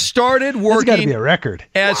 He started working That's gotta be a record.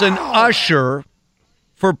 as an usher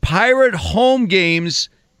for Pirate home games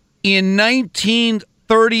in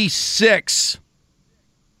 1936.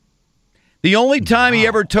 The only time he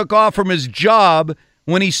ever took off from his job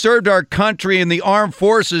when he served our country in the armed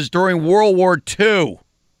forces during World War II.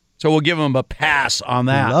 So we'll give him a pass on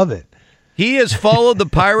that. I love it. He has followed the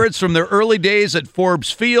Pirates from their early days at Forbes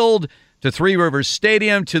Field to Three Rivers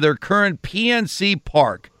Stadium to their current PNC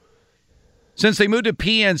Park. Since they moved to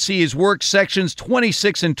PNC, he's worked sections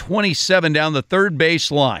 26 and 27 down the third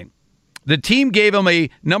base line. The team gave him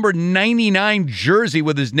a number 99 jersey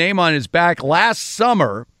with his name on his back last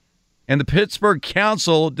summer, and the Pittsburgh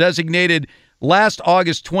Council designated last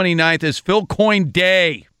August 29th as Phil Coyne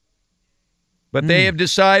Day. But they have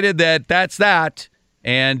decided that that's that,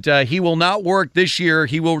 and he will not work this year.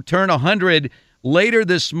 He will turn 100 later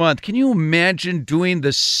this month. Can you imagine doing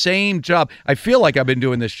the same job? I feel like I've been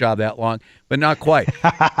doing this job that long, but not quite.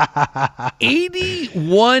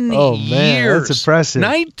 81 years. That's impressive.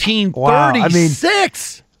 1936. Wow. I mean,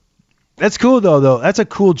 that's cool though. That's a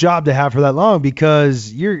cool job to have for that long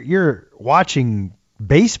because you're watching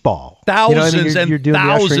baseball. Thousands you're doing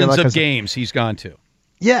thousands of games he's gone to.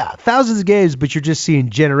 Yeah, thousands of games, but you're just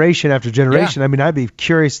seeing generation after generation. Yeah. I mean, I'd be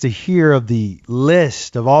curious to hear of the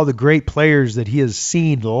list of all the great players that he has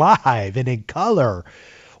seen live and in color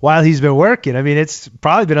while he's been working. I mean, it's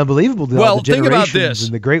probably been unbelievable. All the think about generations this.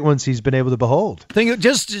 and the great ones he's been able to behold. Think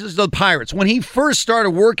just the Pirates. When he first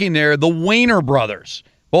started working there, the Wainer brothers,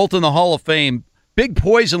 both in the Hall of Fame, Big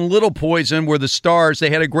Poison, Little Poison were the stars.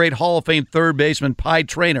 They had a great Hall of Fame third baseman, Pie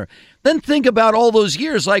Traynor. Then think about all those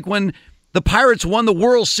years, like when the Pirates won the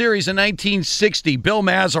World Series in 1960. Bill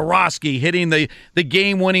Mazeroski hitting the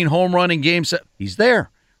game-winning home run in Game 7. He's there.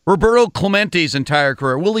 Roberto Clemente's entire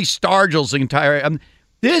career. Willie Stargell's entire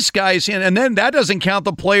this guy's in. And then that doesn't count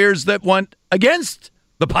the players that went against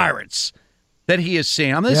the Pirates that he has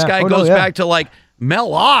seen. This guy goes back to like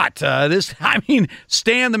Mel Ott.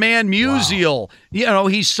 Stan the Man Musial. Wow.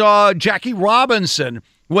 He saw Jackie Robinson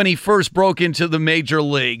when he first broke into the major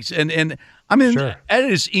leagues. And that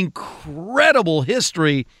is incredible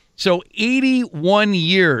history. So 81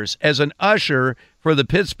 years as an usher for the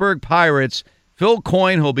Pittsburgh Pirates. Phil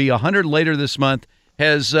Coyne, who'll be 100 later this month,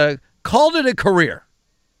 has called it a career.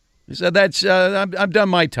 He said, I've done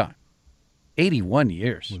my time. 81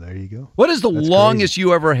 years. Well, there you go. What is the longest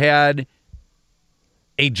you ever had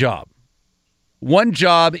a job? One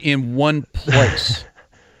job in one place.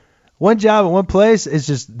 One job in one place is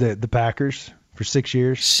just the Packers for 6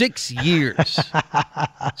 years. 6 years.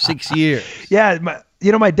 6 years. Yeah.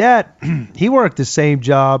 My dad, he worked the same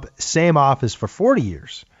job, same office for 40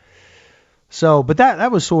 years. So, but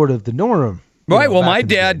that was sort of the norm. Right. Well, my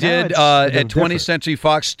dad did at 20th Century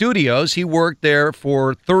Fox Studios. He worked there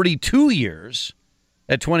for 32 years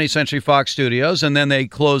at 20th Century Fox Studios, and then they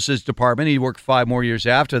closed his department. He worked 5 more years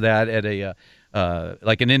after that at a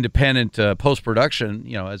like an independent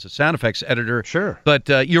post-production, as a sound effects editor. Sure. But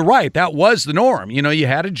you're right. That was the norm. You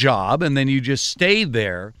had a job, and then you just stayed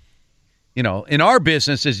there. In our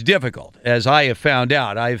business, it's difficult, as I have found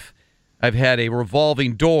out. I've had a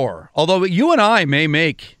revolving door. Although you and I may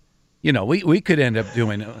make, we could end up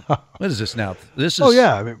doing, what is this now? This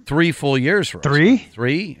is 3 full years for us. 3?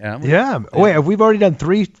 3? Yeah. Yeah. Wait, have we already done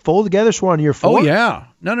 3 full together, so we're on year 4? Oh, yeah.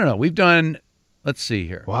 No. We've done, let's see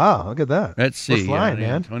here. Wow, look at that. Let's see. We're flying,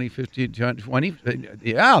 man. 2015, 2020.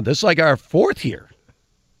 Yeah, this is like our 4th year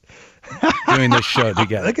doing this show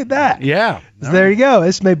together. Look at that. Yeah. So there you go.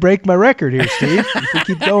 This may break my record here, Steve. If we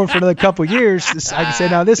keep going for another couple years, I can say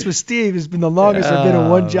now this was Steve. Has been the longest I've been in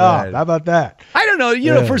one job. Right. How about that? I don't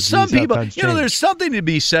know. For some people, there's something to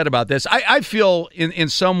be said about this. I feel in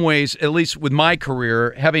some ways, at least with my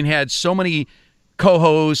career, having had so many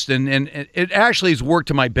co-hosts, and it actually has worked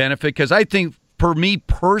to my benefit because I think for me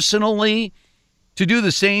personally, to do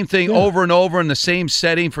the same thing over and over in the same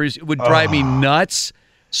setting would drive me nuts.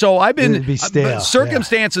 So I've been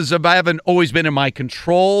circumstances haven't always been in my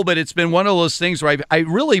control, but it's been one of those things where I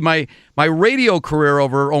really my radio career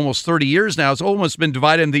over almost 30 years now has almost been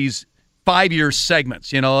divided in these 5-year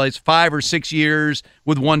segments. It's 5 or 6 years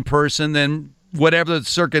with one person, then whatever the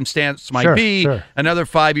circumstance might be, another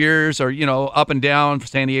 5 years, or up and down,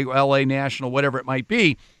 San Diego, LA, national, whatever it might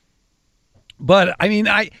be. But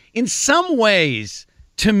in some ways,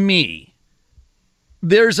 to me,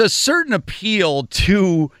 there's a certain appeal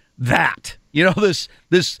to that. This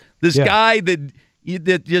guy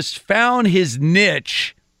that just found his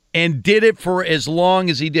niche and did it for as long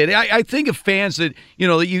as he did. I think of fans that,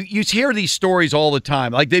 you hear these stories all the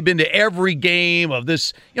time. Like they've been to every game of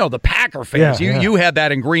this, the Packer fans. You had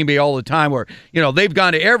that in Green Bay all the time where, they've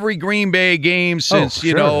gone to every Green Bay game since,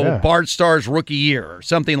 Bart Starr's rookie year or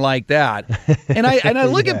something like that. And I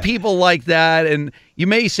look at people like that, and you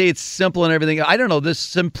may say it's simple and everything. I don't know, the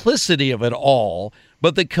simplicity of it all,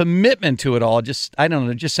 but the commitment to it all, it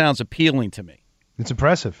just sounds appealing to me. It's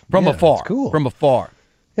impressive. From afar. It's cool. From afar.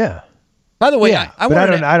 Yeah. By the way, I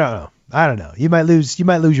don't know. I don't know. You might lose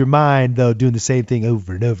your mind though doing the same thing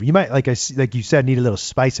over and over. You might, like you said, need a little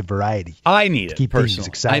spice of variety. I need to it keep personally. things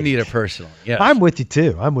exciting. I need it personally. Yeah, I'm with you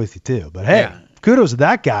too. But hey, kudos to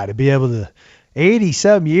that guy to be able to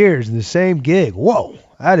 80-some years in the same gig. Whoa,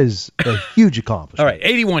 that is a huge accomplishment. All right,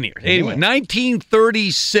 81 years. 81.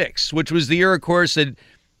 1936, which was the year, of course, that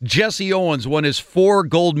Jesse Owens won his 4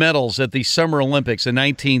 gold medals at the Summer Olympics in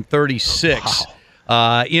 1936.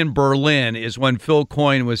 Wow. In Berlin is when Phil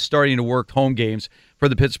Coyne was starting to work home games for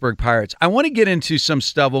the Pittsburgh Pirates. I want to get into some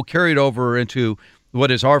stuff. We'll carry it over into what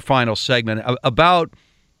is our final segment about,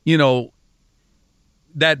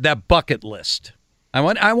 that bucket list. I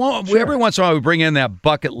want. Sure. Every once in a while we bring in that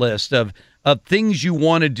bucket list of things you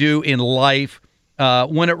want to do in life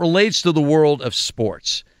when it relates to the world of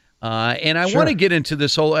sports. And I want to get into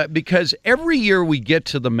this whole because every year we get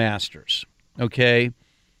to the Masters, okay.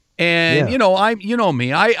 And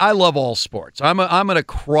me, I love all sports. I'm an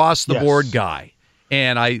across the board guy,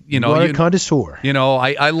 and you're a connoisseur.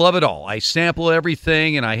 I love it all. I sample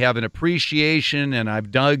everything, and I have an appreciation, and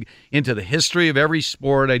I've dug into the history of every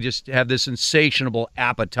sport. I just have this insatiable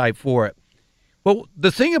appetite for it. Well,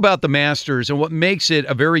 the thing about the Masters and what makes it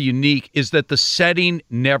a very unique is that the setting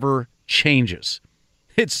never changes.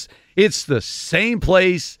 It's the same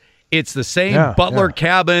place. It's the same Butler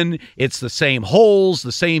cabin. It's the same holes,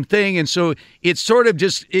 the same thing. And so it's sort of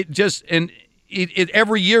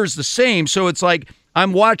every year is the same. So it's like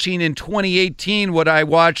I'm watching in 2018 what I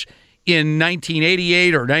watched in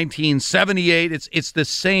 1988 or 1978. It's the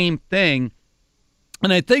same thing.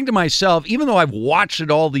 And I think to myself, even though I've watched it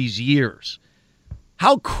all these years,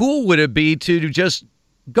 how cool would it be to just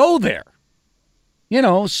go there?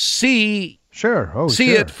 See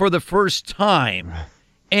it for the first time.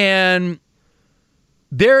 And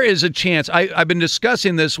there is a chance. I've been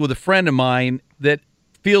discussing this with a friend of mine that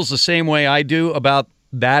feels the same way I do about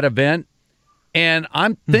that event. And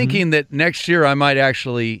I'm thinking that next year I might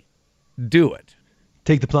actually do it.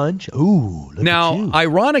 Take the plunge? Ooh, look now, at you.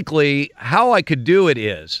 Ironically, how I could do it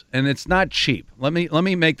is, and it's not cheap. Let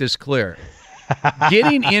me make this clear.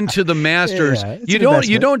 Getting into the Masters, you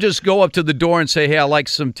don't just go up to the door and say, "Hey, I like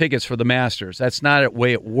some tickets for the Masters." That's not the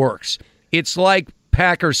way it works. It's like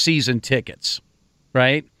Packer season tickets,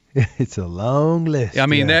 right? It's a long list. I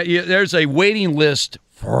mean, there's a waiting list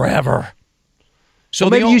forever. So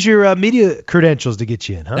maybe use your media credentials to get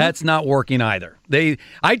you in, huh? That's not working either.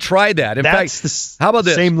 I tried that. In fact, how about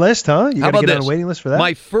this? Same list, huh? You got to get on a waiting list for that?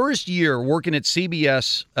 My first year working at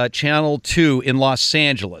CBS Channel 2 in Los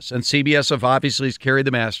Angeles, and CBS have obviously carried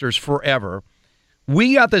the Masters forever,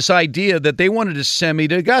 we got this idea that they wanted to send me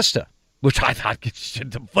to Augusta, which I thought was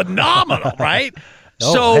phenomenal, right?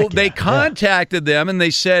 So they contacted them, and they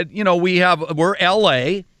said, we're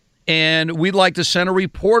L.A., and we'd like to send a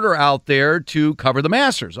reporter out there to cover the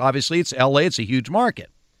Masters. Obviously, it's L.A., it's a huge market.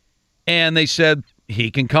 And they said,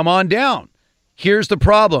 he can come on down. Here's the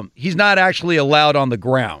problem. He's not actually allowed on the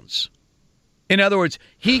grounds. In other words,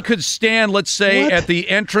 he could stand, let's say, at the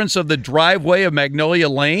entrance of the driveway of Magnolia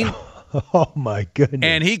Lane. Oh, my goodness.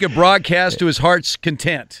 And he could broadcast to his heart's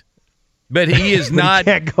content. But he is not.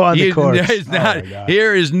 He can't go on the course.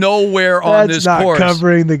 Here is nowhere on this course.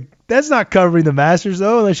 That's not covering the Masters,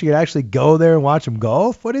 though, unless you could actually go there and watch them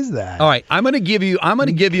golf. What is that? All right, I'm going to give you a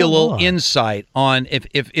little insight on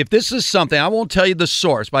if this is something. I won't tell you the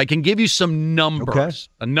source, but I can give you some numbers.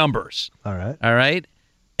 Okay. Numbers. All right. All right,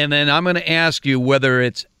 and then I'm going to ask you whether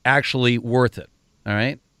it's actually worth it. All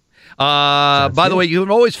right. By the way, you can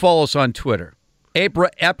always follow us on Twitter.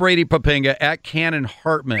 At Brady Papinga, at Cannon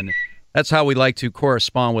Hartman. That's how we like to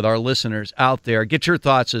correspond with our listeners out there. Get your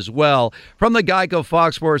thoughts as well. From the Geico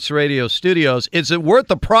Fox Sports Radio studios, is it worth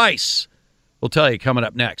the price? We'll tell you coming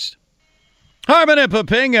up next. Hartman and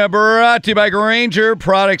Papinga, brought to you by Grainger.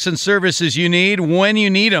 Products and services you need when you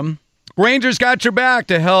need them. Grainger's got your back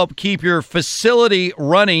to help keep your facility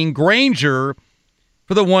running. Grainger,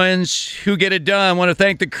 for the ones who get it done. I want to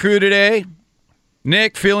thank the crew today.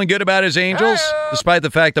 Nick, feeling good about his Angels, despite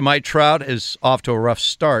the fact that Mike Trout is off to a rough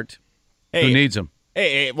start. Hey, who needs him?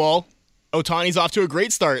 Hey, well, Ohtani's off to a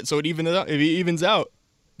great start, so it evens out.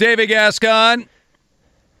 David Gascon.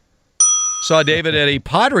 Saw David at a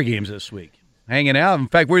Padre games this week, hanging out. In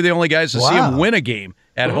fact, we're the only guys to see him win a game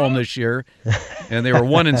at home this year, and they were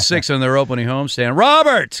 1-6 in their opening homestand.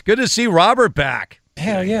 Robert, good to see Robert back.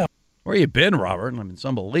 Hell yeah. Where you been, Robert? I mean, it's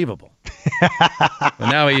unbelievable. But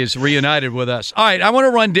now he is reunited with us. All right, I want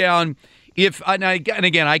to run down and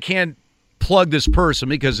again, I can't plug this person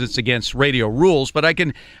because it's against radio rules, but I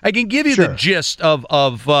can give you the gist of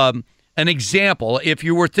an example. If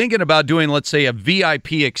you were thinking about doing, let's say, a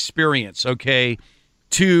VIP experience,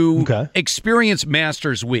 to experience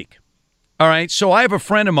Masters Week, All right, so I have a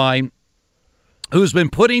friend of mine who's been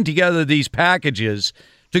putting together these packages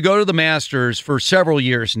to go to the Masters for several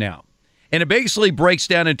years now. And it basically breaks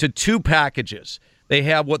down into 2 packages. They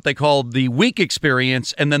have what they call the week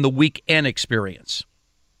experience and then the weekend experience.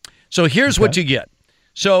 So here's what you get.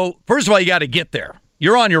 So first of all, you got to get there.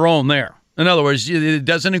 You're on your own there. In other words, it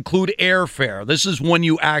doesn't include airfare. This is when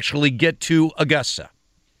you actually get to Augusta.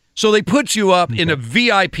 So they put you up in a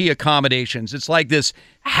VIP accommodations. It's like this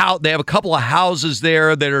how they have a couple of houses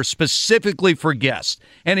there that are specifically for guests,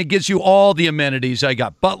 and it gives you all the amenities. I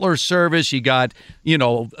got butler service, you got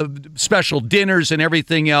special dinners and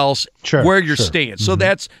everything else where you're staying. So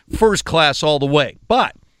that's first class all the way.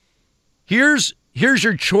 But here's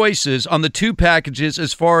your choices on the 2 packages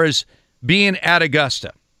as far as being at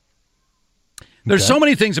Augusta. There's so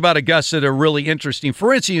many things about Augusta that are really interesting.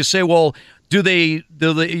 For instance, you say, well,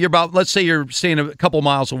 you're about, let's say you're staying a couple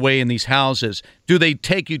miles away in these houses. Do they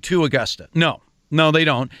take you to Augusta? No, they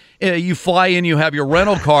don't. You fly in, you have your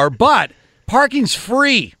rental car, but parking's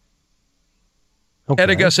free at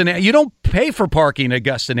Augusta. You don't pay for parking at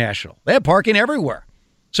Augusta National. They have parking everywhere.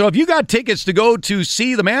 So if you got tickets to go to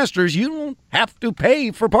see the Masters, you don't have to pay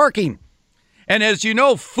for parking. And as you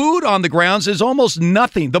know, food on the grounds is almost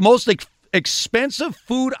nothing. The most expensive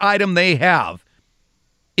food item they have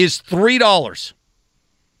is $3.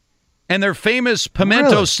 And their famous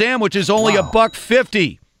pimento sandwich is only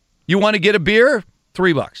 $1.50. You want to get a beer?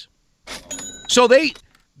 $3. So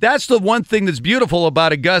that's the one thing that's beautiful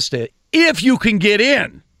about Augusta, if you can get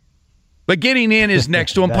in. But getting in is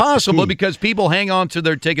next to impossible because people hang on to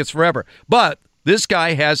their tickets forever. But this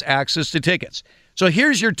guy has access to tickets. So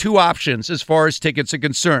here's your 2 options as far as tickets are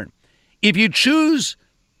concerned. If you choose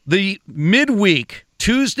the midweek,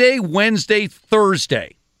 Tuesday, Wednesday,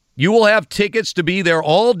 Thursday, you will have tickets to be there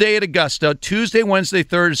all day at Augusta, Tuesday, Wednesday,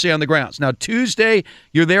 Thursday on the grounds. Now, Tuesday,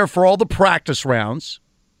 you're there for all the practice rounds.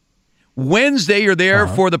 Wednesday, you're there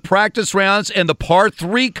for the practice rounds and the par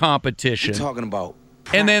 3 competition. You're talking about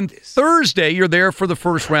practice. And then Thursday, you're there for the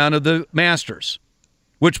first round of the Masters,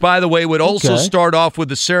 which, by the way, would also start off with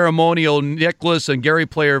the ceremonial Nicklaus and Gary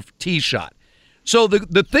Player tee shot. So the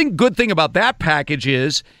good thing about that package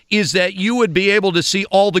is that you would be able to see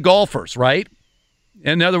all the golfers, right?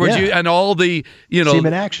 In other words, and all the, see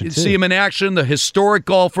them in action, the historic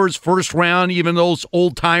golfers, first round, even those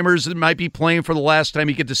old timers that might be playing for the last time,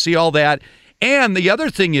 you get to see all that. And the other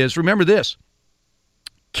thing is, remember this,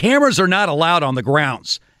 cameras are not allowed on the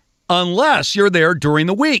grounds unless you're there during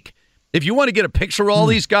the week. If you want to get a picture of all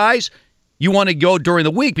these guys, you want to go during the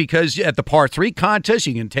week because at the par 3 contest,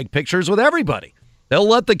 you can take pictures with everybody. They'll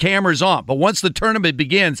let the cameras on. But once the tournament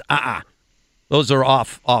begins, those are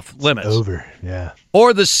off limits. It's over, yeah.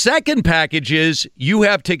 Or the second package is you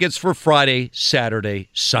have tickets for Friday, Saturday,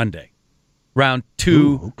 Sunday. Round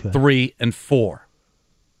 2, 3, and 4.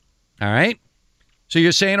 All right? So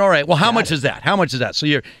you're saying, all right, well, how much is that? How much is that? So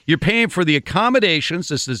you're paying for the accommodations.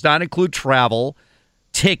 This does not include travel,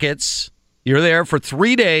 tickets. You're there for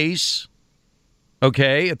 3 days.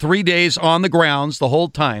 Okay, 3 days on the grounds the whole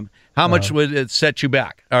time. How much would it set you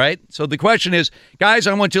back? All right, so the question is, guys,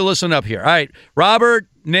 I want you to listen up here. All right, Robert,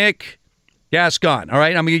 Nick, Gascon. All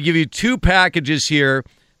right, I'm going to give you 2 packages here.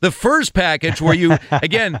 The first package where you,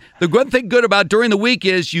 again, the one thing good about during the week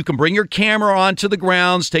is you can bring your camera onto the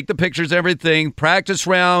grounds, take the pictures, everything, practice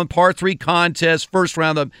round, par 3 contest, first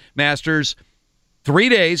round of Masters, 3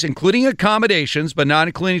 days, including accommodations, but not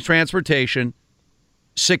including transportation,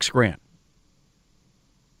 $6,000.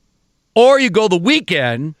 Or you go the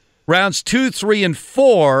weekend, rounds 2, 3, and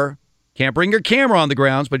 4. Can't bring your camera on the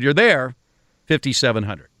grounds, but you're there,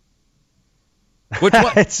 $5,700. Which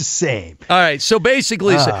one? It's the same. All right, so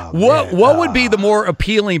basically, what would be the more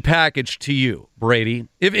appealing package to you, Brady?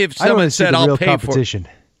 If someone said, "I'll pay for it,"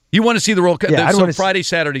 you want to see the real so Friday,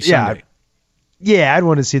 Saturday, Sunday. Yeah, I'd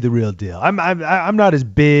want to see the real deal. I'm not as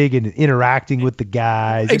big in interacting with the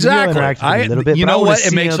guys. Exactly, a little bit. You know what?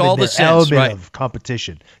 It makes all the sense. Right? Of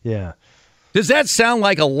competition. Yeah. Does that sound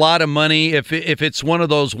like a lot of money if it's one of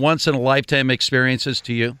those once in a lifetime experiences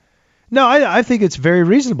to you? No, I think it's very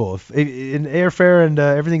reasonable. If in airfare and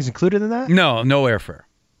everything's included in that? No airfare.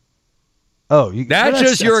 Oh, that's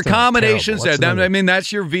just your accommodations. I mean,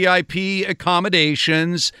 that's your VIP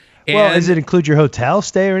accommodations. Well, does it include your hotel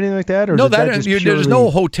stay or anything like that? Or no, there's no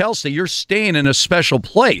hotel stay. You're staying in a special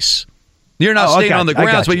place. You're not staying on the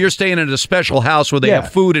grounds, but you're staying in a special house where they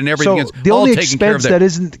have food and everything. So the only expense that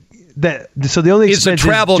isn't so the only expense is the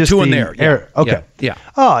travel is just to and there. Okay. Yeah.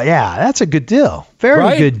 Oh yeah, that's a good deal.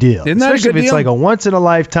 Very good deal. Isn't that especially a good if it's deal? like a once in a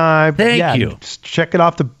lifetime. Thank you. Check it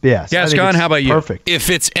off the Gascon, how about you? Perfect. If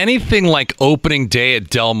it's anything like opening day at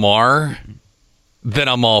Del Mar, then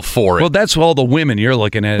I'm all for it. Well, that's all the women you're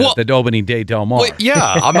looking at the opening day Del Mar. Well,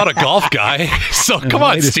 yeah, I'm not a golf guy, so come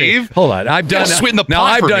on, Steve. Hold on, I've done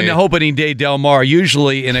the opening day Del Mar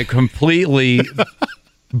usually in a completely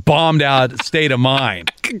bombed out state of mind.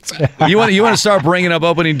 Exactly. You want to start bringing up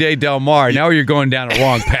opening day Del Mar? Now you're going down a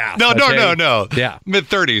wrong path. No. Yeah,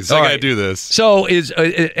 mid-30s. I gotta do this. So, is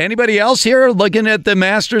anybody else here looking at the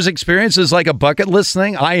Masters experience as like a bucket list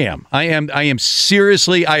thing? I am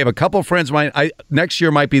seriously. I have a couple friends of mine. Next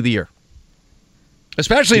year might be the year,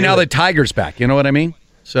 especially now that Tiger's back. You know what I mean?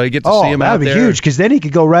 So you get to see him out there. That'd be huge, because then he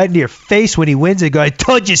could go right into your face when he wins and go, I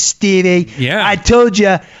told you, Stevie. Yeah. I told you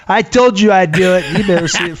I'd do it. You'd never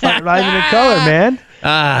see it live in color, man.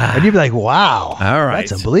 And you'd be like, wow. All right.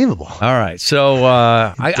 That's unbelievable. All right. So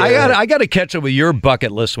I got to catch up with your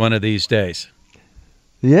bucket list one of these days.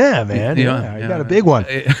 Yeah, man. Yeah. You got a big one.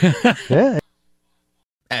 Yeah.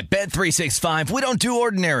 At Bet365, we don't do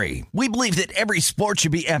ordinary. We believe that every sport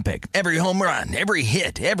should be epic. Every home run, every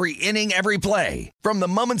hit, every inning, every play. From the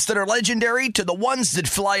moments that are legendary to the ones that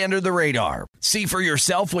fly under the radar. See for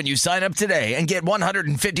yourself when you sign up today and get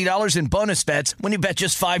 $150 in bonus bets when you bet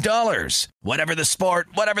just $5. Whatever the sport,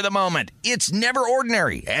 whatever the moment, it's never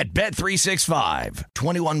ordinary at Bet365.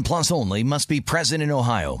 21 plus only. Must be present in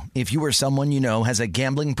Ohio. If you or someone you know has a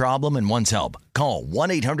gambling problem and wants help, call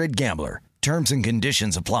 1-800-GAMBLER. Terms and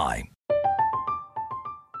conditions apply.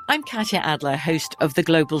 I'm Katya Adler, host of The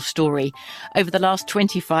Global Story. Over the last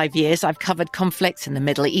 25 years, I've covered conflicts in the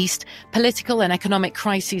Middle East, political and economic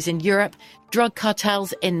crises in Europe, drug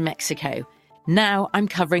cartels in Mexico. Now I'm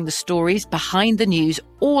covering the stories behind the news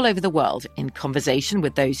all over the world in conversation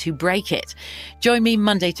with those who break it. Join me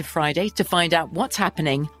Monday to Friday to find out what's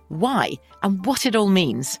happening, why, and what it all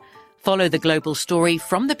means. Follow The Global Story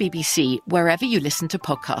from the BBC wherever you listen to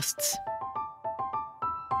podcasts.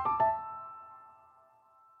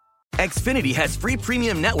 Xfinity has free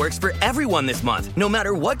premium networks for everyone this month, no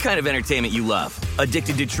matter what kind of entertainment you love.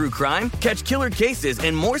 Addicted to true crime? Catch killer cases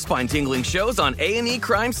and more spine-tingling shows on A&E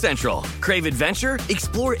Crime Central. Crave adventure?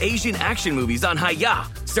 Explore Asian action movies on Hi-Ya.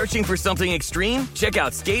 Searching for something extreme? Check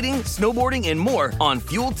out skating, snowboarding, and more on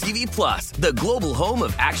Fuel TV Plus, the global home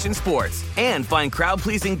of action sports. And find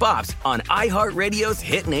crowd-pleasing bops on iHeartRadio's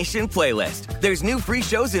Hit Nation playlist. There's new free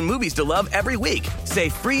shows and movies to love every week. Say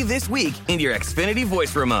free this week in your Xfinity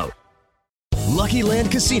voice remote. Lucky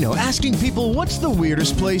Land Casino, asking people, what's the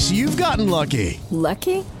weirdest place you've gotten lucky?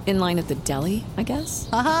 Lucky? In line at the deli, I guess?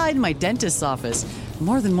 Aha, in my dentist's office.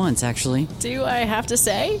 More than once, actually. Do I have to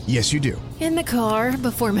say? Yes, you do. In the car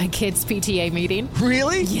before my kids' PTA meeting.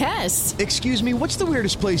 Really? Yes. Excuse me, what's the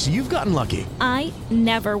weirdest place you've gotten lucky? I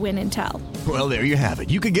never win and tell. Well, there you have it.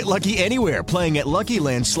 You can get lucky anywhere, playing at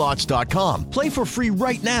LuckyLandSlots.com. Play for free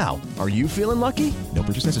right now. Are you feeling lucky? No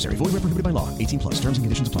purchase necessary. Void where prohibited by law. 18 plus. Terms and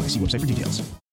conditions apply. See website for details.